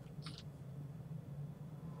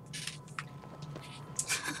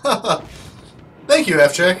 Thank you,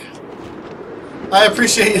 F-Check. I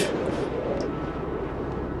appreciate it.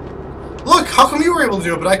 Look, how come you were able to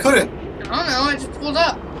do it, but I couldn't? I don't know, I just pulled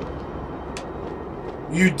up.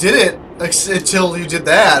 You did it until you did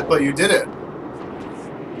that, but you did it.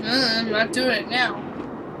 I'm not doing it now.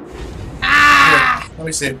 Ah! Here, let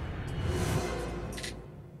me see.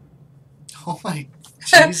 Oh my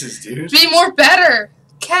Jesus, dude. Be more better.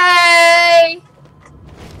 Okay.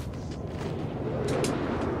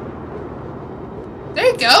 There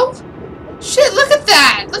you go. Shit, look at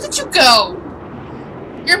that. Look at you go.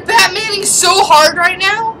 You're Batmaning so hard right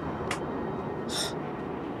now.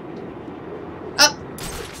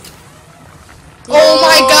 Oh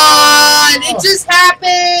my god! It just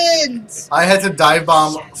happened! I had to dive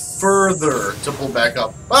bomb further to pull back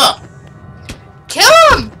up. Ah! Kill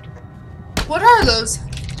him! What are those?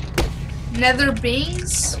 Nether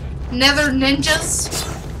beings? Nether ninjas?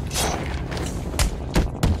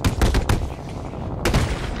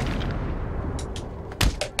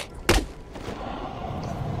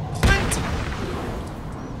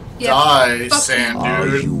 Yeah, die, sand Are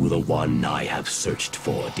dude. you the one I have searched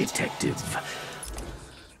for, detective?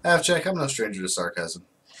 F-Jack, I'm no stranger to sarcasm.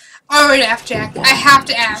 Alright, F-Jack, I have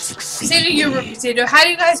to ask. Say to you, Potato, how do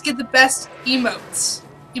you guys get the best emotes?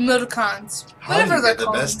 Emoticons. Whatever they're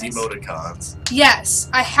called. The best emoticons. Yes,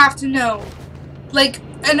 I have to know. Like,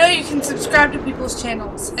 I know you can subscribe to people's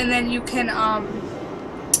channels, and then you can, I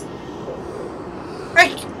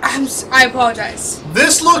apologize.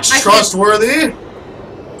 This looks trustworthy.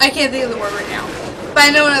 I can't think of the word right now. But I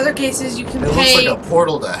know in other cases you can It pay looks like a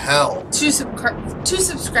portal to hell. to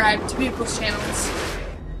subscribe to people's channels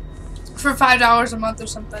for $5 a month or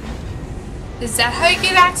something. Is that how you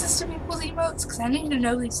get access to people's emotes? Because I need to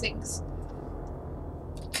know these things.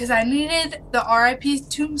 Because I needed the RIP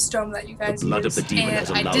tombstone that you guys The blood used, of the demon and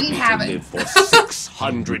has I allowed didn't me have to it. live for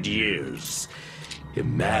 600 years.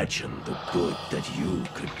 Imagine the good that you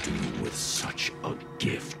could do with such a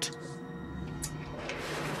gift.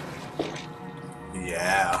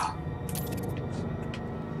 Yeah.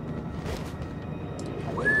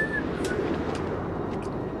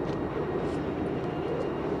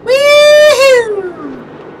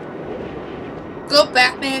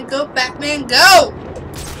 Batman, go!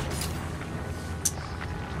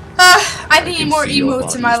 I need more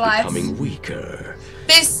emotes in my life. Becoming weaker.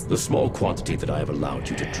 This. The small quantity that I have allowed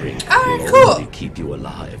you to drink will cool. only keep you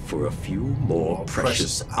alive for a few more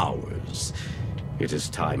precious hours. It is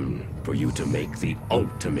time for you to make the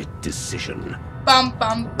ultimate decision. Bum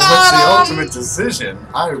bum bum. What's the ultimate decision?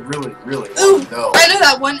 I really want to know. I know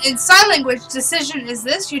that one. In sign language, decision is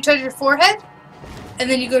this. You touch your forehead, and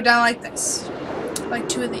then you go down like this. Like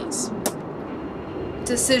 2 of these.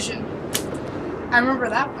 Decision. I remember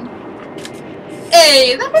that one.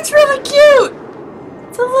 Hey, that one's really cute!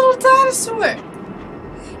 It's a little dinosaur.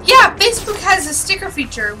 Yeah, Facebook has a sticker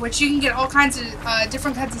feature, which you can get all kinds of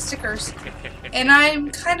different kinds of stickers. And I'm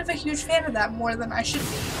kind of a huge fan of that, more than I should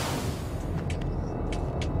be.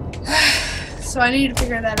 So I need to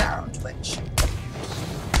figure that out on Twitch.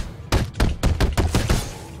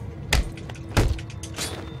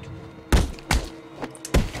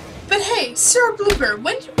 But hey, Sir Blooper,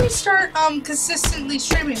 when did we start consistently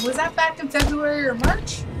streaming? Was that back in February or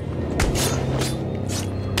March?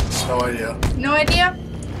 No idea. No idea?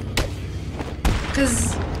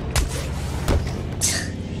 Because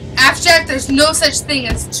Afjack, there's no such thing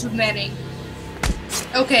as too many.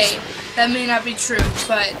 Okay, that may not be true,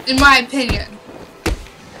 but in my opinion,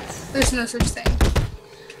 there's no such thing.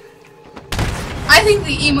 I think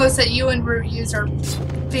the emotes that you and Root use are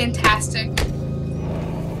fantastic.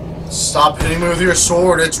 Stop hitting me with your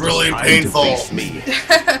sword, it's really painful. Face me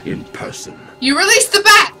in person. You release the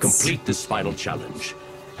bats! Complete this final challenge,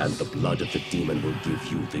 and the blood of the demon will give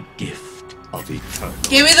you the gift of eternal.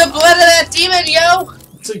 Give me the blood of that demon, yo!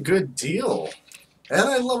 It's a good deal. And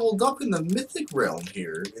I leveled up in the mythic realm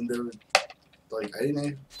here. In the, like, I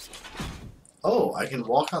didn't... Oh, I can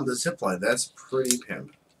walk on the zipline. That's pretty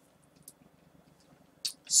pimp.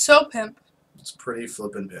 So pimp. It's pretty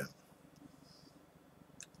flippin' pimp.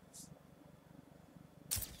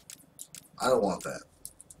 I don't want that.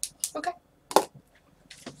 Okay.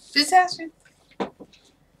 Just asking.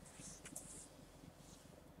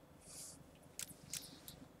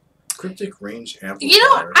 Cryptic range amplifier. You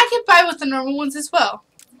know, I could buy with the normal ones as well.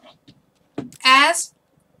 As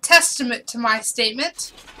testament to my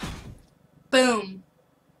statement. Boom.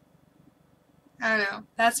 I don't know.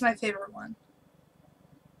 That's my favorite one.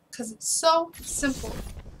 Because it's so simple.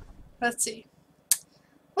 Let's see.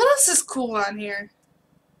 What else is cool on here?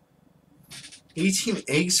 18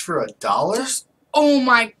 eggs for $1? Oh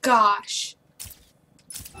my gosh.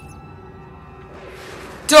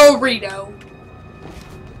 Dorito.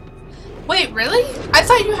 Wait, really? I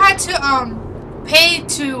thought you had to pay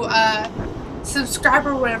to subscribe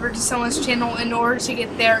or whatever to someone's channel in order to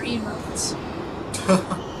get their emotes.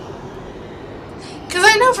 Because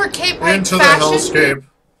I know for K-Pipe Into the Fashion,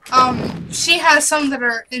 hellscape. she has some that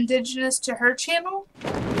are indigenous to her channel.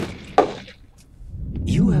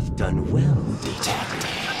 You have done well, detective.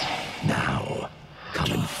 Now,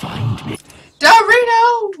 come and find me.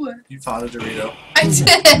 Dorito! You found a Dorito. I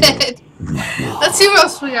did! Let's see what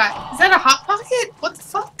else we got. Is that a Hot Pocket? What the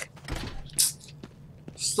fuck?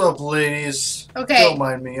 Stop, ladies. Okay. Don't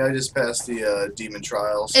mind me. I just passed the demon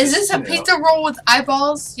trials. Is this a You know. pizza roll with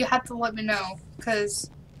eyeballs? You have to let me know,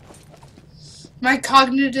 because my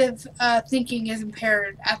cognitive thinking is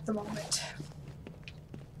impaired at the moment.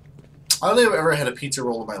 I don't think I've ever had a pizza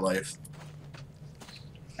roll in my life.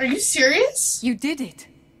 Are you serious? You did it.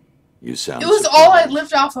 You sound. It was all I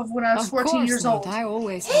lived off of when I was 14 years not. old. I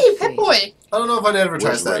always Hey, Pit Boy! I don't know if I'd advertise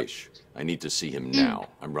Where's that. Raish? I need to see him now.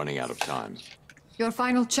 I'm running out of time. Your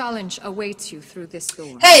final challenge awaits you through this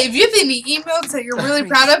door. Hey, if you have any emails that you're really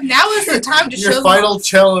proud of, now is the time to show Your them final off.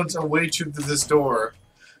 challenge awaits you to this door.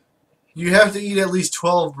 You have to eat at least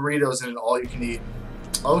 12 burritos and all you can eat.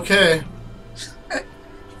 Okay.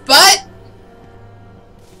 But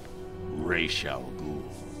Raish al Ghul.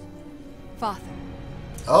 Father.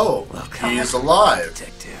 Oh, he is alive.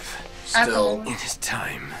 Detective. Still. It is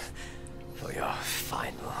time for your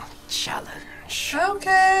final challenge.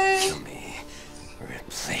 Okay. Kill me.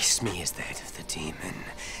 Replace me as that of the demon.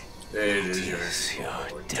 It is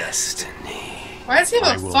your destiny. Why does he I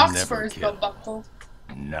have a will fox never for his kill. belt buckle?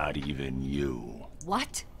 Not even you.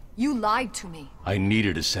 What? You lied to me. I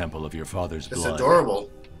needed a sample of your father's It's blood.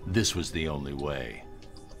 adorable. This was the only way.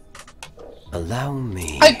 Allow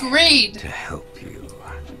me Agreed. to help you.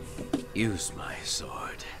 Use my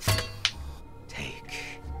sword. Take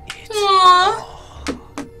it.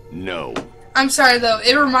 Aww. No. I'm sorry though,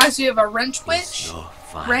 it reminds me of a wrench witch. Your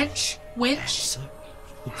final Wrench winch.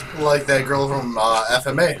 Like that girl from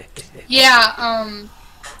FMA. Yeah,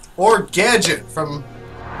 Or Gadget from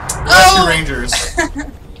Oh! Rescue Rangers.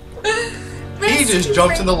 He just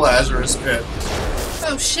jumped in the Lazarus pit.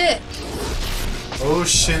 Oh shit. Oh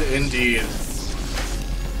shit, indeed.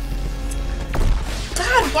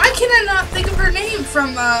 God, why can I not think of her name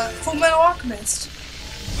from Full Metal Alchemist?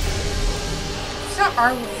 It's not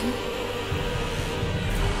Arwen.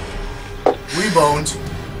 We boned.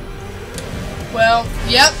 Well,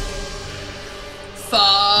 yep.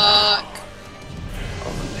 Fuck.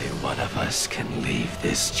 Only one of us can leave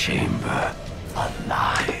this chamber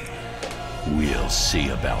alive. We'll see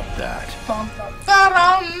about that. Bum, bum,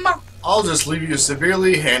 ba-dum. I'll just leave you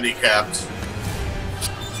severely handicapped.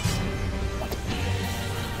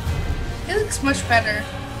 He looks much better.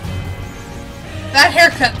 That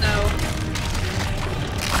haircut, though.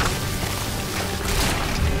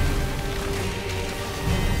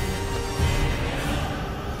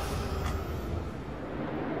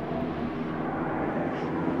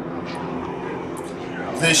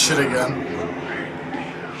 This shit again.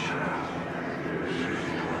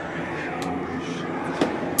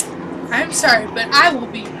 I'm sorry, but I will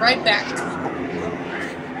be right back.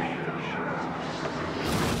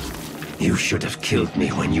 You should have killed me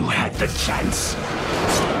when you had the chance.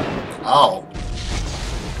 Oh.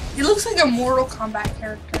 He looks like a Mortal Kombat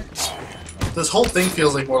character. This whole thing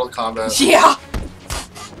feels like Mortal Kombat. Yeah.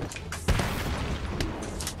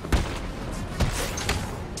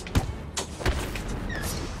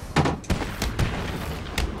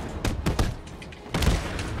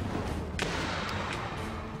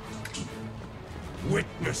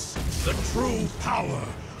 Witness the true power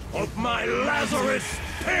of my Lazarus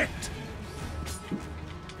Pit!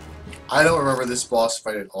 I don't remember this boss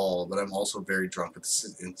fight at all, but I'm also very drunk.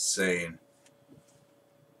 It's insane.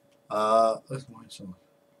 What's my song?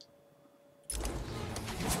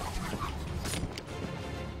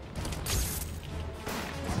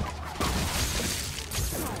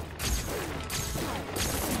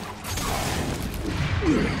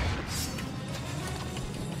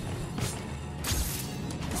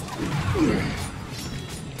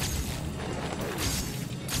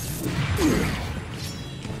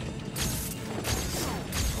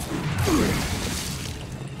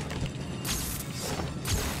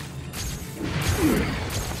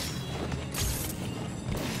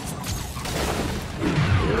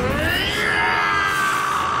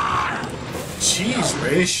 Jeez,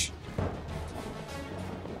 Raish.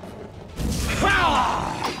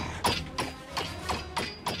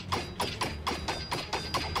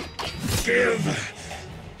 Give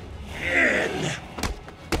in.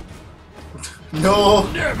 No.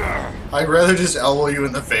 Never. I'd rather just elbow you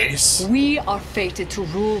in the face. We are fated to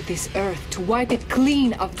rule this earth, to wipe it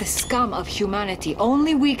clean of the scum of humanity.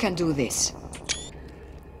 Only we can do this.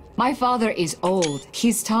 My father is old.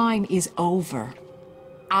 His time is over.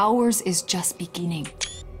 Ours is just beginning.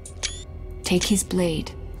 Take his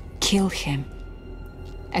blade. Kill him.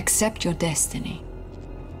 Accept your destiny.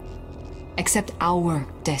 Accept our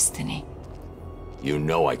destiny. You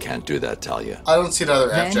know I can't do that, Talia. I don't see another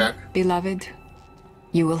Then, F-Jack. beloved,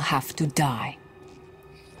 you will have to die.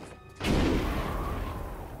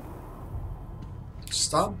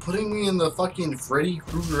 Stop putting me in the fucking Freddy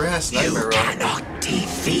Krueger ass nightmare. You cannot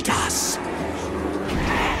defeat us.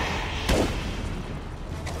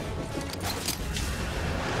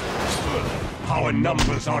 Our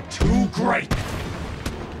numbers are too great.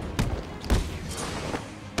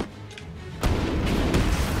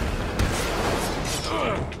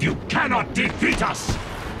 You cannot defeat us.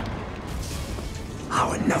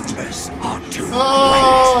 Our numbers are too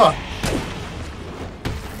Ah! great.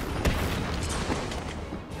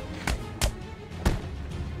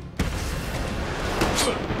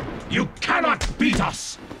 You cannot beat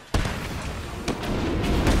us.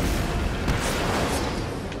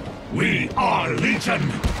 We are Legion.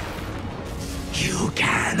 You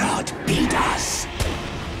cannot beat us.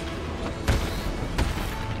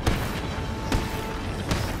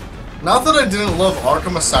 Not that I didn't love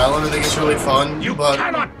Arkham Asylum, I think it's really fun, You but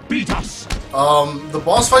cannot beat us. the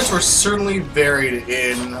boss fights were certainly varied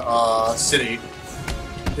in City.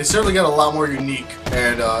 They certainly got a lot more unique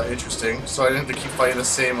and interesting, so I didn't have to keep fighting the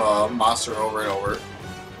same monster over and over.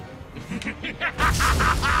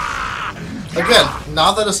 Again,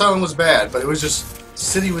 not that Asylum was bad, but it was just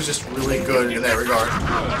City was just really good in that regard.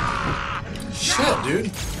 Shit,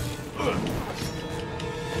 dude.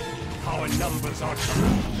 Our numbers are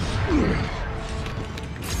true.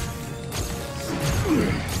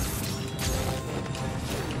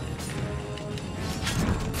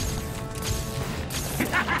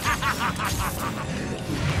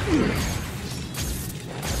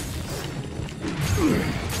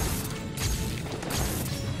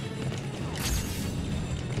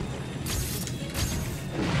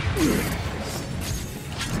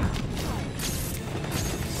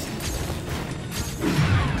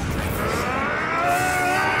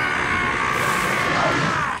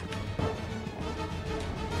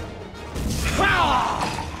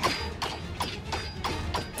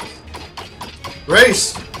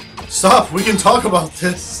 Stop! We can talk about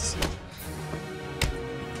this!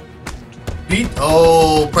 Beat.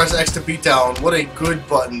 Oh, press X to beat down. What a good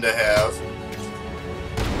button to have.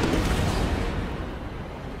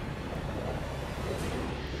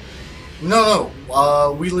 No,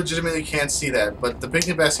 we legitimately can't see that, but the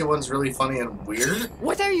picnic basket one's really funny and weird.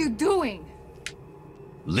 What are you doing?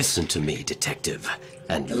 Listen to me, detective,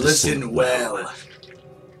 and listen well.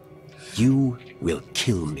 You will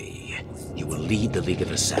kill me. You will lead the League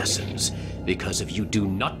of Assassins, because if you do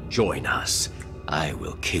not join us, I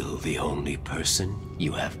will kill the only person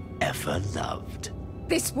you have ever loved.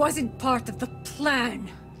 This wasn't part of the plan.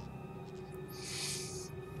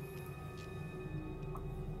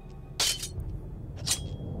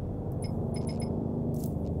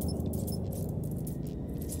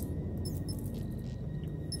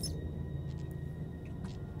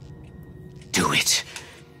 Do it.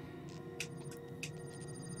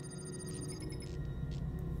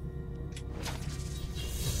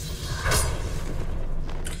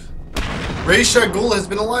 Ra's al Ghul has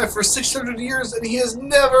been alive for 600 years and he has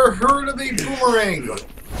never heard of a boomerang.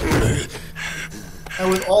 And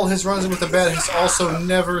with all his runs with the bat, he's also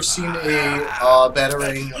never seen a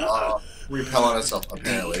batarang repel on itself,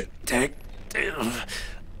 apparently. Detective.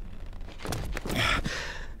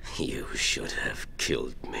 You should have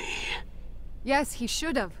killed me. Yes, he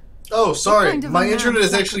should have. Oh, sorry. What kind of My a man internet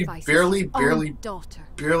is actually sacrifices barely his own daughter?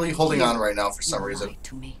 holding on right now for some reason.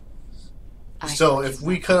 So if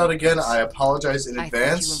we cut out again, I apologize in I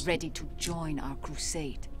advance. thought you were ready to join our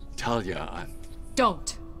crusade. Talia,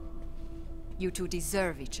 Don't. You two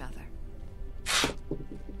deserve each other.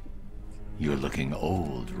 you're looking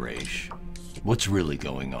old, Ra's. What's really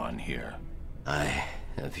going on here? I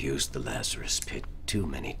have used the Lazarus Pit too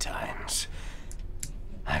many times.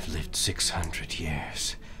 I've lived 600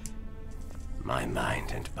 years. My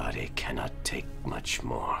mind and body cannot take much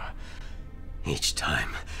more. Each time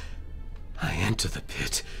I enter the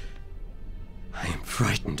pit, I am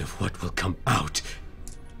frightened of what will come out.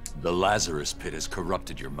 The Lazarus Pit has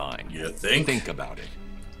corrupted your mind. You think? Think about it.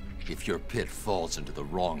 If your pit falls into the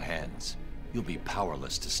wrong hands, you'll be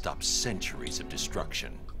powerless to stop centuries of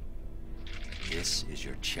destruction. This is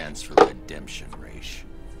your chance for redemption, Ra's.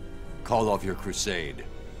 Call off your crusade,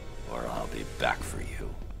 or I'll be back for you.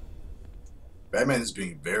 Batman is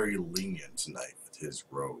being very lenient tonight with his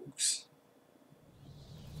rogues.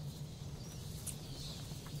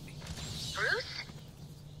 Bruce?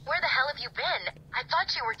 Where the hell have you been? I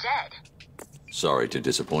thought you were dead. Sorry to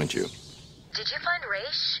disappoint you. Did you find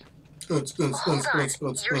Ra's? Hold on.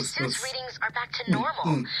 Your suit's readings are back to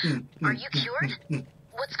normal. Are you cured?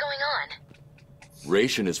 What's going on?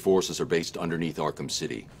 Ra's and his forces are based underneath Arkham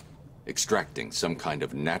City, extracting some kind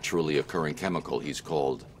of naturally occurring chemical he's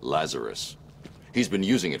called Lazarus. He's been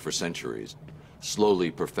using it for centuries,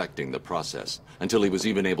 slowly perfecting the process, until he was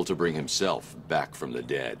even able to bring himself back from the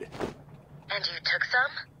dead. And you took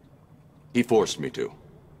some? He forced me to.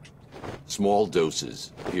 Small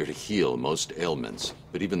doses appear to heal most ailments,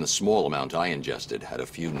 but even the small amount I ingested had a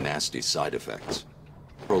few nasty side effects.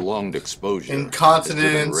 Prolonged exposure has driven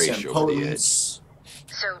Incontinence Ra's and over the edge. potence.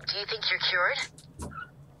 So, do you think you're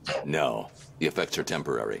cured? No, the effects are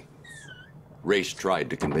temporary. Ra's tried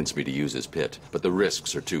to convince me to use his pit, but the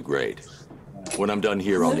risks are too great. When I'm done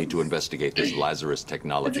here, I'll need to investigate this Lazarus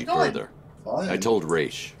technology further. Fine. I told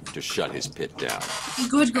Ra's to shut his pit down.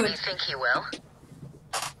 Good. Do you think he will?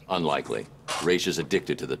 Unlikely. Ra's is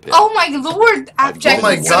addicted to the pit. Oh my lord, Abject. Oh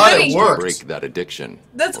my it's god, funny. it worked. Break that addiction.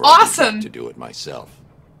 That's or I'll be back awesome. to do it myself.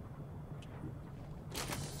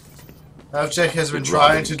 Abject has been Did Robin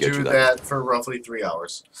trying to get do you that for roughly 3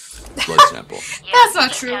 hours. Blood sample. That's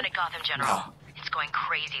not true. Down at Gotham General. It's going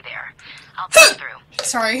crazy there. I'll pass through.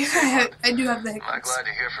 Sorry, I do have the I'm hiccups. glad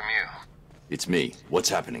to hear from you. It's me. What's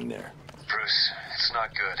happening there? Bruce, it's not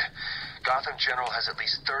good. Gotham General has at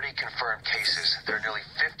least 30 confirmed cases. There are nearly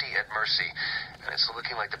 50 at Mercy, and it's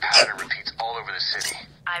looking like the pattern repeats all over the city.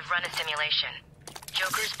 I've run a simulation.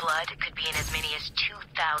 Joker's blood could be in as many as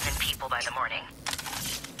 2,000 people by the morning.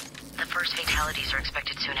 The first fatalities are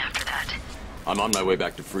expected soon after that. I'm on my way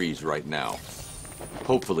back to Freeze right now.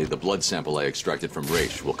 Hopefully the blood sample I extracted from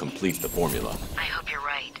Ra's will complete the formula. I hope you're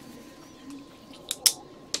right.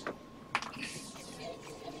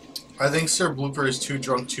 I think Sir Blooper is too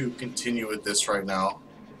drunk to continue with this right now.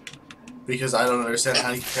 Because I don't understand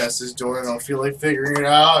how he passed his door and I don't feel like figuring it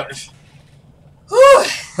out. Whew.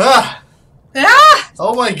 Ah! Ah!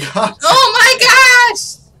 Oh my god. Oh my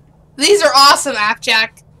gosh! These are awesome,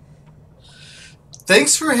 Appjack.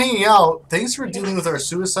 Thanks for hanging out. Thanks for dealing with our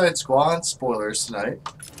Suicide Squad spoilers tonight.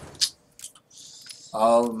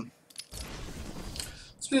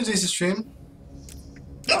 It's been a decent stream.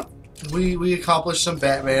 we accomplished some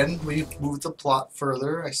Batman. We moved the plot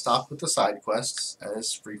further. I stopped with the side quests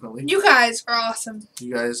as frequently. You guys are awesome.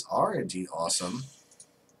 You guys are indeed awesome.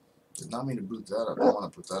 Did not mean to boot that up. I don't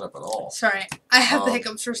want to boot that up at all. Sorry, I have the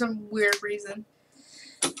hiccups for some weird reason.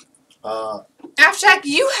 Afterjack,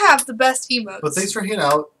 you have the best emotes. But thanks for hanging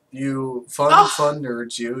out. You fun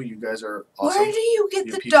nerds. You guys are awesome. Where do you get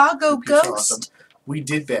the doggo ghost? Awesome. We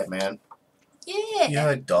did Batman. Yeah. You have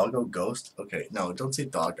a doggo ghost? Okay, no, don't say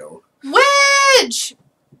doggo. Wedge!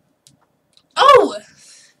 Oh!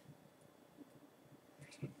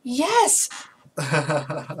 Yes!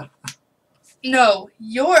 No,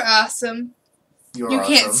 you're awesome. You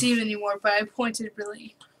can't see it anymore, but I pointed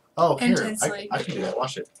really intensely. I can do that.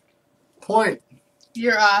 Watch it. Point.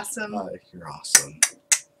 You're awesome. You're awesome.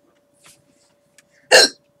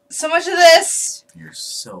 So much of this. You're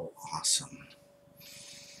so awesome.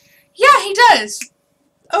 Yeah, he does.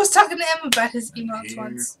 I was talking to Emma about his emotes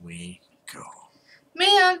once. Here we go.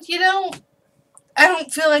 Man, I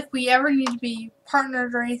don't feel like we ever need to be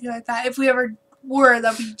partnered or anything like that. If we ever were,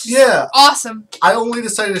 that'd be just awesome. I only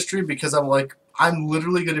decided to stream because I'm like, I'm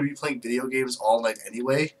literally going to be playing video games all night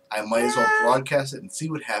anyway. I might as well broadcast it and see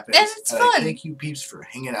what happens. And it's fun. I thank you peeps for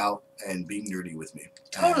hanging out and being nerdy with me.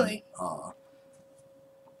 Totally. And,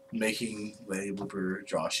 making Lady Blooper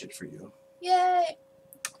draw shit for you. Yay.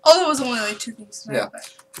 Although it was only like 2 things tonight.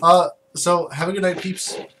 Yeah. So, have a good night,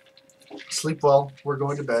 peeps. Sleep well. We're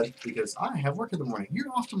going to bed because I have work in the morning. You're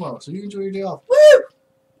off tomorrow, so you enjoy your day off. Woo!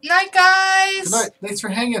 Night, guys. Good night. Thanks for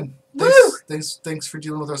hanging. Woo! Thanks for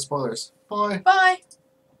dealing with our spoilers. Bye. Bye.